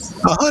 absolutely,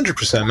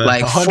 100%, man.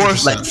 Like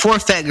 100%. four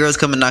fat girls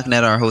coming knocking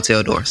at our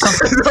hotel door.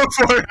 Something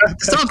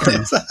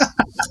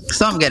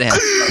gotta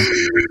happen.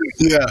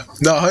 Yeah,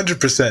 no,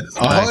 100%,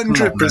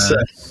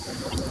 100%.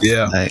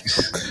 Yeah.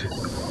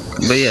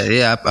 But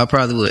yeah, I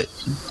probably would.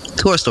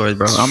 Tour stories,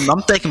 bro.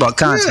 I'm thinking about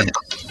content.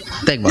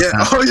 Content.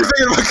 Oh, you're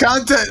thinking about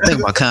content.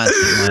 Thinking about content,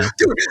 man.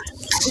 Dude,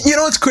 you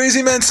know what's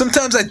crazy, man?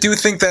 Sometimes I do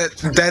think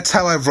that's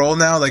how I roll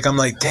now. Like, I'm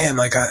like, damn,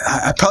 like,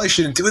 I probably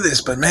shouldn't do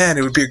this, but man,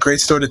 it would be a great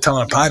story to tell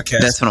on a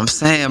podcast. That's what I'm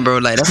saying, bro.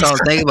 Like, that's what I'm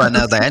thinking about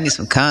now. Like, I need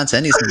some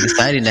content. I need something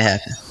exciting to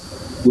happen.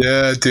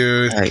 Yeah,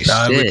 dude.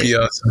 That would be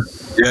awesome.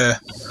 Yeah.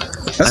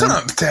 That's what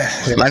I'm...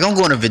 Like, I'm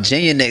going to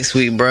Virginia next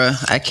week, bro.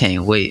 I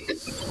can't wait.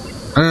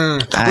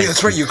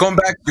 That's right. You're going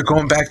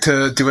back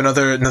to do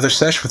another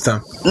session with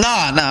them. No,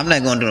 I'm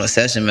not going to do no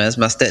session, man. It's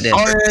my stepdad. Oh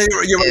yeah,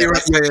 you're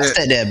right. Yeah. My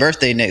stepdad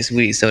birthday next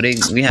week, so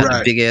we have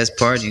a big ass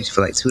party for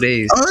like 2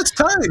 days. Oh, that's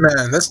tight,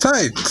 man. That's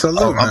tight.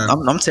 Salute, man.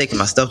 I'm taking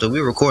my stuff though.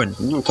 We're recording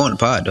the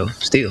pod though.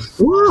 Still.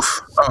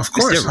 Woof. Oh, of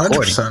course,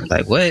 100%.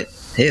 Like what?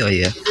 Hell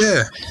yeah.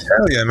 Yeah.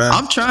 Hell yeah, man.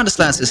 I'm trying to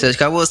slide to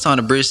session. I was on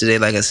the bridge today,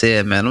 like I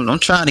said, man. I'm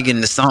trying to get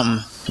into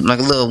something like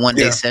a little 1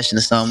 day session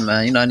or something,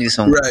 man. You know, I need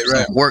some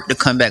work to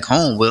come back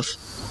home with.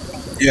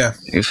 Yeah,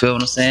 you feel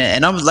what I'm saying?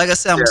 And I'm gonna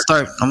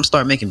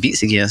start making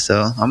beats again.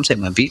 So I'm gonna take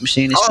my beat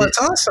machine and shit. Oh, that's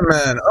awesome,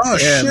 man. Oh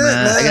yeah, shit,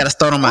 man. I gotta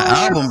start on my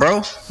album,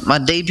 bro. My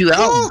debut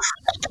album.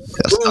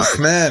 Oof,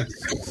 man.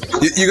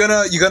 You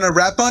gonna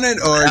rap on it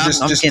or I'm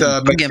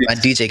getting my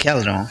DJ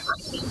Khaled on.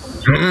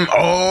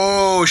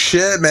 Oh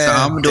shit, man! So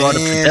I'm gonna do all the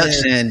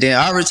production. Then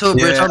I already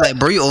told Rich, I'm like,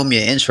 bro, you owe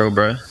me an intro,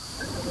 bro.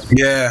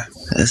 Yeah.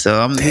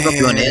 So I'm gonna hook up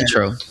you on the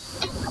intro.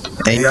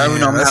 And you already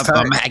know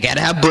I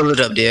gotta have Bullet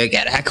up there.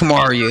 Gotta have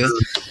Kamaria.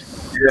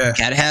 Yeah.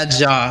 Gotta have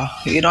Ja.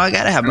 You know, I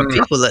gotta have my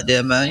people up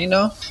there, man. You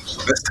know.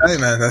 That's tight,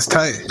 man. That's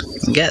tight.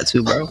 Got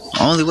to, bro.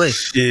 Only way.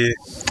 Yeah.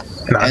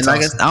 Nah, and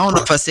like I don't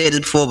know if I said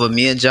it before, but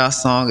me and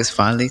Ja's song is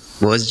finally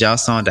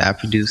Ja's song that I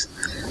produced.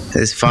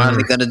 It's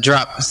finally gonna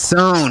drop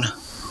soon.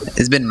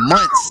 It's been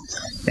months,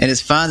 and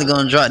it's finally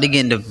gonna drop.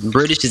 Again, the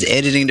British is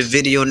editing the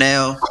video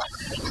now,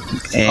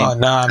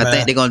 and I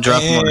think they're gonna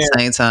drop them at the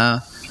same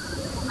time.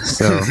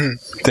 So,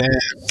 damn,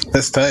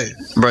 that's tight,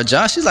 bro.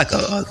 Josh is like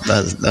a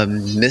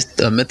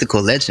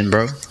mythical legend,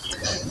 bro.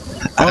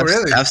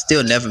 Really? I've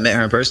still never met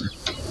her in person.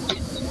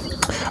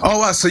 Oh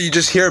wow! So you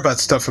just hear about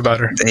stuff about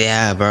her?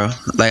 Yeah, bro.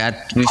 Like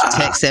we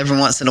text every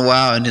once in a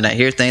while, and then I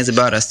hear things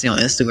about her. I see on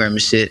Instagram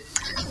and shit,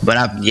 but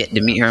I've yet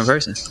to meet her in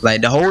person.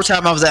 Like the whole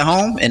time I was at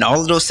home, and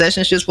all of those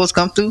sessions she was supposed to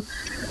come through,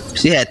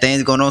 she had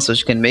things going on, so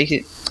she couldn't make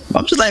it.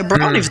 I'm just like, bro, I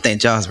don't even think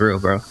Josh's real,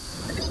 bro.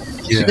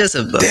 She's just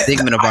a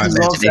figment of our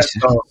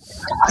imagination.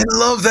 I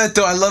love that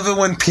though. I love it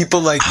when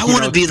people like. I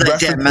want to be like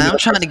that, man. I'm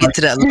trying to get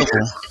to that level.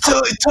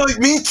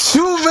 Me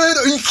too, man.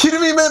 Are you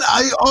kidding me, man?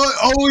 I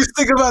always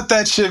think about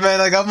that shit, man.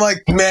 Like I'm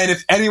like, man,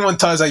 if anyone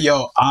tells like,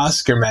 yo,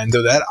 Oscar, man,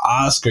 dude, that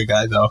Oscar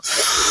guy though.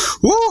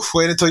 Woof,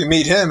 wait until you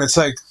meet him. It's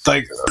like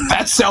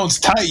that sounds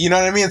tight. You know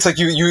what I mean? It's like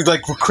you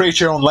like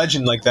create your own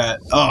legend like that.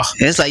 Oh,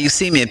 it's like you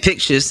see me in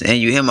pictures and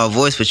you hear my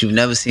voice, but you've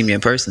never seen me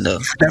in person though.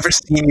 Never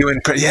seen you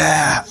in person.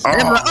 Yeah.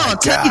 Oh,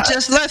 Teddy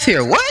just left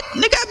here. What?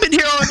 Nigga, I've been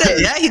here all day.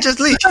 Yeah, he just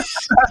leave.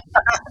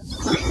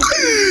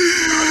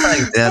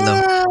 Like that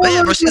though. But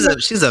yeah, bro,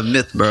 she's a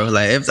myth, bro.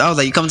 Like if I was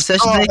like, you come to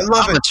session today, I'm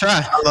gonna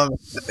try. I love it.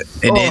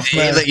 And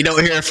then you don't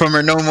hear from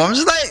her no more. I'm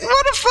just like,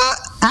 what the fuck?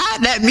 I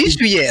not met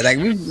you yet. Like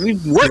we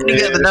worked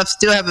together enough,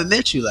 still haven't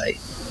met you. Like,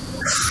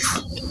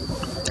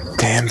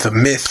 damn, the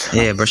myth.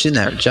 Yeah, bro,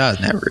 Ja's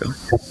not real.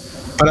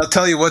 But I'll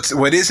tell you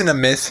what isn't a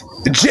myth.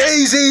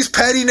 Jay-Z's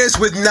pettiness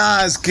with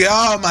Nas.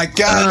 Oh my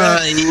god,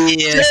 man.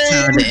 Yeah, it's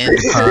time to end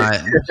the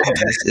pod.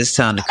 It's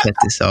time to cut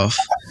this off.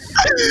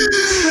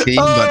 Yeah,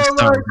 you about to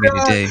start with me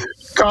today.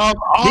 Come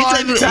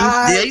on, you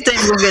think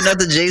we're gonna get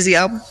another Jay-Z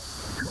album?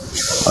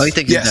 Oh, you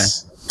think he's done?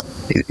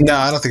 No,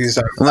 I don't think he's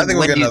done. I think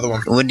we'll get another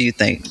one. When do you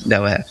think that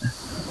will happen?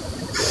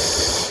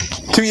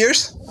 2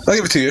 years? I'll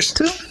give it 2 years.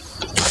 2?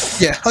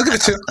 Yeah, I'll give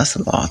it 2. That's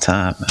a long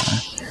time, man.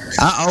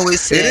 I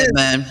always said,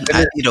 man,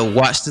 I need to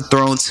watch The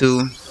Throne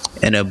 2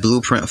 and a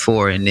Blueprint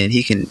 4, and then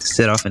he can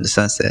set off in the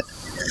sunset.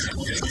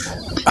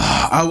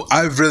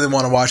 I really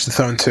want to watch The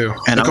Throne 2.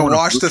 And I can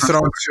watch The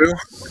Throne 2.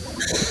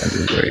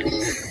 That'd be great.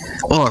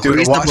 Oh,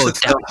 Reasonable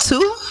Doubt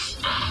 2?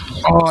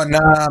 Oh,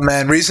 nah,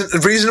 man.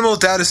 Reasonable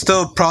Doubt is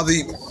still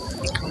probably,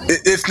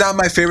 if not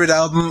my favorite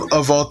album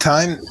of all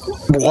time,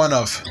 one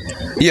of.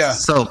 Yeah.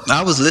 So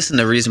I was listening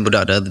to Reasonable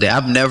Doubt the other day.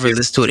 I've never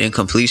listened to it in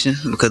completion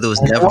because it was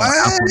never on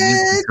Apple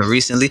Music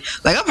recently.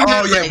 Like I've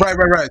heard,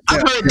 right.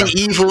 I've heard The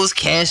Evils,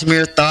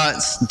 Cashmere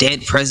Thoughts,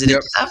 Dead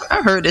President. Yep.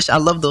 I've heard this. I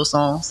love those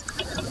songs,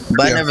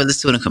 but I never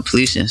listened to it in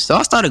completion. So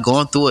I started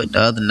going through it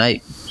the other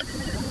night,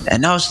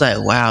 and I was like,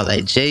 wow,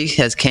 like Jay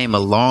has came a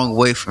long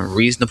way from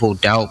Reasonable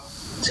Doubt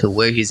to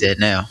where he's at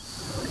now.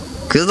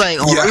 Cause like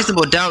on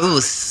Reasonable Doubt,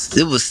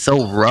 it was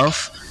so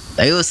rough.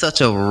 Like it was such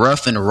a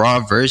rough and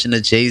raw version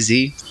of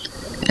Jay-Z.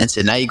 And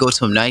so now you go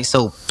to him, now he's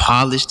so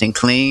polished and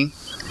clean.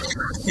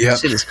 Yeah,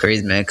 shit is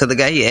crazy, man. Because the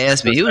guy he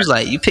asked me, he was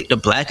like, "You picked a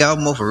Black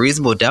album over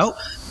Reasonable Doubt?"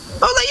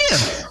 I was like,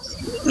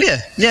 "Yeah,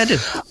 I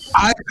did."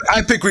 I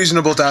pick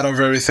Reasonable Doubt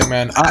over everything,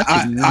 man.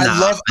 I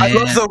love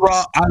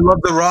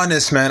the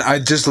rawness, man. I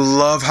just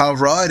love how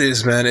raw it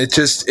is, man. It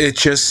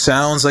just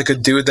sounds like a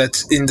dude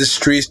that's in the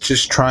streets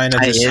just trying to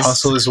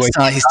hustle his way.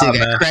 He still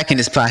got crack in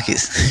his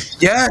pockets.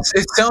 Yes,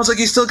 it sounds like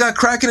he's still got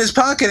crack in his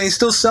pocket and he's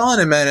still selling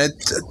it, man.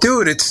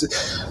 It's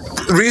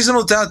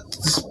Reasonable Doubt.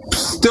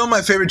 Still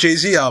my favorite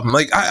Jay-Z album.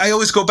 Like I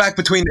always go back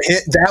between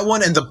that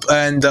one and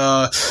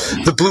the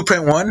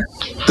Blueprint one.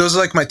 Those are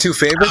like my two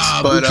favorites.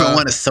 But Blueprint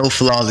one is so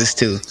flawless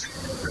too.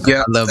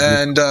 Yeah, I love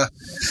and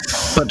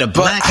but the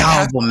Black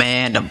album,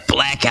 man, the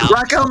Black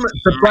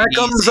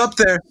album's up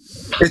there.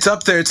 It's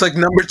up there. It's like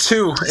number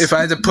 2 if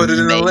I had to put it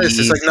in the list.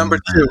 It's like number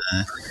 2.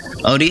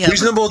 Oh, do you have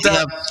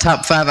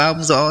top 5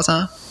 albums of all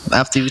time?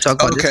 After you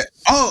talk about this?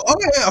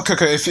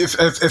 Okay.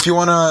 If you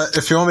want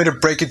me to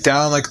break it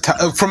down, like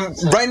from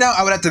right now,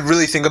 I would have to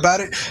really think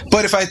about it.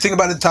 But if I think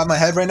about it at the top of my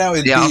head right now,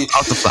 it'd be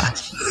off the fly.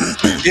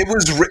 It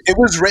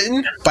was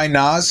written by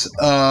Nas.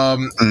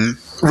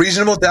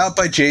 Reasonable Doubt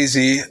by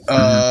Jay-Z.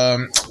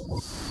 That's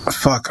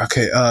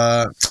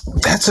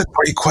a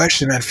great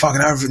question, man.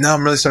 Now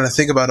I'm really starting to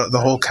think about the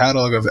whole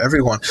catalog of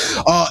everyone.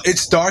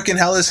 It's Dark and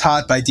Hell is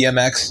Hot by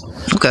DMX.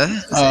 Okay.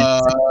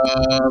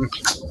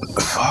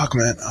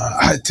 Man.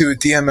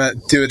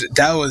 Dude,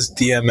 that was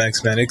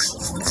DMX, man.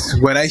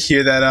 When I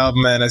hear that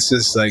album, man, it's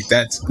just like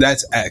that's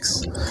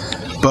X.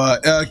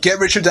 But Get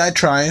Rich or Die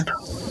Trying. Get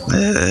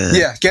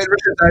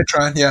Rich or Die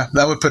Trying. Yeah,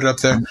 that would put it up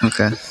there.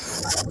 Okay.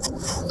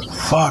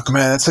 Fuck,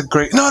 man, that's a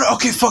great. No,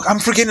 okay, fuck. I'm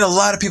forgetting a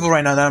lot of people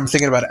right now that I'm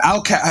thinking about it.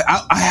 Outkast.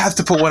 I have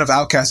to put one of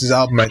Outkast's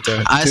album right there.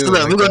 All right, so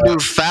look, we're gonna do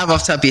 5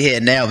 off the top of your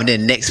head now, but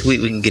then next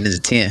week we can get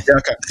into 10. Yeah,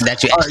 okay.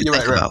 That you actually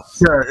think about.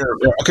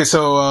 Yeah. Okay,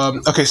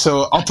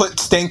 so I'll put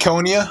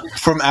Stankonia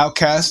from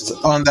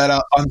Outkast on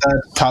that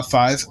top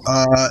 5.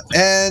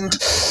 And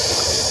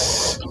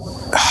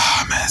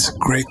man, that's a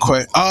great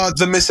question.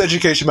 The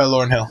Miseducation by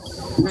Lauryn Hill.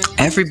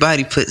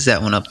 Everybody puts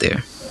that one up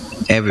there.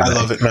 Everybody. I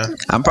love it, man.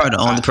 I'm probably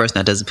the only person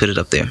that doesn't put it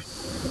up there.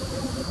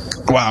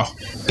 Wow.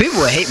 People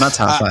would hate my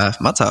top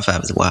 5. My top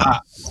 5 is wild.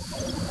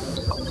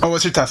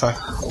 What's your top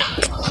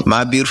 5?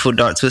 My Beautiful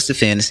Dark Twisted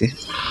Fantasy.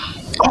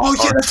 Oh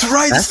yeah, that's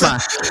right.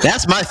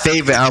 That's my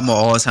favorite album of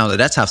all time.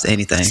 That tops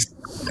anything.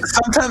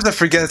 Sometimes I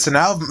forget it's an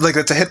album, like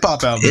it's a hip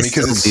hop album,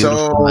 because it's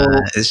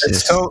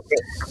so.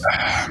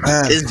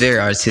 Man. It's very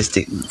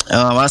artistic.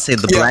 I'll say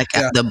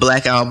the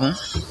Black Album.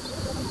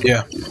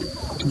 Yeah.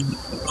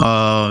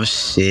 Oh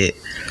shit.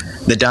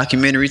 The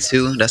documentary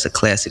too. That's a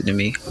classic to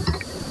me.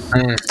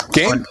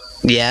 Game.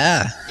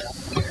 Yeah.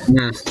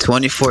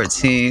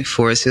 2014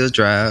 Forest Hills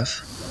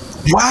Drive.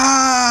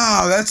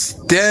 Wow, that's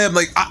damn.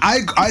 Like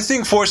I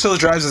think Forest Hills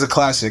Drive is a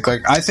classic.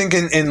 Like I think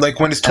in like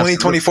when it's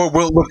 2024,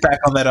 we'll look back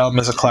on that album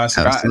as a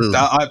classic.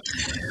 I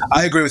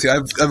agree with you. I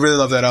really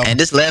love that album. And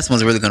this last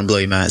one's really gonna blow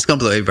your mind. It's gonna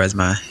blow everybody's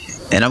mind.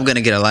 And I'm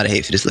gonna get a lot of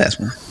hate for this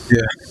last one.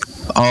 Yeah.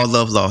 All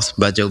Love Lost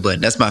by Joe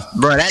Budden. That's my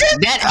bro.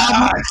 That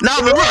album.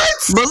 No, but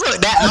look,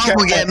 that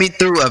album got me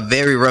through a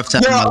very rough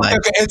time in my life.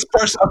 Okay, it's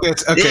personal. Okay,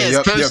 it's okay. Yeah,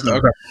 it's personal.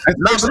 Okay.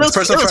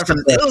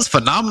 It was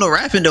phenomenal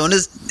rapping though, and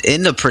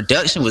the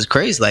production was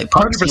crazy. Like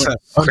 100%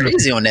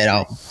 crazy on that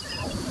album.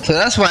 So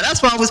that's why I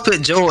always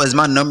put Joe as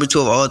my number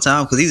 2 of all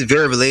time, because he's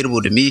very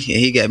relatable to me and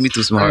he got me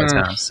through some hard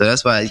times. So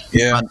that's why.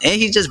 Yeah.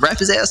 And he just rap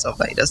his ass off.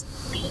 Like that's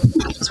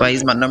why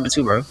he's my number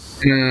 2, bro.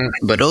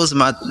 But those are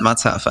my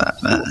top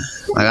 5, man.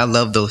 Like I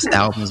love those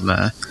albums,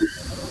 man.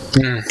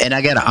 And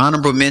I got an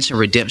honorable mention,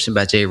 Redemption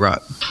by J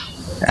Rock.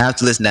 I have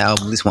to listen to the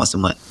album at least once a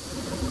month.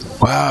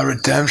 Wow,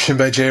 Redemption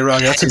by J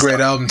Rock. That's a great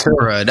album too.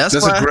 Bro, that's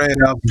a great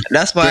album.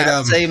 That's why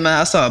I say, man,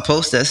 I saw a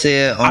post that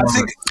said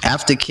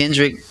after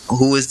Kendrick,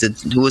 who is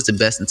the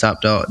best and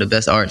top dog, the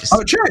best artist?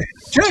 Oh,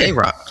 J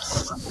Rock.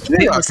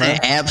 People saying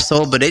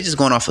Ab-Soul, but they just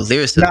going off of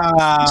lyricism. J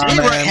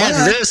Rock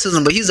has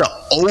lyricism, but he's an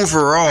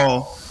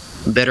overall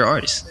better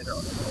artist.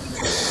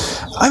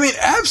 I mean,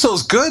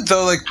 Ab-Soul's good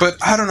though, like, but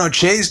I don't know.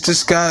 Jay's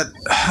just got,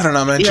 I don't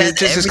know, man. Jay's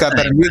just got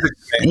better music.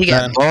 He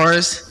got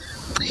bars.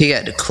 He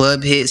got the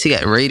club hits. He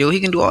got radio.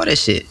 He can do all that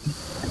shit.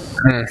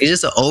 He's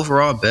just an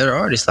overall better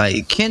artist.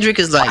 Like Kendrick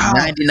is like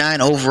 99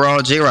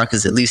 overall. J Rock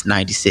is at least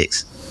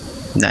 96.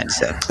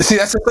 97. See,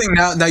 that's the thing.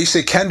 Now you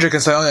say Kendrick,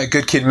 it's like, oh yeah,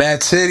 Good Kid,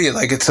 Mad City.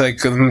 Like it's like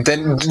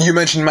then you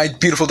mentioned My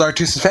Beautiful Dark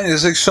Twisted Fantasy.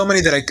 There's like so many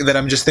that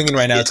I'm just thinking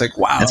right now. It's like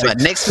wow. That's right.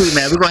 Next week,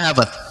 man, we're gonna have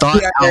a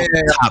thought out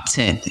top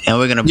 10, and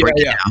we're gonna break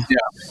it down.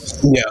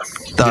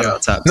 Thought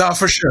out top 10. No,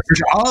 for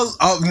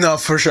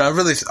sure.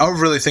 I'll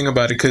really think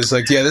about it, because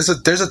like there's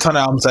a ton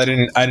of albums I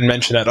didn't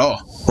mention at all.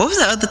 What was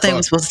the other thing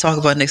we're supposed to talk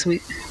about next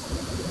week?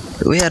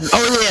 We had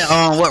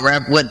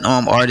what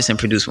artists and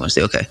producers want to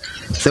say. Okay,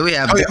 so we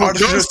have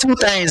those 2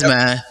 things,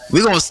 man.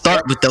 We're gonna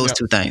start with those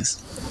 2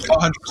 things.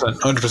 100%.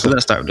 We're gonna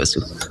start with those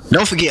 2.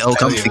 Don't forget, I'm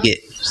gonna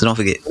forget. So don't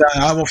forget.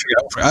 Nah, I won't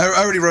forget.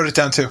 I already wrote it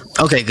down too.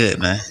 Okay, good,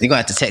 man. You're gonna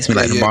have to text me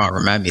tomorrow.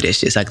 Remind me of that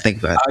shit so I can think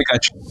about it.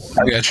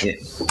 I got you.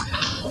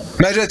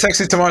 Imagine I text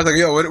you tomorrow, like,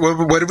 yo,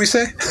 what did we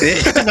say? I'm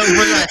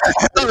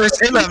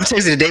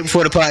texting the day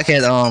before the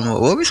podcast.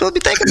 What were we supposed to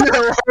be thinking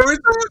about? What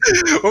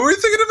were we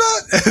thinking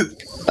about?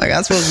 Like,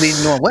 I'm supposed to be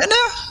doing what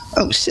now?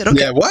 Oh, shit, okay.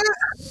 Yeah, what?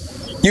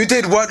 You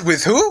did what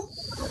with who?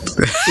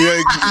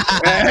 Hey,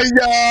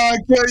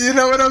 you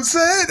know what I'm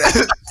saying?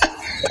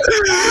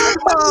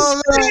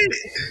 Oh, man.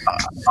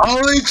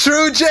 Only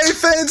true J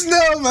fans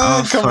know,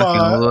 man. Come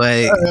on.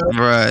 Wait,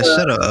 bro,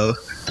 shut up.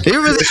 They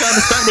really trying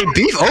to start their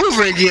beef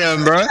over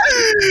again, bro.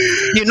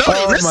 You know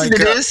they listen to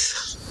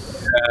this.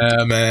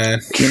 Yeah,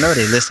 man. You know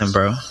they listen,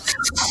 bro.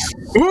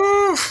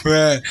 Woo,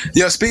 man.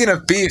 Yo, speaking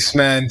of beefs,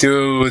 man,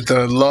 dude,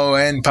 the Low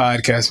End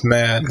podcast,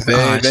 man.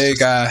 They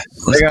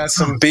got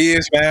some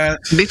beefs, man.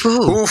 Beef for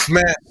who? Oof,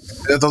 man.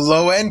 The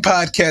Low End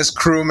podcast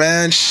crew,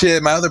 man.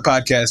 Shit, my other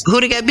podcast. Who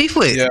they got beef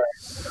with? Yeah.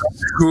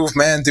 Oof,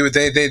 man, dude,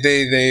 they us,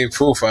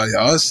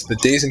 the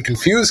Dazed and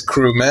Confused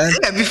crew, man. They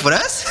got beef with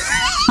us?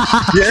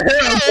 Yeah,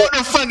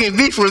 no fucking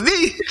beef with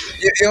me.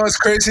 You know what's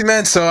crazy,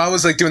 man? So I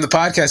was like doing the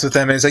podcast with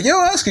them, and it's like, yo,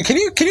 Oscar, can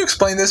you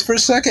explain this for a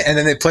second? And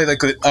then they play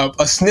like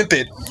a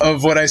snippet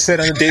of what I said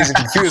on the Dazed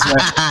and Confused, man.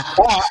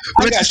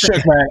 I got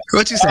shook, man.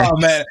 What you say? Oh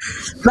man,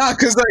 nah,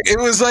 because like it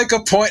was like a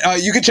point.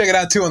 You can check it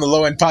out too on the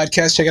Low End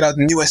podcast. Check it out,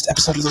 the newest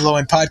episode of the Low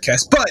End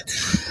podcast. But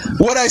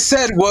what I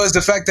said was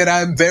the fact that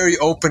I'm very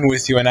open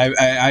with you, and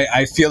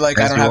I feel like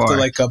I don't have to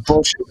like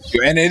bullshit with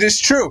you, and it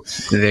is true.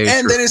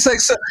 Then it's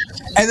like,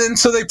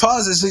 so they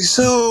pause. It's like,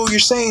 so you're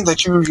saying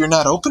that you're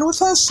not open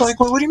with us? Like, like,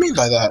 well, what do you mean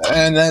by that?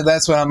 And then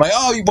that's when I'm like,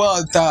 oh,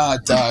 well, you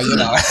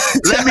know.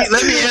 let me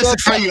answer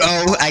for you.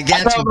 Oh, I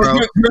got you, bro.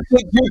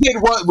 You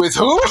did what with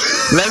who?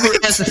 Let me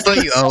answer for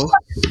you. Oh,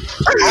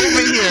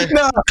 over here.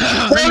 No,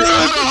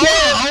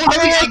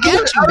 I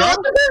got you, bro.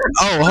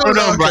 Oh, hold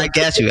on, bro. I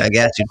got you. I'm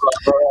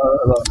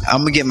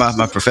gonna get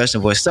my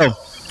professional voice. So,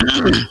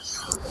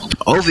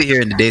 over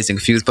here in the Dazed and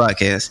Confused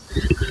podcast,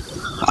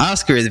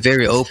 Oscar is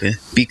very open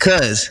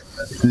because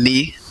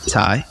me,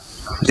 Ty,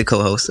 the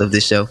co-host of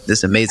this show,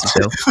 this amazing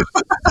show.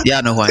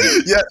 Y'all know who I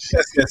am. Yes.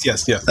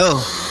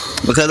 Oh,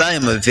 because I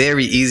am a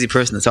very easy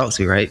person to talk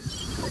to, right?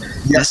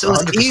 Yes, so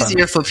it's 100%.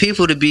 Easier for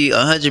people to be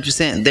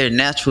 100% their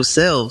natural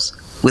selves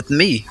with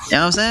me. You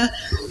know what I'm saying?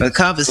 A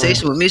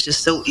conversation with me is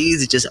just so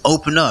easy. Just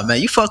open up, man.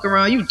 You fuck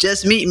around, you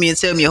just meet me and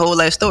tell me your whole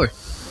life story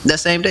that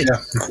same day.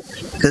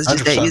 Because it's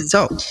just that easy to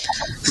talk.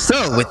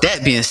 So, with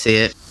that being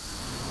said,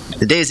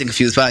 the Dazed and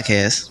Confused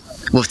podcast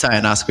with Ty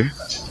and Oscar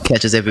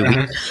catches every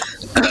week.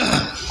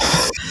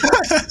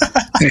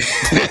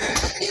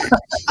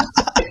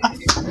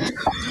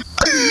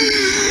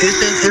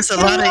 It's a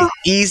lot of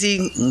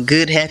easy,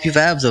 good, happy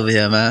vibes over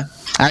here, man.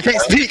 I can't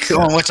speak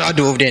on what y'all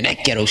do over there in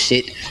that ghetto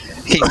shit.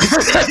 No. But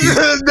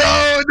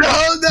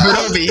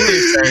over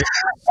here, sir.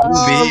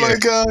 My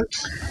God.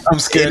 I'm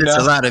scared now.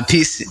 It's a lot of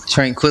peace,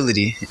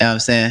 tranquility. You know what I'm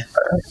saying?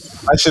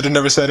 I should have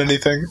never said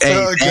anything.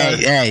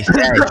 Hey.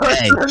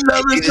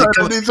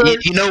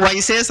 You know why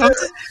you said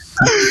something?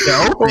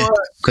 You're open.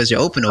 Because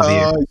you're open over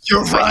here.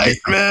 You're right,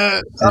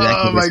 man.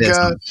 Oh, my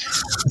God.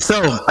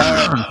 So,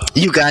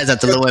 you guys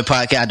at the Low End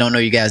Podcast, I don't know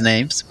you guys'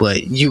 names,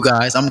 but you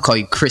guys, I'm going to call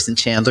you Chris and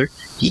Chandler.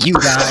 You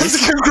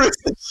guys. Chris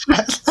and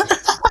Chandler.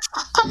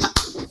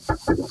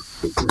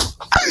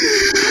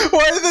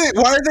 Why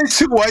are they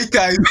two white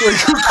guys?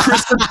 Like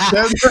Chris and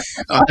Chandler?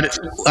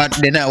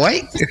 They're not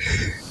white?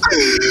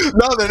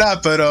 No, they're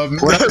not. But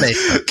what are they?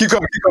 Keep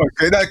going.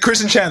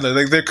 Chris and Chandler.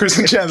 Like they're Chris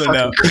and Chandler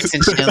now. Chris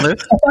and Chandler.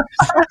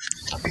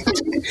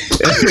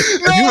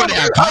 You want to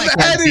have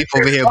podcast beef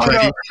over here, buddy?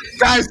 No.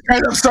 Guys,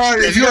 I'm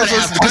sorry. If you want to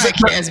have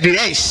podcast beef,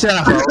 hey, shut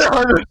up.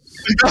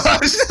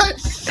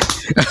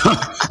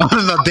 I'm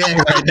in my bed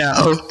right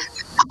now.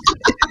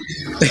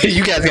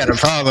 You guys got a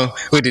problem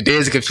with the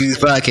Dazed and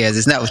Confused podcast.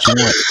 It's not what you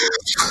want.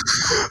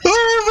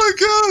 Oh my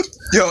God.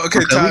 Yo, okay,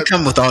 we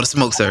come with all the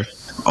smoke, sir.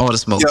 All the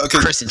smoke. Yo, okay.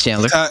 Chris and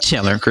Chandler.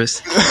 Chandler and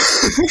Chris.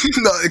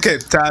 No, okay,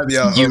 time,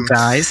 yo. You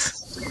guys.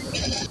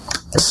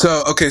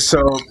 So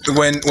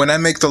when I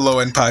make the Low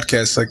End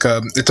podcast, like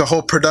it's a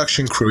whole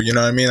production crew. You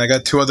know what I mean? I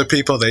got two other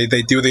people. They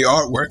do the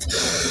artwork.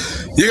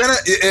 You're gonna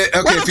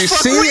okay if you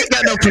see we ain't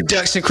got no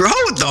production crew.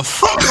 Hold the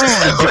fuck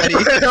on, buddy.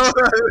 Hold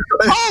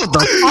the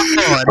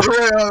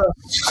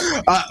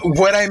fuck on.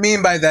 What I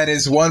mean by that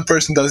is one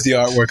person does the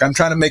artwork. I'm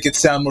trying to make it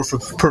sound more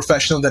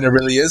professional than it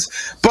really is.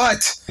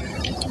 But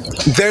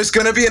there's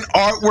gonna be an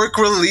artwork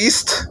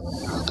released.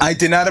 I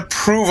did not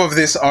approve of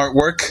this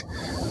artwork.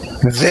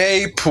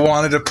 They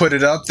wanted to put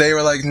it up. They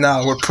were like,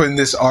 "No, we're putting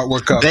this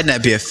artwork up." Better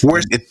not be a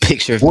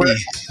picture of me.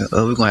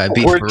 We're gonna have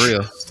beef for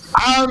real.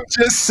 I'm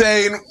just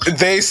saying.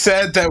 They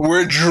said that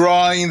we're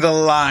drawing the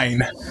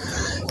line.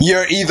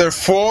 You're either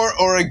for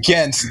or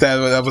against.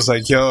 That was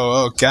like, yo,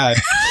 oh God.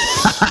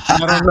 I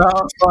don't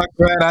know. Fuck,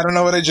 man. I don't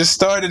know what I just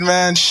started,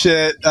 man.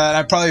 Shit.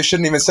 I probably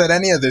shouldn't even said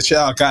any of this shit.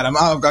 Oh God, I'm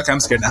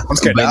scared now.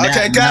 Okay,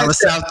 guys. Now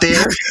it's out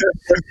there.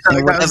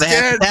 Whatever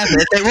happens.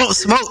 If they won't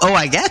smoke,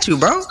 I got you,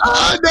 bro. No.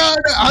 I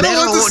don't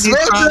want the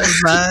smoke,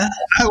 man.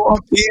 I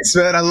want peace,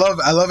 man. I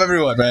love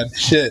everyone, man.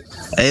 Shit.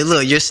 Hey,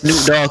 look, you're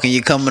Snoop Dogg and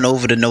you're coming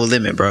over to No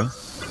Limit, bro.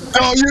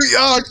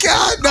 Oh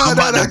God, no.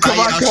 Come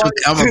on.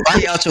 I'm gonna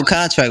buy out your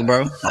contract,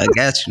 bro. I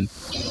got you.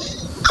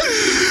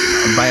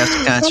 I'm buy out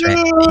your contract.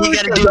 You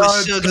gotta do with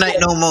Suge Knight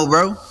no more,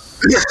 bro. No,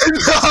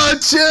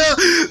 chill.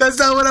 That's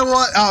not what I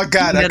want. Oh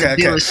God, you gotta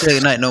deal with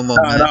Suge Knight no more,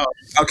 man. No.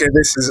 Okay,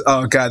 this is.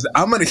 Oh God,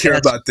 I'm gonna hear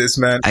about this,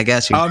 man. I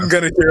got you. I'm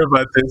gonna hear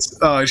about this.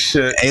 Oh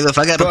shit. Hey, look, if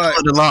I gotta pull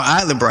to Long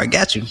Island, bro, I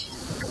got you.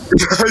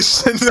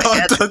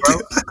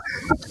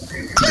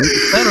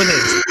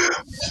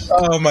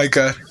 Oh my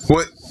God!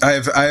 What I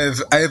have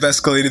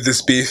escalated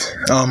this beef.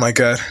 Oh my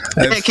God!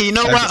 Can you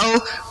know why?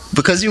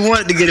 Because you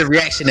wanted to get a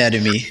reaction out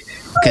of me.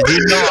 Because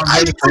you know I'm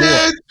ready for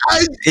war.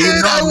 I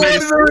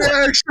wanted a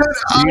reaction.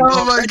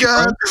 Oh my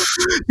God!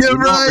 You're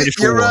right.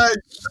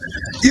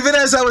 Even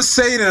as I was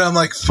saying it, I'm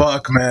like,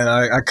 "Fuck, man!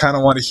 I kind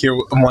of want to hear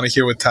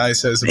what Ty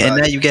says about it." And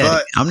now you get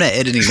it. I'm not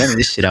editing none of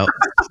this shit out.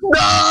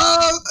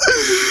 No!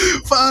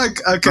 Fuck.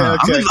 Okay. I'm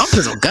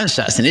putting some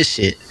gunshots in this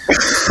shit.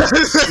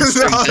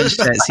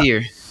 Gunshots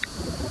here.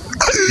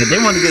 If they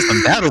want to get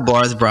some battle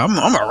bars, bro, I'm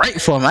gonna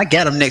write for them. I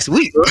got them next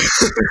week.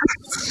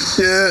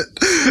 Shit.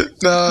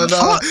 No,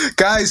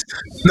 guys.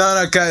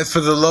 No, guys. For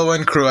the Low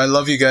End crew, I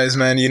love you guys,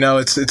 man. You know,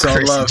 it's all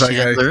love. No,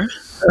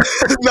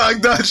 you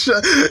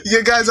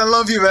guys, I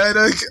love you, man.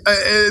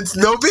 It's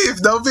no beef,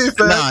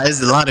 man. Nah,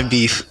 it's a lot of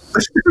beef. A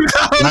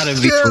lot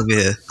of beef over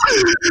here.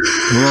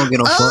 We won't get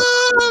no fuck.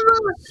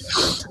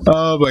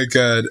 Oh my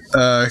God.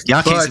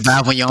 Y'all can't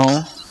survive on your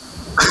own.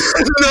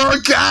 No,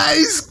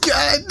 guys.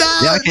 God, no,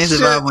 y'all can't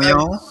survive on your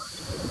own.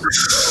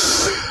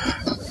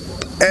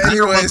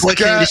 Anyways, boy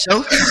came to the show.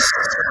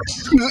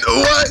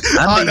 What?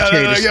 I know you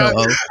came to show.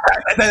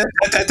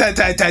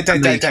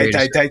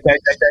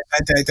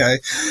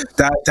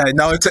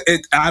 No,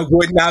 I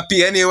would not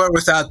be anywhere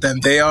without them.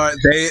 They are a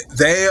as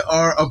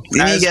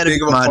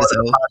big of a part of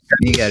the podcast.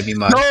 You gotta be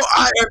modest. No,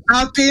 I am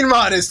not being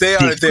modest. They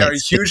are a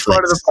huge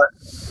part of the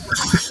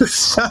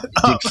podcast. Shut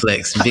up. Big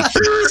flex. Shut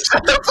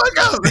the fuck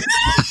up.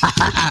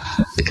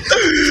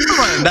 Come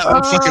on, that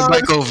one fucking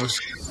back over.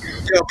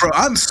 Yo, bro,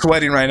 I'm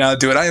sweating right now,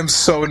 dude. I am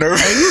so nervous.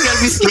 Hey, you gotta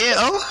be scared,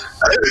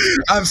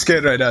 I'm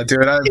scared right now,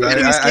 dude. I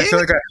feel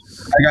like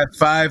I got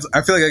five.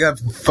 I feel like I got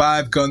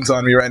 5 guns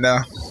on me right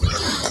now.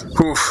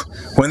 Oof.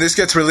 When this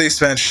gets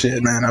released, man,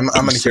 shit, man, I'm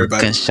gonna hear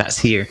about gunshots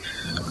here.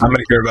 I'm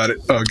gonna hear about it.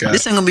 Oh god,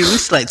 this ain't gonna be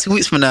released like 2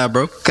 weeks from now,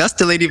 bro. Cause I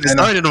still ain't even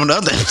started on the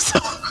other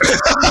episode.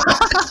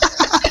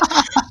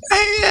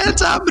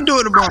 I've been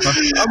doing it, bro. I'm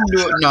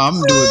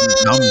gonna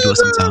do it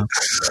sometime.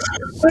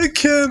 I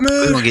can't,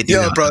 man. We gonna get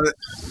yo, bro.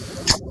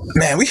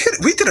 Man, we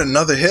did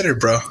another hitter,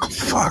 bro.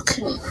 Fuck.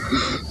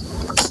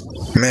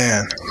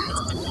 Man.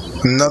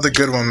 Another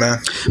good one, man.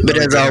 But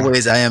as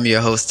always, I am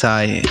your host,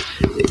 Ty,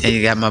 and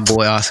you got my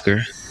boy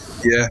Oscar.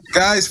 Yeah,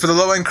 guys, for the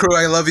Low End Crew,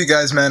 I love you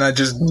guys, man. I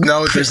just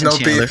know there's no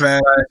beef,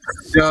 man.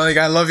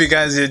 I love you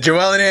guys.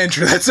 Joel and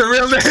Andrew, that's their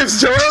real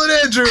names. Joel and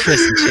Andrew.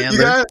 You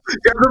guys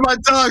are my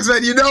dogs,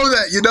 man. You know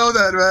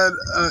that,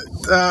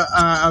 man.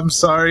 I'm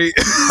sorry.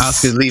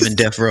 Oscar's leaving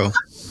Death Row.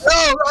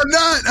 No, I'm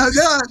not.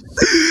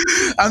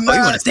 I'm not.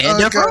 You want to stay in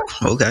Death Row?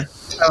 Okay.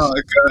 Oh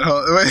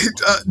god! Wait,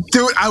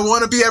 dude, I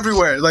want to be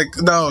everywhere. Like,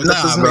 no, that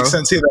doesn't make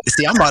sense either.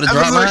 See, I'm about to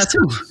drop mine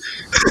too.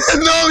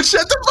 No,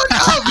 shut the fuck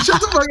up!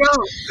 Shut the fuck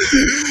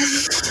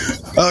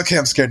up! Okay,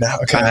 I'm scared now.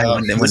 Okay,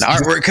 when the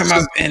artwork come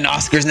out and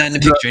Oscar's not in the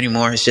picture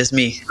anymore, it's just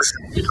me.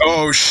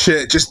 Oh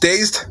shit! Just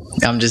dazed?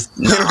 I'm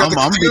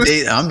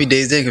be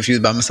dazed and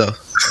confused by myself.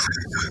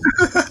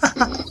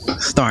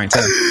 Starring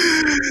time.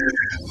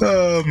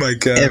 Oh my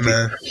god,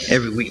 man!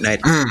 Every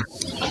weeknight.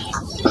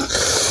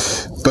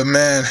 But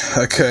man,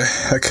 okay.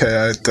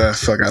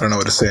 Fuck, I don't know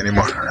what to say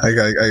anymore. I'm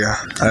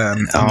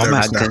gonna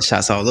have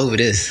gunshots all over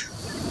this.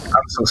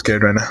 I'm so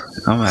scared right now.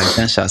 I'm gonna have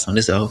gunshots on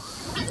this. Yeah,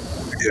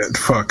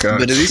 fuck.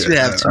 But at least you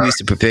have 2 weeks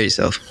to prepare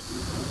yourself.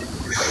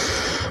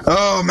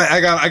 Oh man, I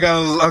got.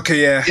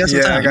 Okay, yeah, you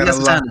got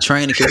some time to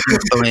train to kill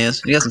some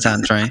hands. You got some time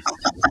to train.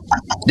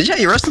 Did you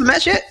have your wrestling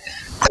match yet?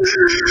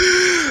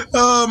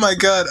 Oh my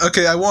god.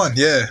 Okay, I won.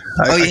 Yeah.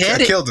 I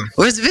killed him.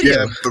 Where's the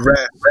video? Yeah, but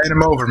ran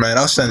him over, man.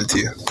 I'll send it to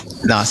you.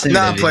 Nah,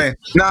 I'm playing.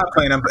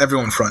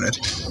 Everyone fronted.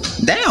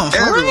 Damn, for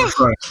everyone real?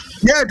 Fronted.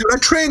 Yeah, dude, I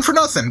trained for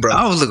nothing, bro.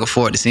 I was looking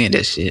forward to seeing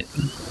that shit.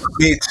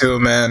 Me too,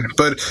 man.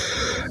 But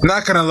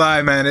not gonna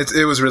lie, man,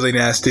 it was really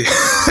nasty.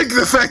 Like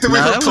the fact that we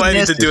were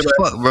planning to do that.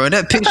 Fuck, bro,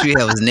 that picture you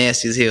had was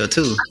nasty as hell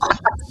too.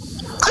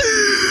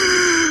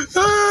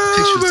 That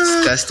picture was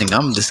disgusting.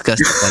 I'm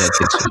disgusted by that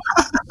picture.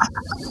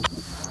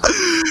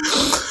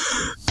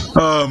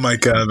 Oh my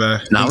god,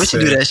 man! Nah, we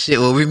should do that shit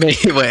where we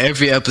make it where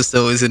every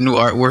episode is a new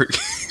artwork.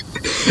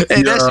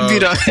 And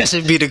that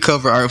should be the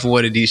cover art for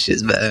one of these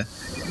shits, man.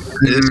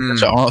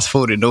 It's your arms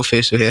folded, no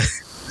facial hair.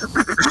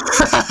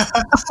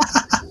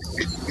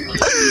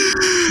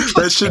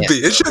 That should be.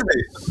 It should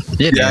be.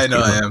 Yeah, I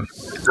know I am.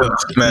 Oh,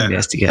 man,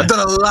 I've done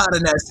a lot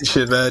of nasty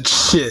shit, man.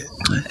 Shit.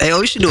 Hey,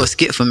 you should do a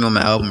skit for me on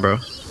my album, bro.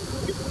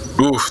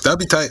 Oof, that'd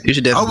be tight. You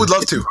should definitely. I would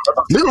love to.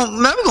 We're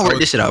gonna work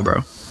this shit out,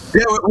 bro.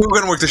 Yeah, we're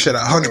gonna work this shit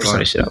out, 100%. Work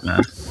this shit out,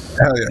 man.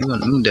 Hell yeah. We're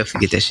gonna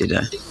definitely get that shit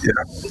done.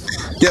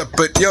 Yeah,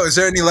 but yo, is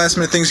there any last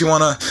minute things you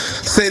wanna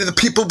say to the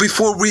people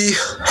before we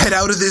head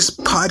out of this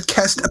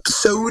podcast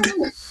episode?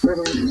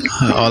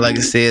 All I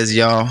can say is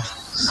y'all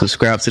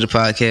subscribe to the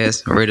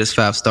podcast, rate us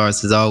 5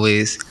 stars as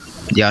always.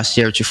 Y'all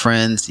share with your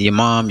friends, your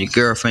mom, your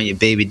girlfriend, your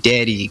baby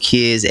daddy, your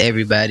kids,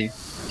 everybody.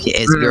 Your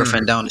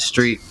ex-girlfriend down the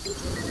street.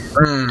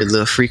 The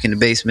little freak in the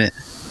basement.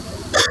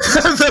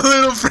 The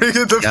little freak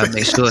in the basement. Y'all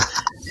make sure.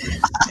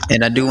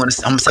 And I'm gonna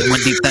say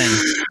one deep thing.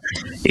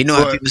 You know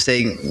how people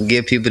say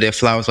give people their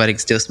flowers while they can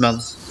still smell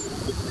them?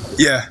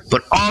 Yeah.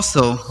 But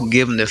also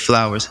give them their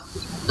flowers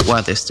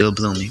while they're still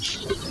blooming.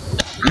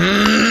 Because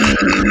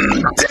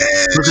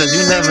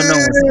you never know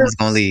when someone's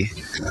gonna leave.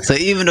 So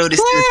even though they're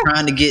still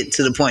trying to get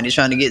to the point they're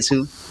trying to get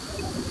to,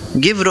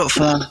 give it up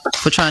for them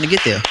for trying to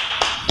get there.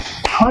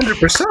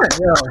 100%.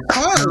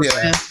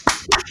 Yeah.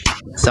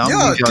 So I'm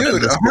gonna give y'all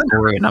the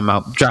word and I'm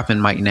out.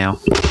 Dropping mic now.